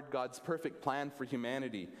has marred God's perfect plan for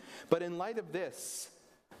humanity. But in light of this,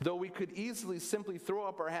 though we could easily simply throw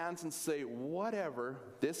up our hands and say, whatever,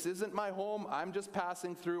 this isn't my home, I'm just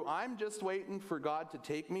passing through, I'm just waiting for God to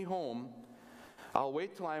take me home, I'll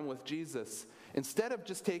wait till I'm with Jesus. Instead of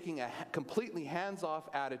just taking a completely hands-off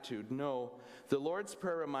attitude, no, the Lord's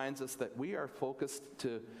Prayer reminds us that we are focused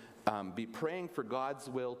to be praying for God's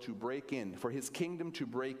will to break in, for His kingdom to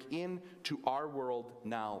break in to our world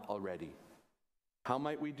now already. How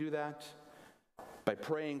might we do that? by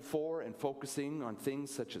praying for and focusing on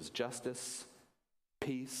things such as justice,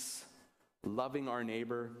 peace, loving our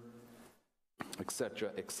neighbor,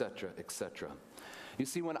 etc., etc., etc. You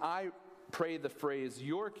see, when I pray the phrase,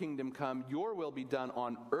 "Your kingdom come, your will be done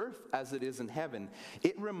on earth as it is in heaven,"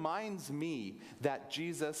 it reminds me that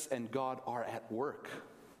Jesus and God are at work.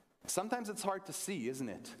 Sometimes it's hard to see, isn't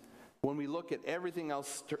it? When we look at everything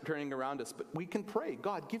else turning around us, but we can pray,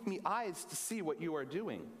 "God, give me eyes to see what you are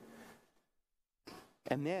doing."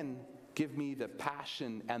 And then give me the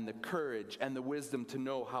passion and the courage and the wisdom to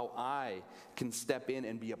know how I can step in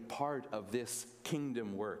and be a part of this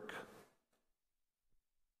kingdom work.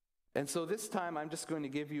 And so this time I'm just going to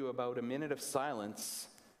give you about a minute of silence,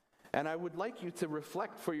 and I would like you to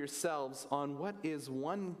reflect for yourselves on what is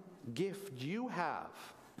one gift you have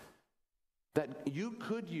that you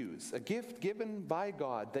could use, a gift given by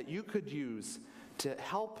God that you could use to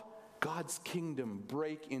help God's kingdom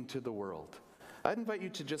break into the world. I'd invite you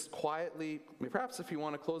to just quietly, perhaps if you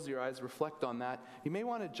want to close your eyes, reflect on that. You may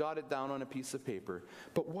want to jot it down on a piece of paper.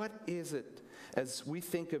 But what is it, as we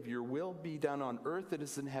think of your will be done on earth that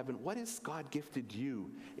is in heaven, what has God gifted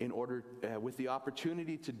you in order, with the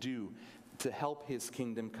opportunity to do, to help his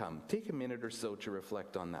kingdom come? Take a minute or so to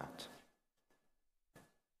reflect on that.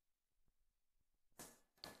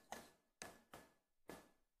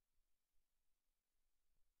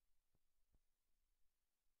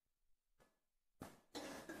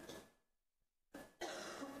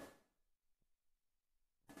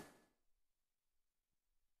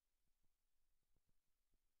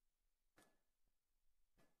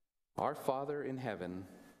 Our Father in heaven,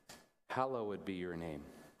 hallowed be your name.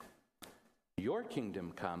 Your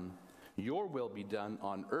kingdom come, your will be done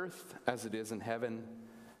on earth as it is in heaven.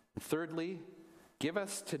 And thirdly, give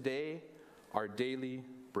us today our daily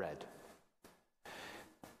bread.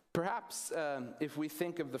 Perhaps if we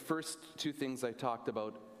think of the first two things I talked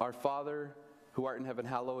about, our Father who art in heaven,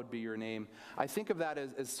 hallowed be your name. I think of that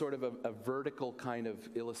as sort of a vertical kind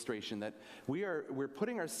of illustration, that we're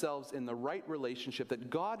putting ourselves in the right relationship, that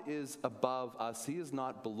God is above us, he is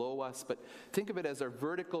not below us, but think of it as our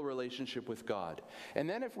vertical relationship with God. And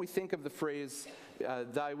then if we think of the phrase,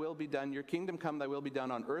 thy will be done, your kingdom come, thy will be done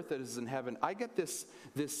on earth as it is in heaven, I get this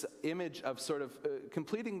image of sort of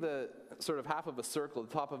completing the sort of half of a circle,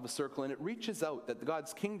 the top of a circle, and it reaches out, that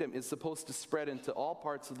God's kingdom is supposed to spread into all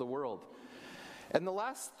parts of the world. And the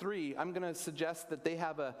last three, I'm going to suggest that they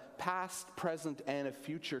have a past, present, and a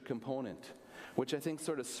future component, which I think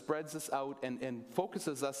sort of spreads us out and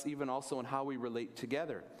focuses us even also on how we relate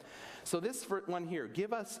together. So this one here,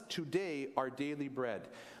 give us today our daily bread.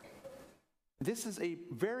 This is a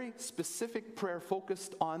very specific prayer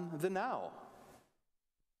focused on the now.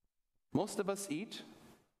 Most of us eat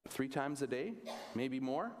 3 times a day, maybe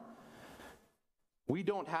more. We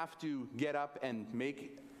don't have to get up and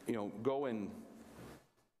go and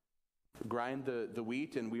grind the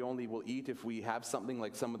wheat, and we only will eat if we have something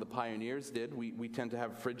like some of the pioneers did. We tend to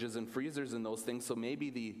have fridges and freezers and those things, so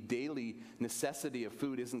maybe the daily necessity of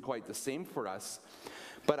food isn't quite the same for us.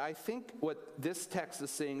 But I think what this text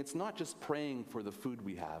is saying, it's not just praying for the food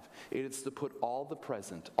we have. It's to put all the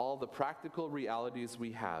present, all the practical realities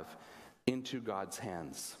we have into God's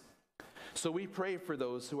hands. So we pray for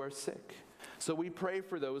those who are sick. So we pray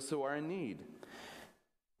for those who are in need.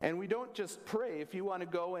 And we don't just pray. If you want to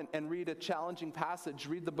go and read a challenging passage,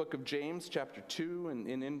 read the book of James, chapter 2,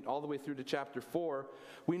 and all the way through to chapter 4.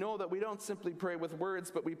 We know that we don't simply pray with words,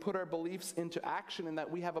 but we put our beliefs into action, and that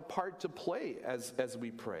we have a part to play as we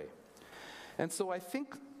pray. And so I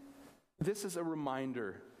think this is a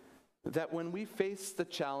reminder that when we face the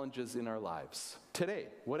challenges in our lives, today,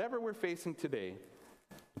 whatever we're facing today,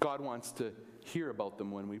 God wants to hear about them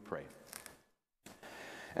when we pray.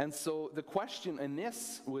 And so the question in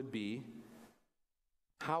this would be,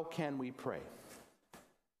 how can we pray?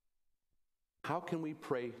 How can we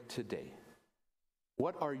pray today?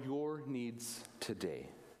 What are your needs today?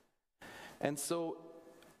 And so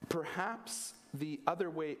perhaps the other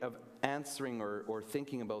way of answering or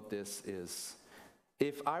thinking about this is,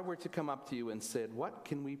 if I were to come up to you and said, what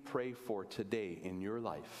can we pray for today in your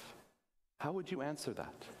life? How would you answer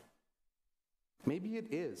that? Maybe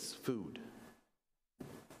it is food.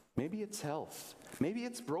 Maybe it's health. Maybe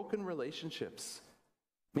it's broken relationships.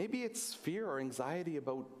 Maybe it's fear or anxiety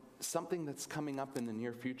about something that's coming up in the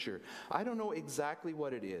near future. I don't know exactly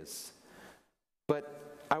what it is.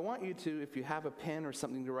 But I want you to, if you have a pen or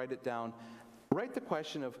something to write it down, write the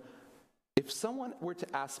question of, if someone were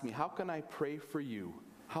to ask me, how can I pray for you?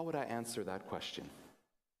 How would I answer that question?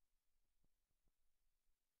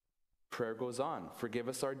 Prayer goes on. Forgive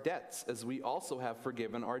us our debts as we also have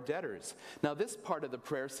forgiven our debtors. Now this part of the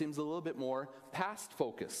prayer seems a little bit more past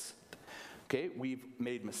focused. Okay, we've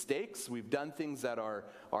made mistakes. We've done things that are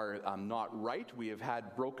not right. We have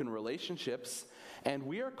had broken relationships. And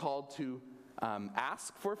we are called to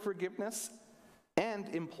ask for forgiveness. And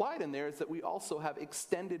implied in there is that we also have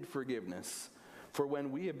extended forgiveness for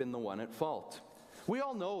when we have been the one at fault. We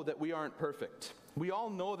all know that we aren't perfect. We all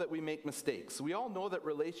know that we make mistakes. We all know that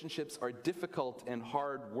relationships are difficult and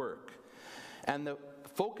hard work. And the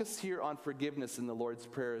focus here on forgiveness in the Lord's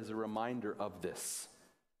Prayer is a reminder of this.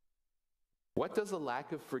 What does a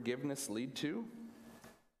lack of forgiveness lead to?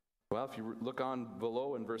 Well, if you look on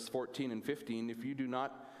below in verse 14 and 15,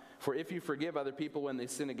 if you forgive other people when they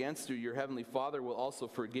sin against you, your heavenly Father will also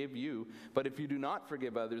forgive you. But if you do not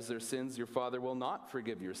forgive others their sins, your Father will not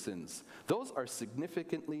forgive your sins. Those are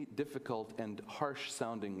significantly difficult and harsh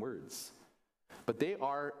sounding words. But they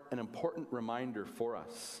are an important reminder for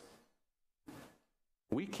us.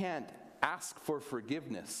 We can't ask for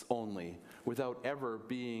forgiveness only without ever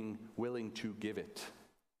being willing to give it.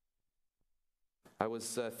 I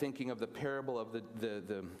was thinking of the parable of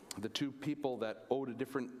the two people that owed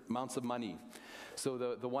different amounts of money. So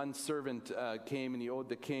the one servant came and he owed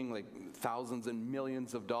the king like thousands and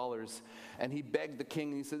millions of dollars. And he begged the king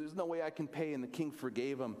and he said, there's no way I can pay. And the king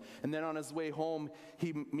forgave him. And then on his way home,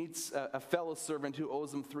 he meets a fellow servant who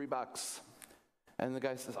owes him $3. And the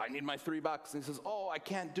guy says, I need my $3. And he says, oh, I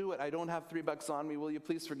can't do it. I don't have $3 on me. Will you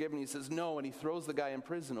please forgive me? He says, no. And he throws the guy in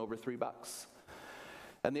prison over $3.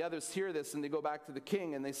 And the others hear this and they go back to the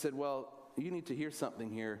king and they said, well, you need to hear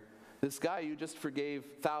something here. This guy you just forgave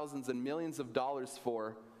thousands and millions of dollars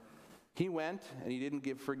for, he went and he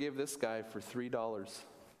didn't forgive this guy for $3.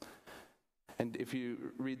 And if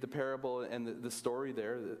you read the parable and the story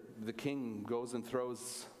there, the king goes and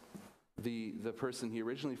throws the person he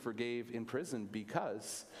originally forgave in prison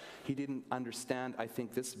because he didn't understand, I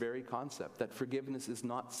think, this very concept, that forgiveness is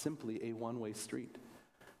not simply a one-way street.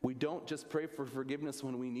 We don't just pray for forgiveness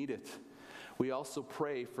when we need it. We also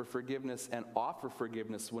pray for forgiveness and offer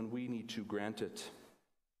forgiveness when we need to grant it.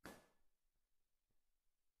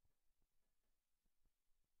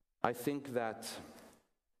 I think that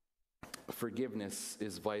forgiveness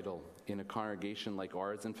is vital in a congregation like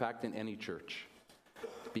ours, in fact, in any church,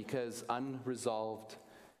 because unresolved,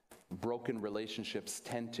 broken relationships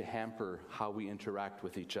tend to hamper how we interact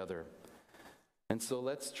with each other. And so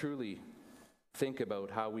let's truly think about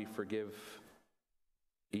how we forgive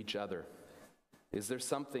each other. Is there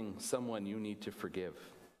someone you need to forgive?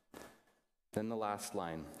 Then the last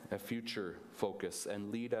line, a future focus, and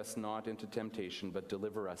lead us not into temptation, but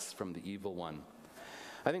deliver us from the evil one.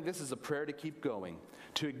 I think this is a prayer to keep going,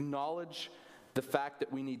 to acknowledge the fact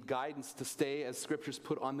that we need guidance to stay, as scriptures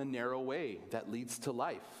put, on the narrow way that leads to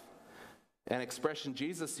life. An expression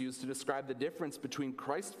Jesus used to describe the difference between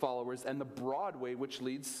Christ followers and the broad way which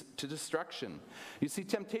leads to destruction. You see,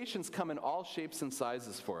 temptations come in all shapes and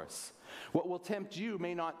sizes for us. What will tempt you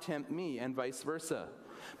may not tempt me, and vice versa.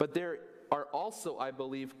 But there are also, I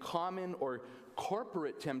believe, common or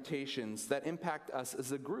corporate temptations that impact us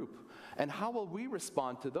as a group. And how will we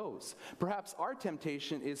respond to those? Perhaps our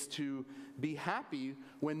temptation is to be happy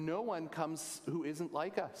when no one comes who isn't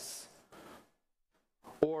like us.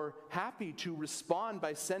 Or happy to respond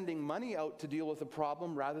by sending money out to deal with a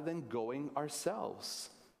problem rather than going ourselves.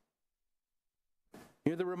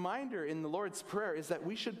 You know, the reminder in the Lord's Prayer is that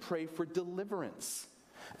we should pray for deliverance.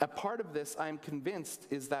 A part of this, I am convinced,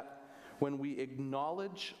 is that when we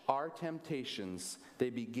acknowledge our temptations,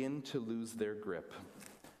 they begin to lose their grip.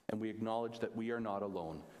 And we acknowledge that we are not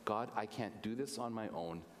alone. God, I can't do this on my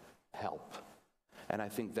own. Help. And I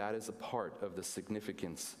think that is a part of the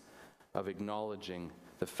significance of acknowledging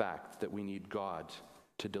the fact that we need God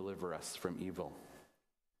to deliver us from evil.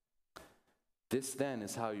 This then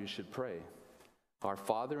is how you should pray. Our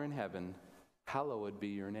Father in heaven, hallowed be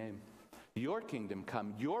your name. Your kingdom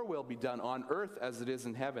come, your will be done on earth as it is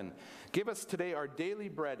in heaven. Give us today our daily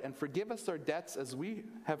bread, and forgive us our debts as we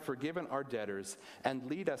have forgiven our debtors, and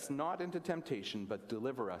lead us not into temptation, but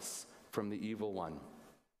deliver us from the evil one.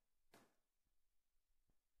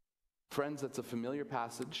 Friends, that's a familiar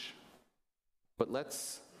passage, but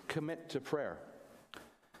let's commit to prayer.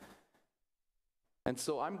 And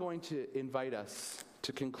so I'm going to invite us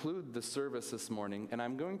to conclude the service this morning, and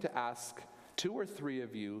I'm going to ask 2 or 3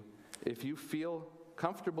 of you, if you feel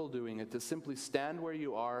comfortable doing it, to simply stand where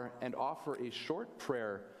you are and offer a short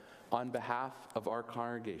prayer on behalf of our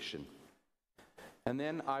congregation. And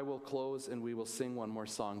then I will close and we will sing one more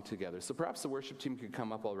song together. So perhaps the worship team could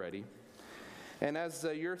come up already. And as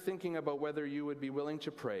you're thinking about whether you would be willing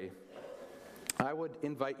to pray, I would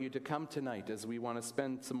invite you to come tonight as we want to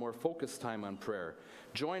spend some more focused time on prayer.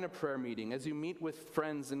 Join a prayer meeting. As you meet with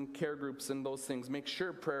friends and care groups and those things, make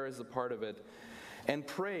sure prayer is a part of it. And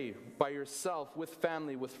pray by yourself, with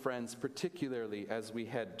family, with friends, particularly as we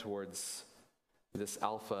head towards this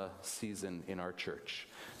Alpha season in our church.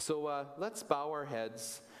 So let's bow our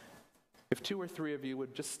heads. If 2 or 3 of you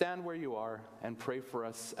would just stand where you are and pray for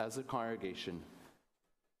us as a congregation,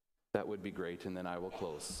 that would be great, and then I will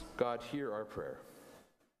close. God, hear our prayer.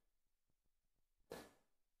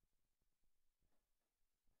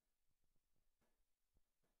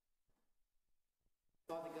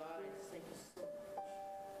 Father God, I just thank you so much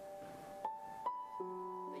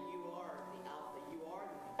that you are the Alpha, you are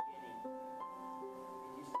the beginning,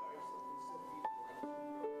 and you started something so beautiful like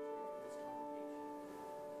you wrote this congregation.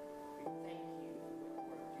 We thank you for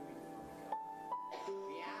what you are doing, Father God.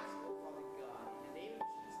 We ask, oh Father God, in the name of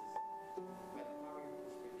Jesus, by the power of your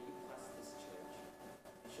Holy Spirit, that you bless this church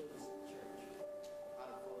and show this church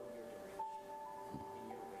how to follow your direction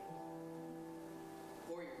in your way.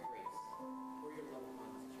 For your grace, for your love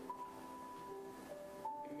upon this church.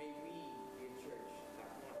 And may we, your church,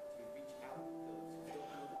 not want to reach out to those who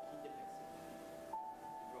don't know the kingdom message,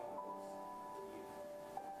 to draw those to you.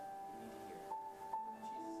 We need to hear it.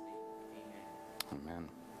 In Jesus' name,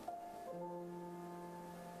 amen. Amen.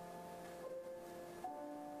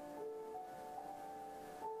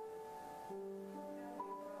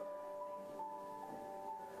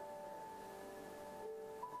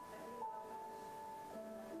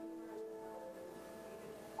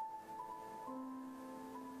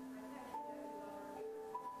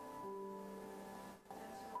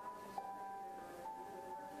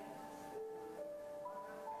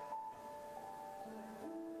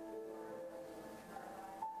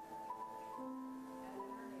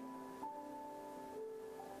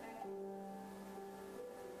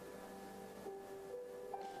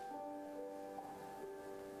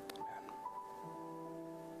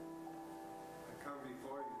 I come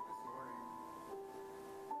before you this morning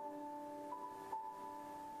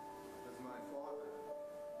as my father,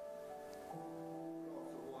 but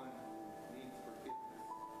also one who needs forgiveness.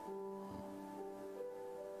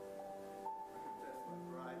 I confess my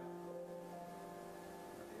pride,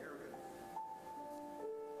 my arrogance,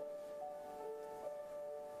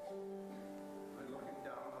 my looking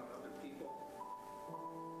down on other people.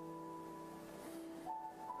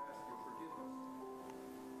 I ask your forgiveness.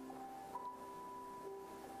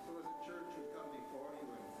 So as a church, we come before you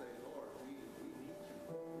and say, Lord, we need you.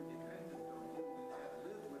 We're dependent on you. We can't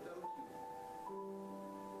live without you.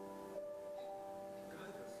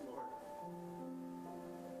 Guide us, Lord.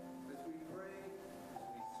 As we pray, as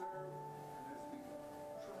we serve, and as we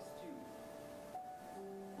trust you.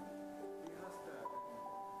 We ask that in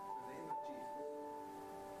the name of Jesus.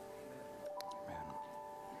 Amen.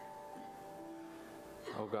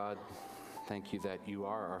 Amen. Oh God, thank you that you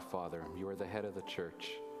are our Father. You are the head of the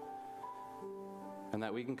church. And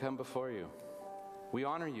that we can come before you. We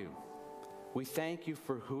honor you. We thank you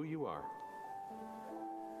for who you are.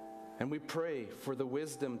 And we pray for the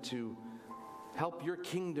wisdom to help your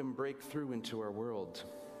kingdom break through into our world.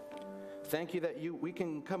 Thank you that we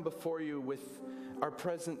can come before you with our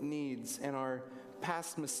present needs and our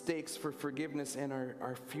past mistakes for forgiveness and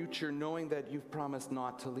our future, knowing that you've promised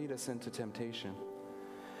not to lead us into temptation.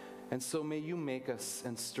 And so may you make us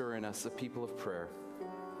and stir in us a people of prayer.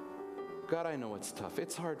 God, I know it's tough.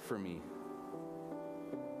 It's hard for me.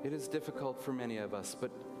 It is difficult for many of us, but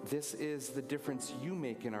this is the difference you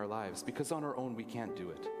make in our lives, because on our own we can't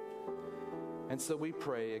do it. And so we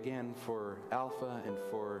pray again for Alpha and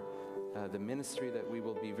for the ministry that we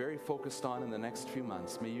will be very focused on in the next few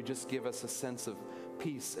months. May you just give us a sense of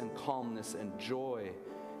peace and calmness and joy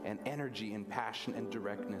and energy and passion and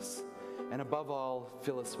directness. And above all,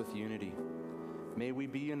 fill us with unity. May we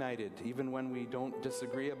be united, even when we don't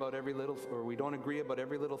disagree about every little, or we don't agree about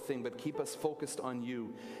every little thing, but keep us focused on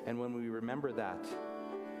you. And when we remember that,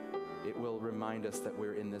 it will remind us that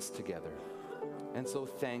we're in this together. And so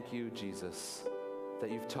thank you, Jesus, that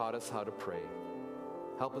you've taught us how to pray.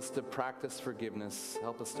 Help us to practice forgiveness.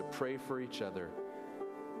 Help us to pray for each other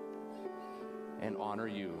and honor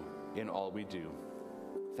you in all we do.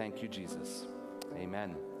 Thank you, Jesus.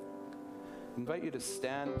 Amen. I invite you to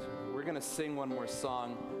stand. We're going to sing one more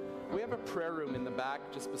song. We have a prayer room in the back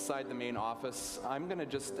just beside the main office. I'm going to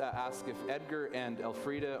just ask if Edgar and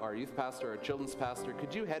Elfrida, our youth pastor, our children's pastor,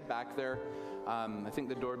 could you head back there? I think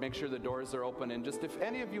make sure the doors are open. And just if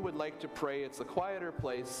any of you would like to pray, it's a quieter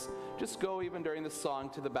place. Just go even during the song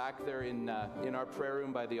to the back there in our prayer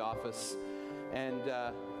room by the office. And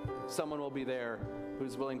someone will be there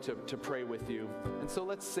who's willing to pray with you. And so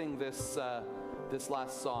let's sing this this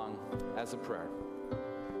last song as a prayer.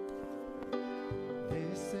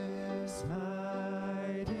 This is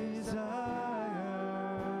my desire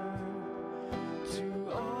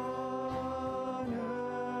to honor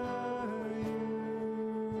you,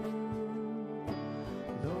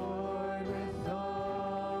 Lord, with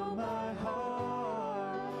all my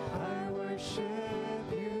heart I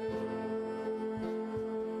worship you.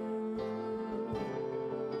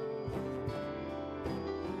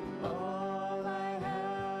 All I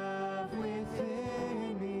have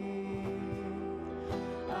within me,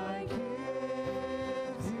 I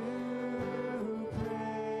give you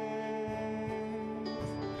praise.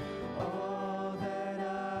 All that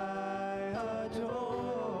I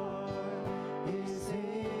adore is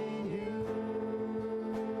in you.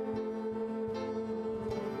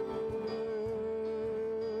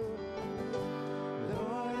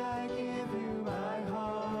 Lord, I give you my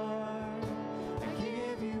heart, I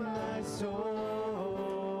give you my soul.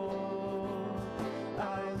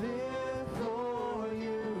 I live for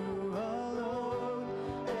you alone.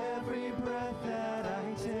 Every breath that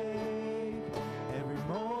I take, every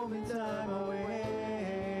moment I'm awake.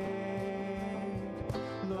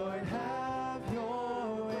 Lord, have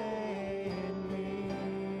your way in me.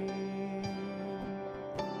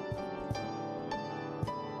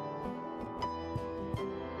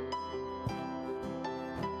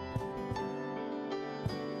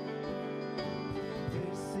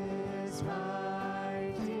 This is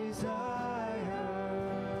my desire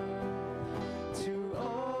to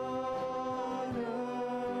honor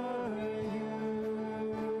you,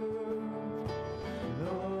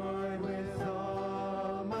 Lord, with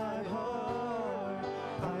all my heart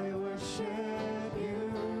I worship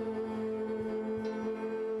you.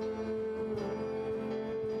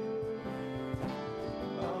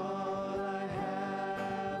 All I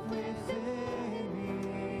have within me,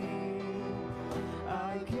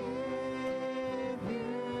 I give you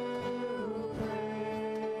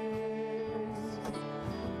praise.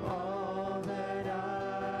 All that I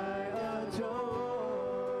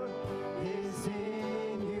adore is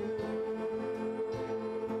in you.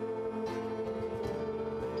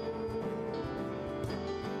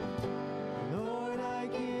 Lord, I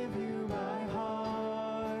give you my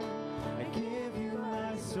heart, I give you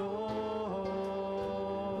my soul.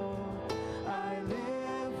 I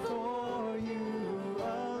live for you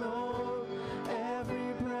alone.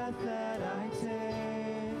 Every breath that I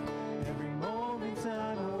take, every moment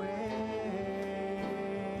I'm awake.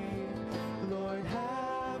 Lord,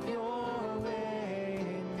 have your way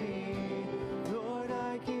in me. Lord,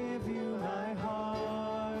 I give you my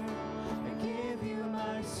heart, I give you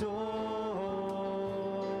my soul.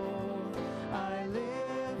 I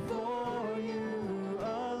live for you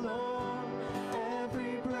alone.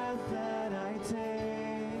 Every breath that I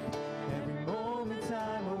take, every moment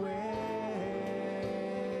I'm awake.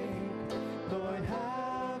 Lord,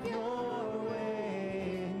 have your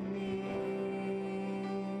way in me.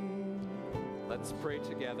 Let's pray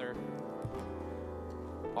together.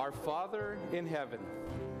 Our Father in heaven,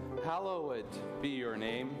 hallowed be your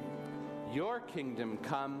name. Your kingdom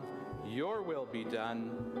come, your will be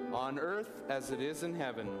done, on earth as it is in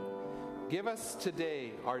heaven. Give us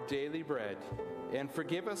today our daily bread, and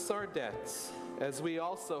forgive us our debts, as we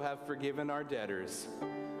also have forgiven our debtors.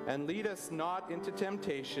 And lead us not into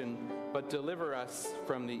temptation, but deliver us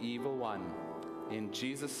from the evil one. In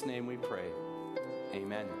Jesus' name we pray.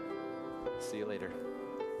 Amen. See you later.